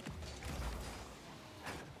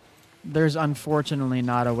 There's unfortunately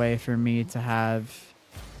not a way for me to have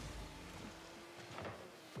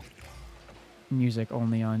music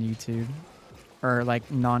only on YouTube. Or like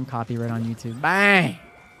non-copyright on YouTube. Bang!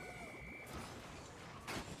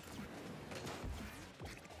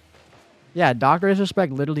 Yeah, Dr.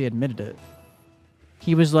 Disrespect literally admitted it.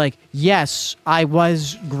 He was like, yes, I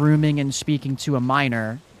was grooming and speaking to a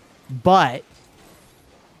minor, but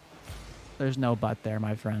there's no but there,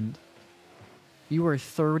 my friend. You were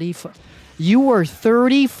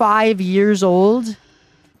 35 years old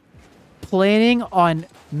planning on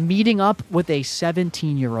meeting up with a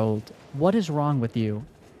 17-year-old. What is wrong with you?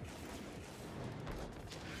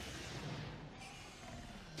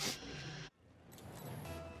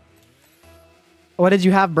 What did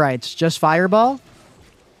you have, Brights? Just Fireball?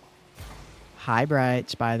 Hi,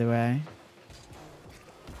 Brights, by the way.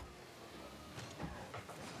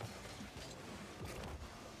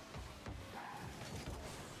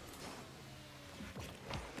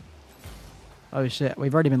 Oh shit,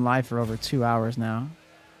 we've already been live for over 2 hours now.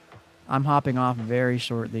 I'm hopping off very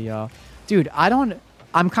shortly, y'all. Dude,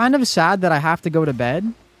 I'm kind of sad that I have to go to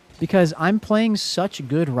bed because I'm playing such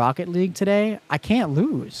good Rocket League today. I can't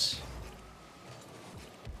lose.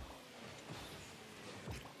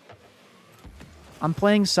 I'm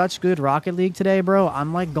playing such good Rocket League today, bro.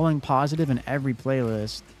 I'm like going positive in every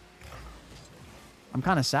playlist. I'm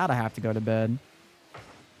kind of sad I have to go to bed.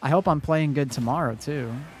 I hope I'm playing good tomorrow, too.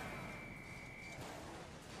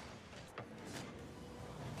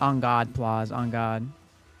 On God, Plaus. On God.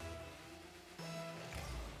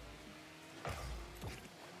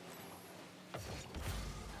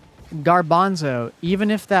 Garbanzo, even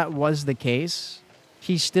if that was the case,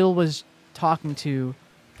 he still was talking to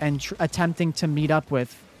and attempting to meet up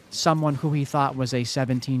with someone who he thought was a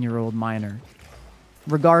 17-year-old minor.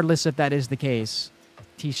 Regardless if that is the case,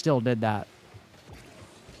 he still did that.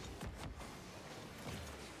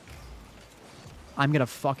 I'm gonna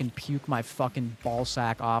fucking puke my fucking ball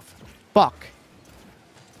sack off. Fuck.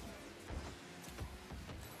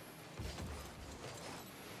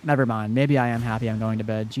 Never mind. Maybe I am happy I'm going to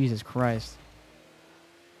bed. Jesus Christ.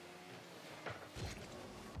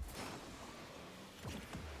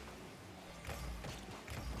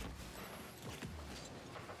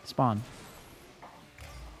 Spawn.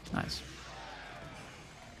 Nice.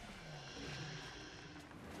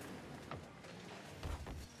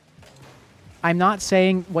 I'm not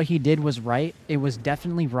saying what he did was right. It was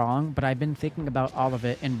definitely wrong, but I've been thinking about all of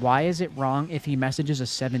it. And why is it wrong if he messages a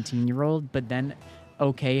 17-year-old, but then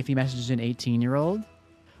okay if he messages an 18-year-old?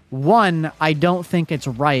 One, I don't think it's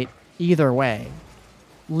right either way.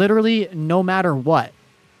 Literally, no matter what.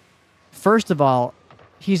 First of all,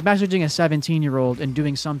 he's messaging a 17-year-old and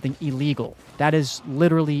doing something illegal. That is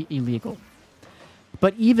literally illegal.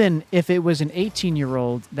 But even if it was an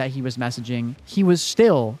 18-year-old that he was messaging, he was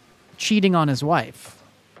still cheating on his wife.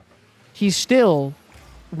 He still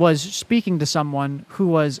was speaking to someone who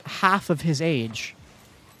was half of his age.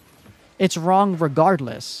 It's wrong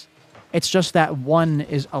regardless. It's just that one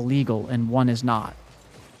is illegal and one is not.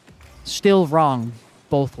 Still wrong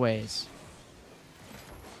both ways.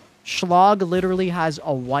 Schlog literally has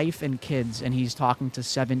a wife and kids, and he's talking to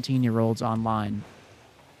 17-year-olds online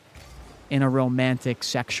in a romantic,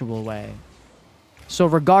 sexual way. So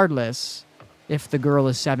regardless, if the girl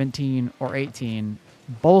is 17 or 18,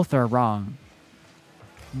 both are wrong.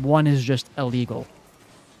 One is just illegal.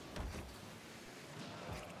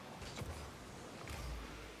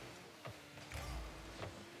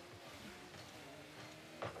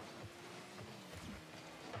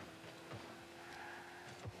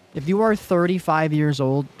 If you are 35 years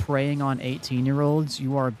old preying on 18-year-olds,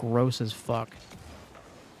 you are gross as fuck.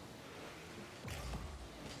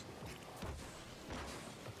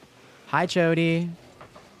 Hi, Chody.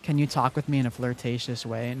 Can you talk with me in a flirtatious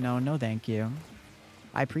way? No, no thank you.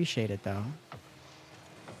 I appreciate it, though.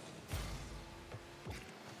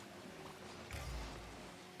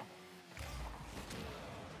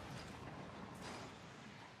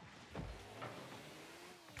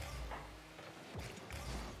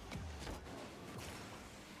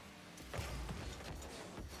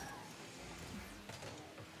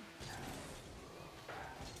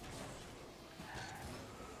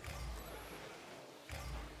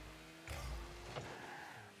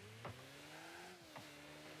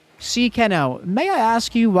 See, Keno, may I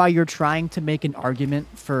ask you why you're trying to make an argument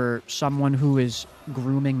for someone who is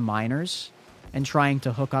grooming minors and trying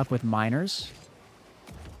to hook up with minors?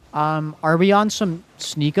 Are we on some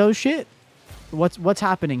Sneeko shit? What's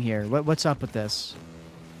happening here? What's up with this?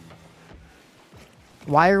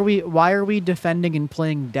 Why are we defending and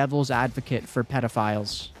playing devil's advocate for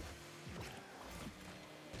pedophiles?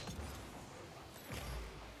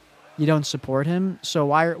 You don't support him? So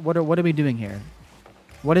what are we doing here?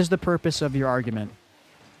 What is the purpose of your argument?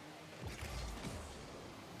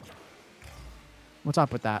 What's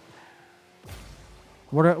up with that?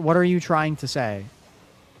 What are you trying to say?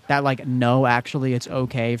 That, like, no, actually, it's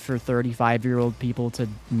okay for 35-year-old people to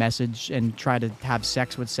message and try to have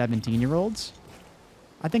sex with 17-year-olds?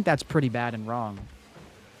 I think that's pretty bad and wrong.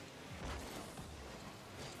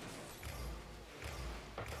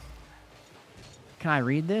 Can I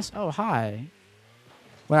read this? Oh, hi.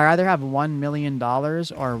 Would I rather have $1 million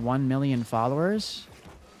or 1 million followers?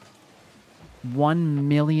 1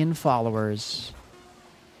 million followers.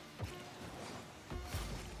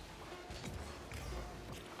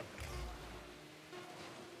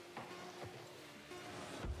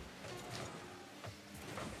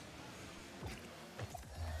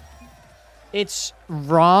 It's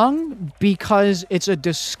wrong because it's a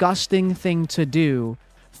disgusting thing to do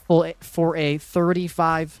for a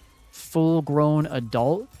 35 full-grown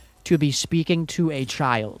adult to be speaking to a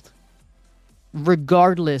child,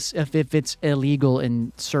 regardless of if it's illegal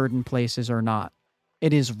in certain places or not.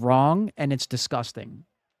 It is wrong and it's disgusting.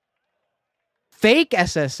 Fake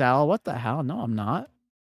SSL? What the hell? No, I'm not.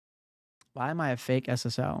 Why am I a fake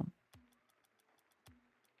SSL?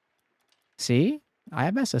 See? I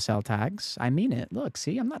have SSL tags. I mean it. Look,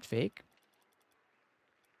 see? I'm not fake.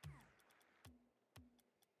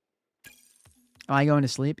 Am I going to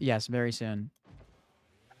sleep? Yes, very soon.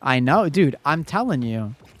 I know, dude. I'm telling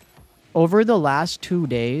you. Over the last 2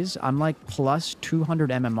 days, I'm like plus 200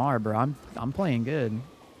 MMR, bro. I'm playing good.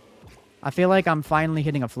 I feel like I'm finally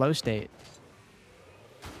hitting a flow state.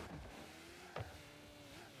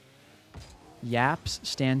 Yaps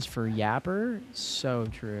stands for yapper. So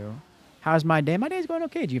true. How's my day? My day's going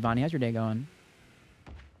okay, Giovanni. How's your day going?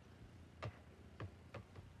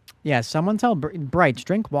 Yeah, someone tell Brights,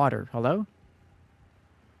 drink water. Hello?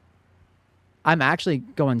 I'm actually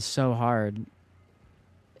going so hard.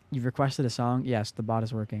 You've requested a song? Yes, the bot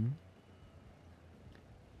is working.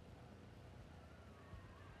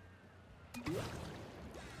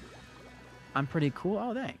 I'm pretty cool.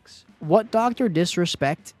 Oh, thanks. What Dr.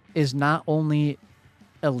 Disrespect is not only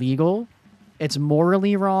illegal, it's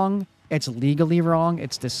morally wrong, it's legally wrong,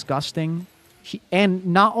 it's disgusting. And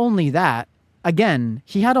not only that, again,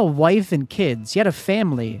 he had a wife and kids. He had a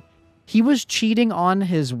family. He was cheating on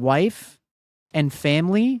his wife and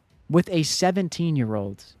family with a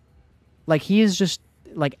 17-year-old. Like, he is just,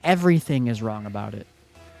 like, everything is wrong about it.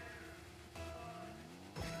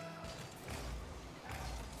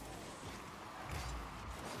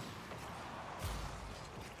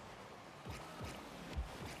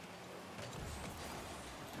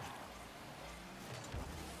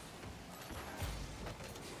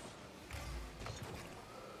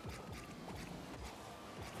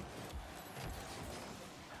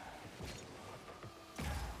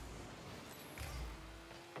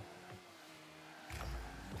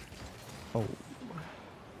 Oh.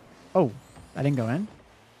 Oh, I didn't go in?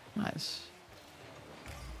 Nice.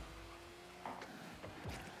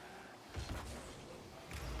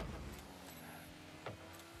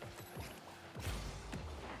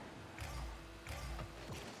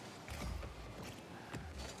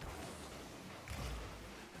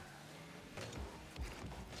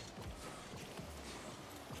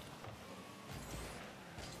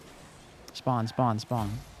 Spawn, spawn, spawn.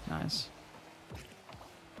 Nice.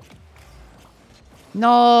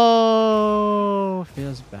 No!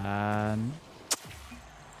 Feels bad.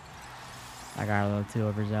 I got a little too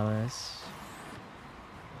overzealous.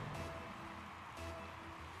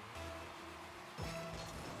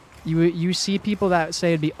 You see people that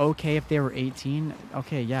say it'd be okay if they were 18?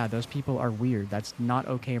 Okay, yeah, those people are weird. That's not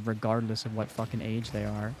okay regardless of what fucking age they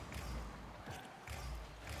are.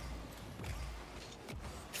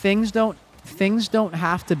 Things don't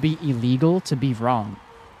have to be illegal to be wrong.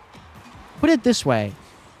 Put it this way.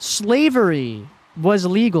 Slavery was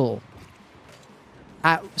legal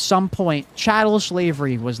at some point. Chattel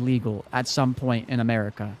slavery was legal at some point in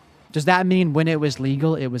America. Does that mean when it was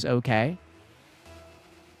legal, it was okay?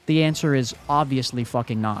 The answer is obviously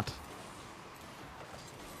fucking not.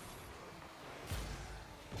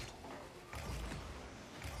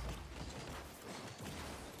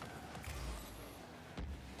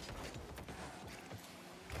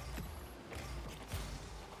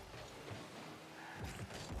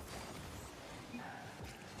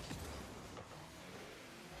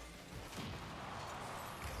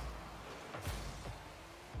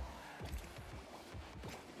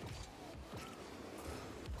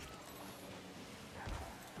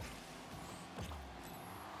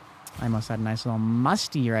 I must have a nice little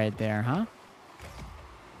musty right there, huh?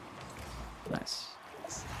 Nice.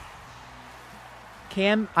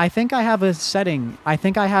 Cam, I think I have a setting. I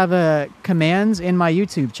think I have a commands in my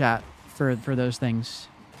YouTube chat for those things.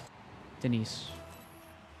 Denise.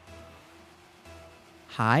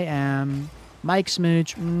 Hi, Em. Mike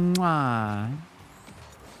Smooch. Mwah.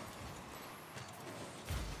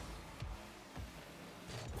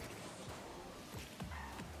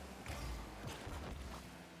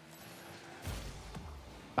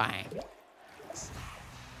 Bang.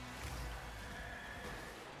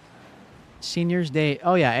 Seniors date.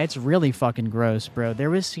 Oh yeah, it's really fucking gross, bro. There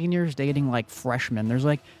was seniors dating like freshmen. There's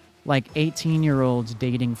like 18-year-olds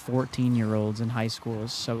dating 14-year-olds in high school.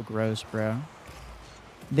 It's so gross, bro.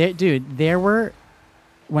 Dude, there were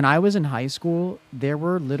when I was in high school, there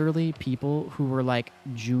were literally people who were like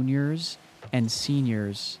juniors and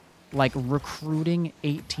seniors, like recruiting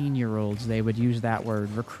 18-year-olds. They would use that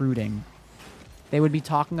word, recruiting. They would be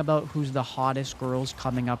talking about who's the hottest girls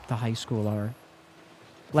coming up to high school are.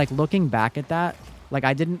 Like, looking back at that, like,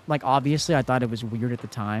 I didn't, like, obviously I thought it was weird at the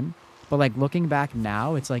time, but, like, looking back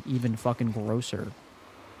now, it's, like, even fucking grosser.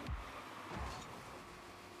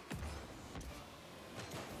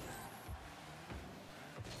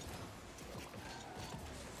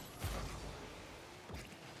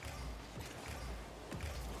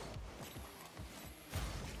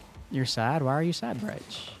 You're sad? Why are you sad,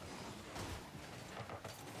 Bridge?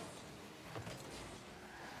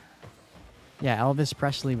 Yeah, Elvis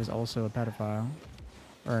Presley was also a pedophile.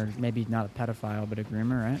 Or maybe not a pedophile, but a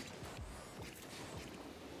groomer, right?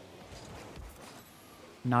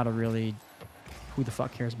 Not a really... Who the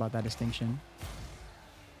fuck cares about that distinction?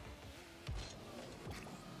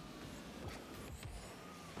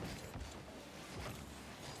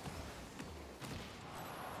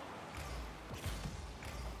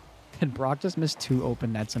 Did Brock just miss 2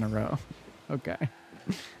 open nets in a row? Okay.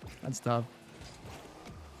 That's tough.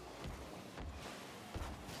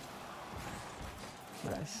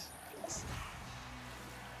 Nice.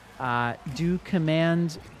 Do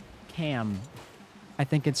command cam. I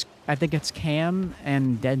think it's cam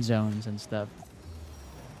and dead zones and stuff.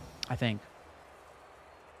 I think.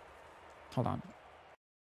 Hold on.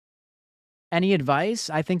 Any advice?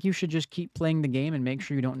 I think you should just keep playing the game and make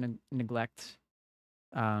sure you don't neglect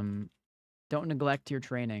your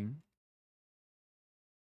training.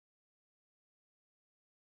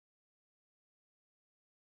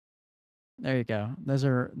 There you go. Those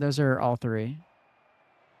are all 3.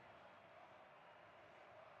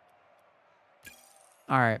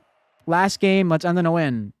 All right. Last game, let's end on a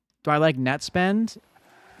win. Do I like net spend?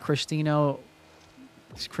 Cristino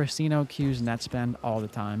cues net spend all the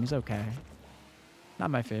time. He's okay. Not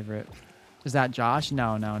my favorite. Is that Josh?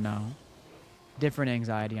 No. Different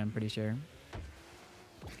anxiety, I'm pretty sure.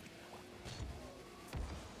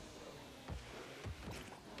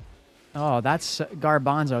 Oh, that's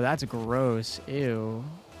Garbanzo. That's gross. Ew.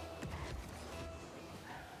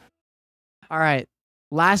 All right.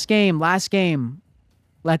 Last game.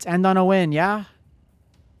 Let's end on a win, yeah?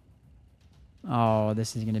 Oh,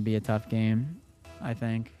 this is going to be a tough game, I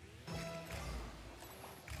think.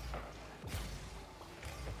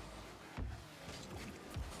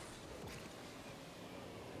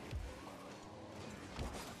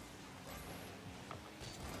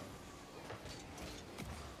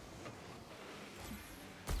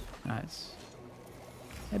 Nice.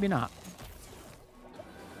 Maybe not.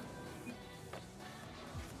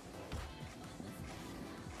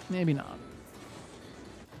 Maybe not.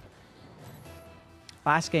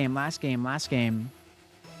 Last game.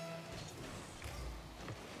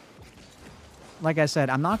 Like I said,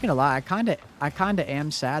 I'm not gonna lie. I kinda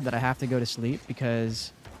am sad that I have to go to sleep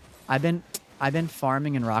because I've been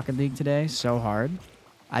farming in Rocket League today so hard.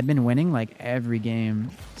 I've been winning like every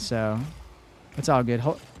game, so it's all good.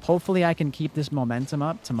 Hopefully I can keep this momentum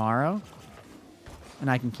up tomorrow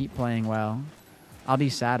and I can keep playing well. I'll be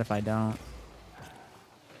sad if I don't.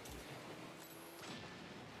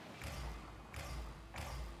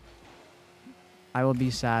 I will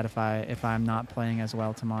be sad if I'm not playing as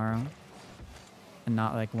well tomorrow and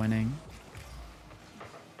not like winning.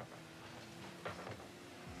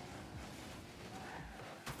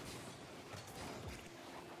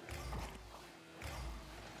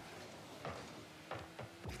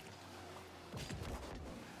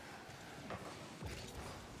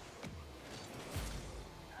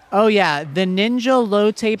 Oh yeah, the ninja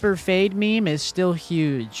low taper fade meme is still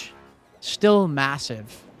huge. Still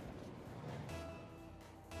massive.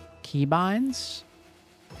 Keybinds?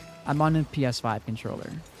 I'm on a PS5 controller.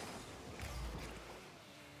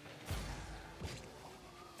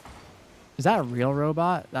 Is that a real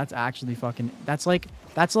robot? That's actually fucking... That's like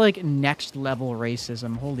next level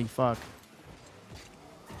racism. Holy fuck.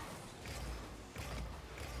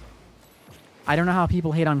 I don't know how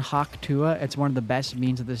people hate on Hawk Tua. It's one of the best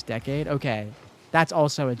memes of this decade. Okay. That's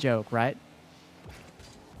also a joke, right?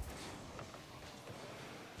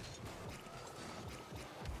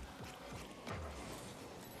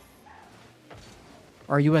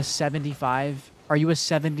 Are you a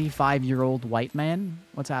 75-year-old white man?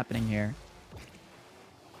 What's happening here?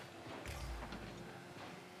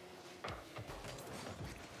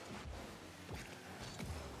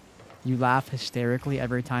 You laugh hysterically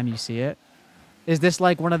every time you see it. Is this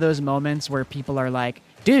like one of those moments where people are like,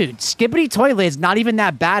 dude, Skibbity Toilet is not even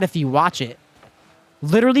that bad if you watch it.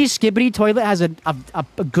 Literally, Skibbity Toilet has a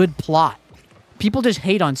good plot. People just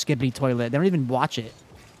hate on Skibbity Toilet. They don't even watch it.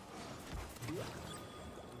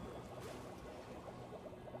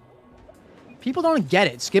 People don't get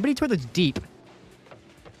it. Skibbity Toilet's deep.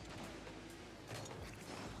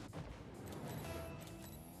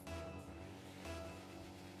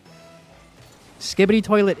 Skibbity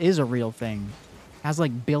Toilet is a real thing. Has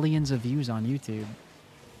like billions of views on YouTube.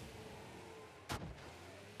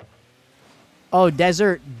 Oh,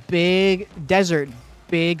 Desert, big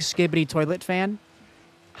Skibbity Toilet fan.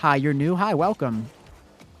 Hi, you're new. Hi, welcome.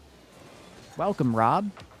 Welcome,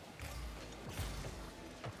 Rob.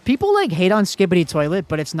 People like hate on Skibbity Toilet,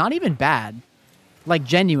 but it's not even bad. Like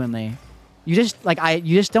genuinely. You just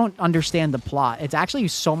you just don't understand the plot. It's actually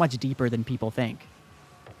so much deeper than people think.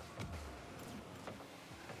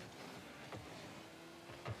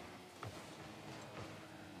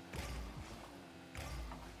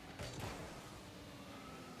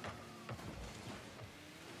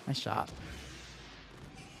 Nice shot.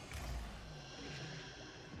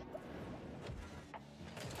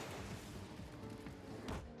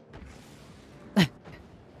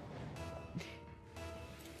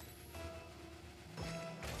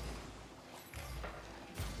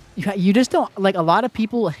 You just don't like a lot of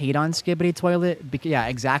people hate on Skibbity Toilet. Yeah,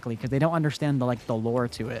 exactly, because they don't understand the lore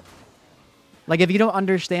to it. Like if you don't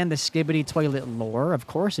understand the Skibbity Toilet lore, of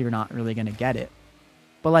course you're not really gonna get it.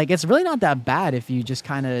 But like it's really not that bad if you just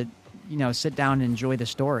kind of, you know, sit down and enjoy the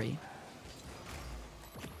story.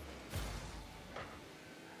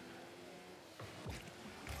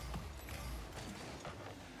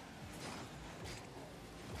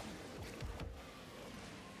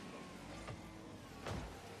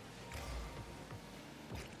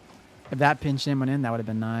 If that pinch in went in, that would have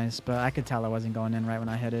been nice. But I could tell I wasn't going in right when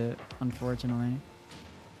I hit it, unfortunately.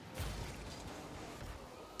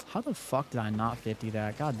 How the fuck did I not 50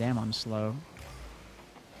 that? God damn, I'm slow.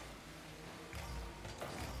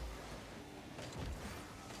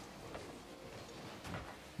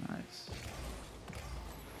 Nice.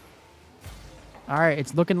 All right,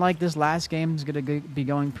 it's looking like this last game is going to be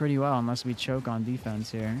going pretty well unless we choke on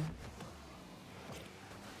defense here.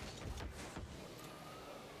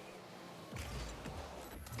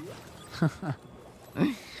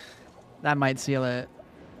 That might seal it.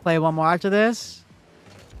 Play one more after this.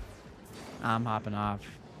 I'm hopping off.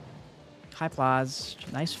 Hi, Plaz.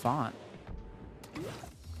 Nice font.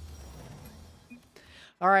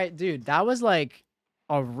 All right, dude. That was like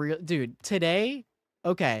a real... Dude, today...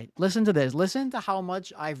 Okay, listen to this. Listen to how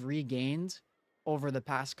much I've regained over the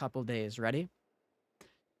past couple days. Ready?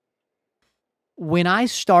 When I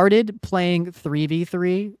started playing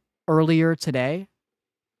 3v3 earlier today,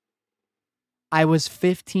 I was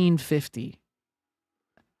 1550.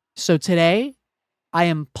 So today, I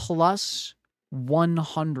am plus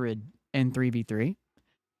 100 in 3v3.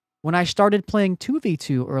 When I started playing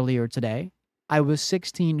 2v2 earlier today, I was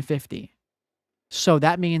 1650. So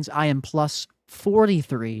that means I am plus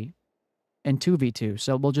 43 in 2v2.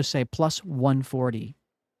 So we'll just say plus 140.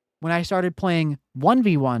 When I started playing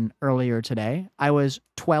 1v1 earlier today, I was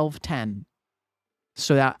 1210.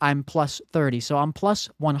 So that I'm plus 30. So I'm plus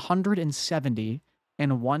 170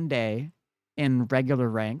 in one day in regular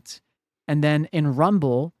ranked. And then in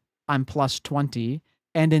Rumble, I'm plus 20.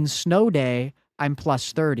 And in Snow Day, I'm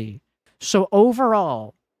plus 30. So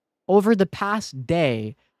overall, over the past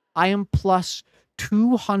day, I am plus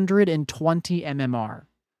 220 MMR.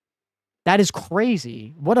 That is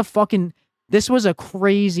crazy. What a fucking... This was a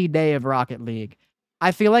crazy day of Rocket League.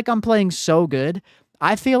 I feel like I'm playing so good.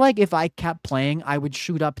 I feel like if I kept playing, I would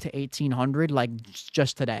shoot up to 1800 like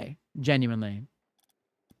just today. Genuinely.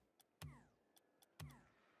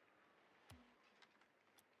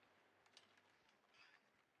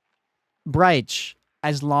 Bright,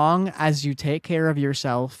 as long as you take care of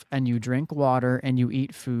yourself and you drink water and you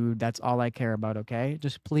eat food, that's all I care about, okay?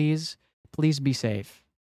 Just please be safe.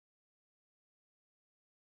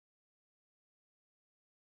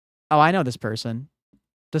 Oh, I know this person.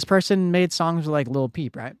 This person made songs with like Lil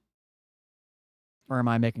Peep, right? Or am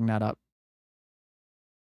I making that up?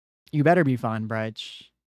 You better be fine, Bright.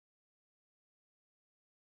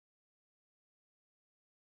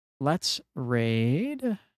 Let's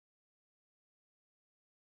raid.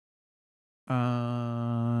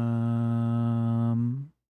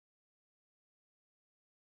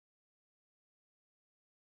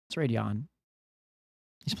 Let's raid Jan.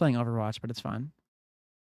 He's playing Overwatch, but it's fine.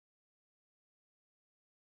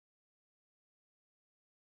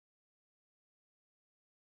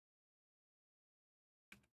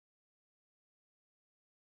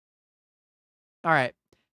 All right.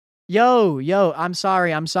 Yo, I'm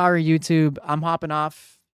sorry, YouTube. I'm hopping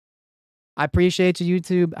off. I appreciate you,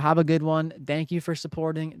 YouTube. Have a good one. Thank you for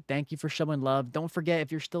supporting. Thank you for showing love. Don't forget,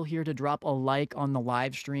 if you're still here, to drop a like on the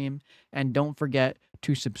live stream. And don't forget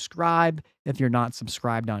to subscribe if you're not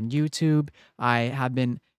subscribed on YouTube. I've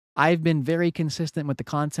been very consistent with the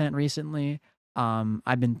content recently.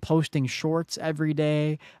 I've been posting shorts every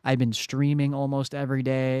day. I've been streaming almost every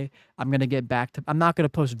day. I'm not gonna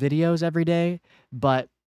post videos every day, but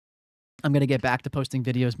I'm going to get back to posting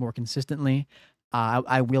videos more consistently.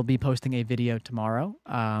 I will be posting a video tomorrow.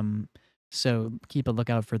 So keep a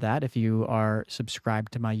lookout for that if you are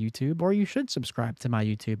subscribed to my YouTube, or you should subscribe to my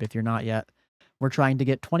YouTube if you're not yet. We're trying to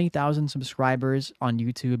get 20,000 subscribers on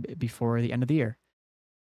YouTube before the end of the year.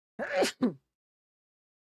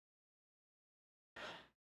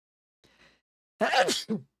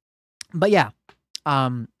 But yeah,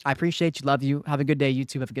 I appreciate you. Love you. Have a good day,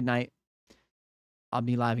 YouTube. Have a good night. I'll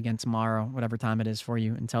be live again tomorrow, whatever time it is for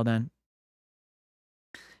you. Until then,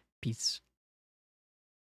 peace.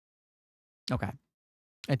 Okay.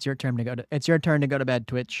 It's your turn to go to bed,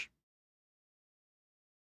 Twitch.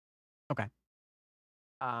 Okay.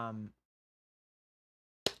 I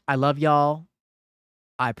love y'all.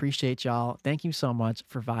 I appreciate y'all. Thank you so much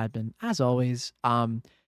for vibing. As always,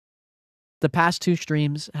 the past 2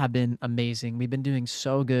 streams have been amazing. We've been doing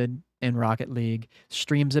so good in Rocket League.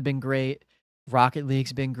 Streams have been great. Rocket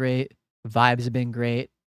League's been great. Vibes have been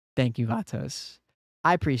great. Thank you, Vatos.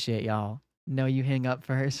 I appreciate y'all. No, you hang up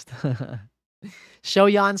first. Show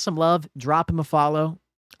Jan some love. Drop him a follow.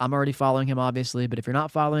 I'm already following him, obviously, but if you're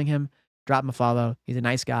not following him, drop him a follow. He's a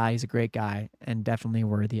nice guy. He's a great guy, and definitely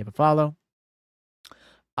worthy of a follow.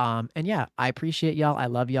 And yeah, I appreciate y'all. I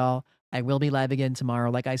love y'all. I will be live again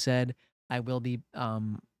tomorrow. Like I said, I will be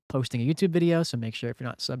posting a YouTube video, so make sure if you're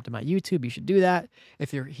not subbed to my YouTube, you should do that.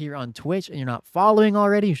 If you're here on Twitch and you're not following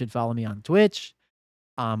already, you should follow me on Twitch.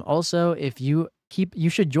 Also, if you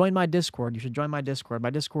should join my Discord. You should join my Discord. My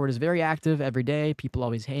Discord is very active every day. People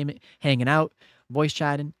always hanging out, voice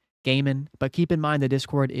chatting, gaming. But keep in mind the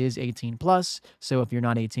Discord is 18 plus. So if you're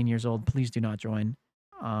not 18 years old, please do not join.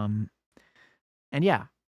 And yeah,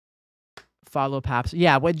 follow Paps.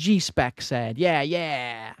 Yeah, what G-Spec said.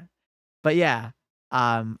 Yeah. But yeah,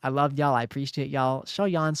 I love y'all. I appreciate y'all. Show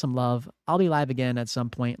Jan some love. I'll be live again at some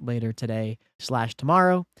point later today /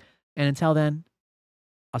 tomorrow. And until then,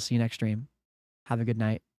 I'll see you next stream. Have a good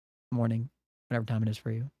night, morning, whatever time it is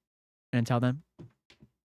for you. And until then,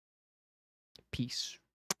 peace.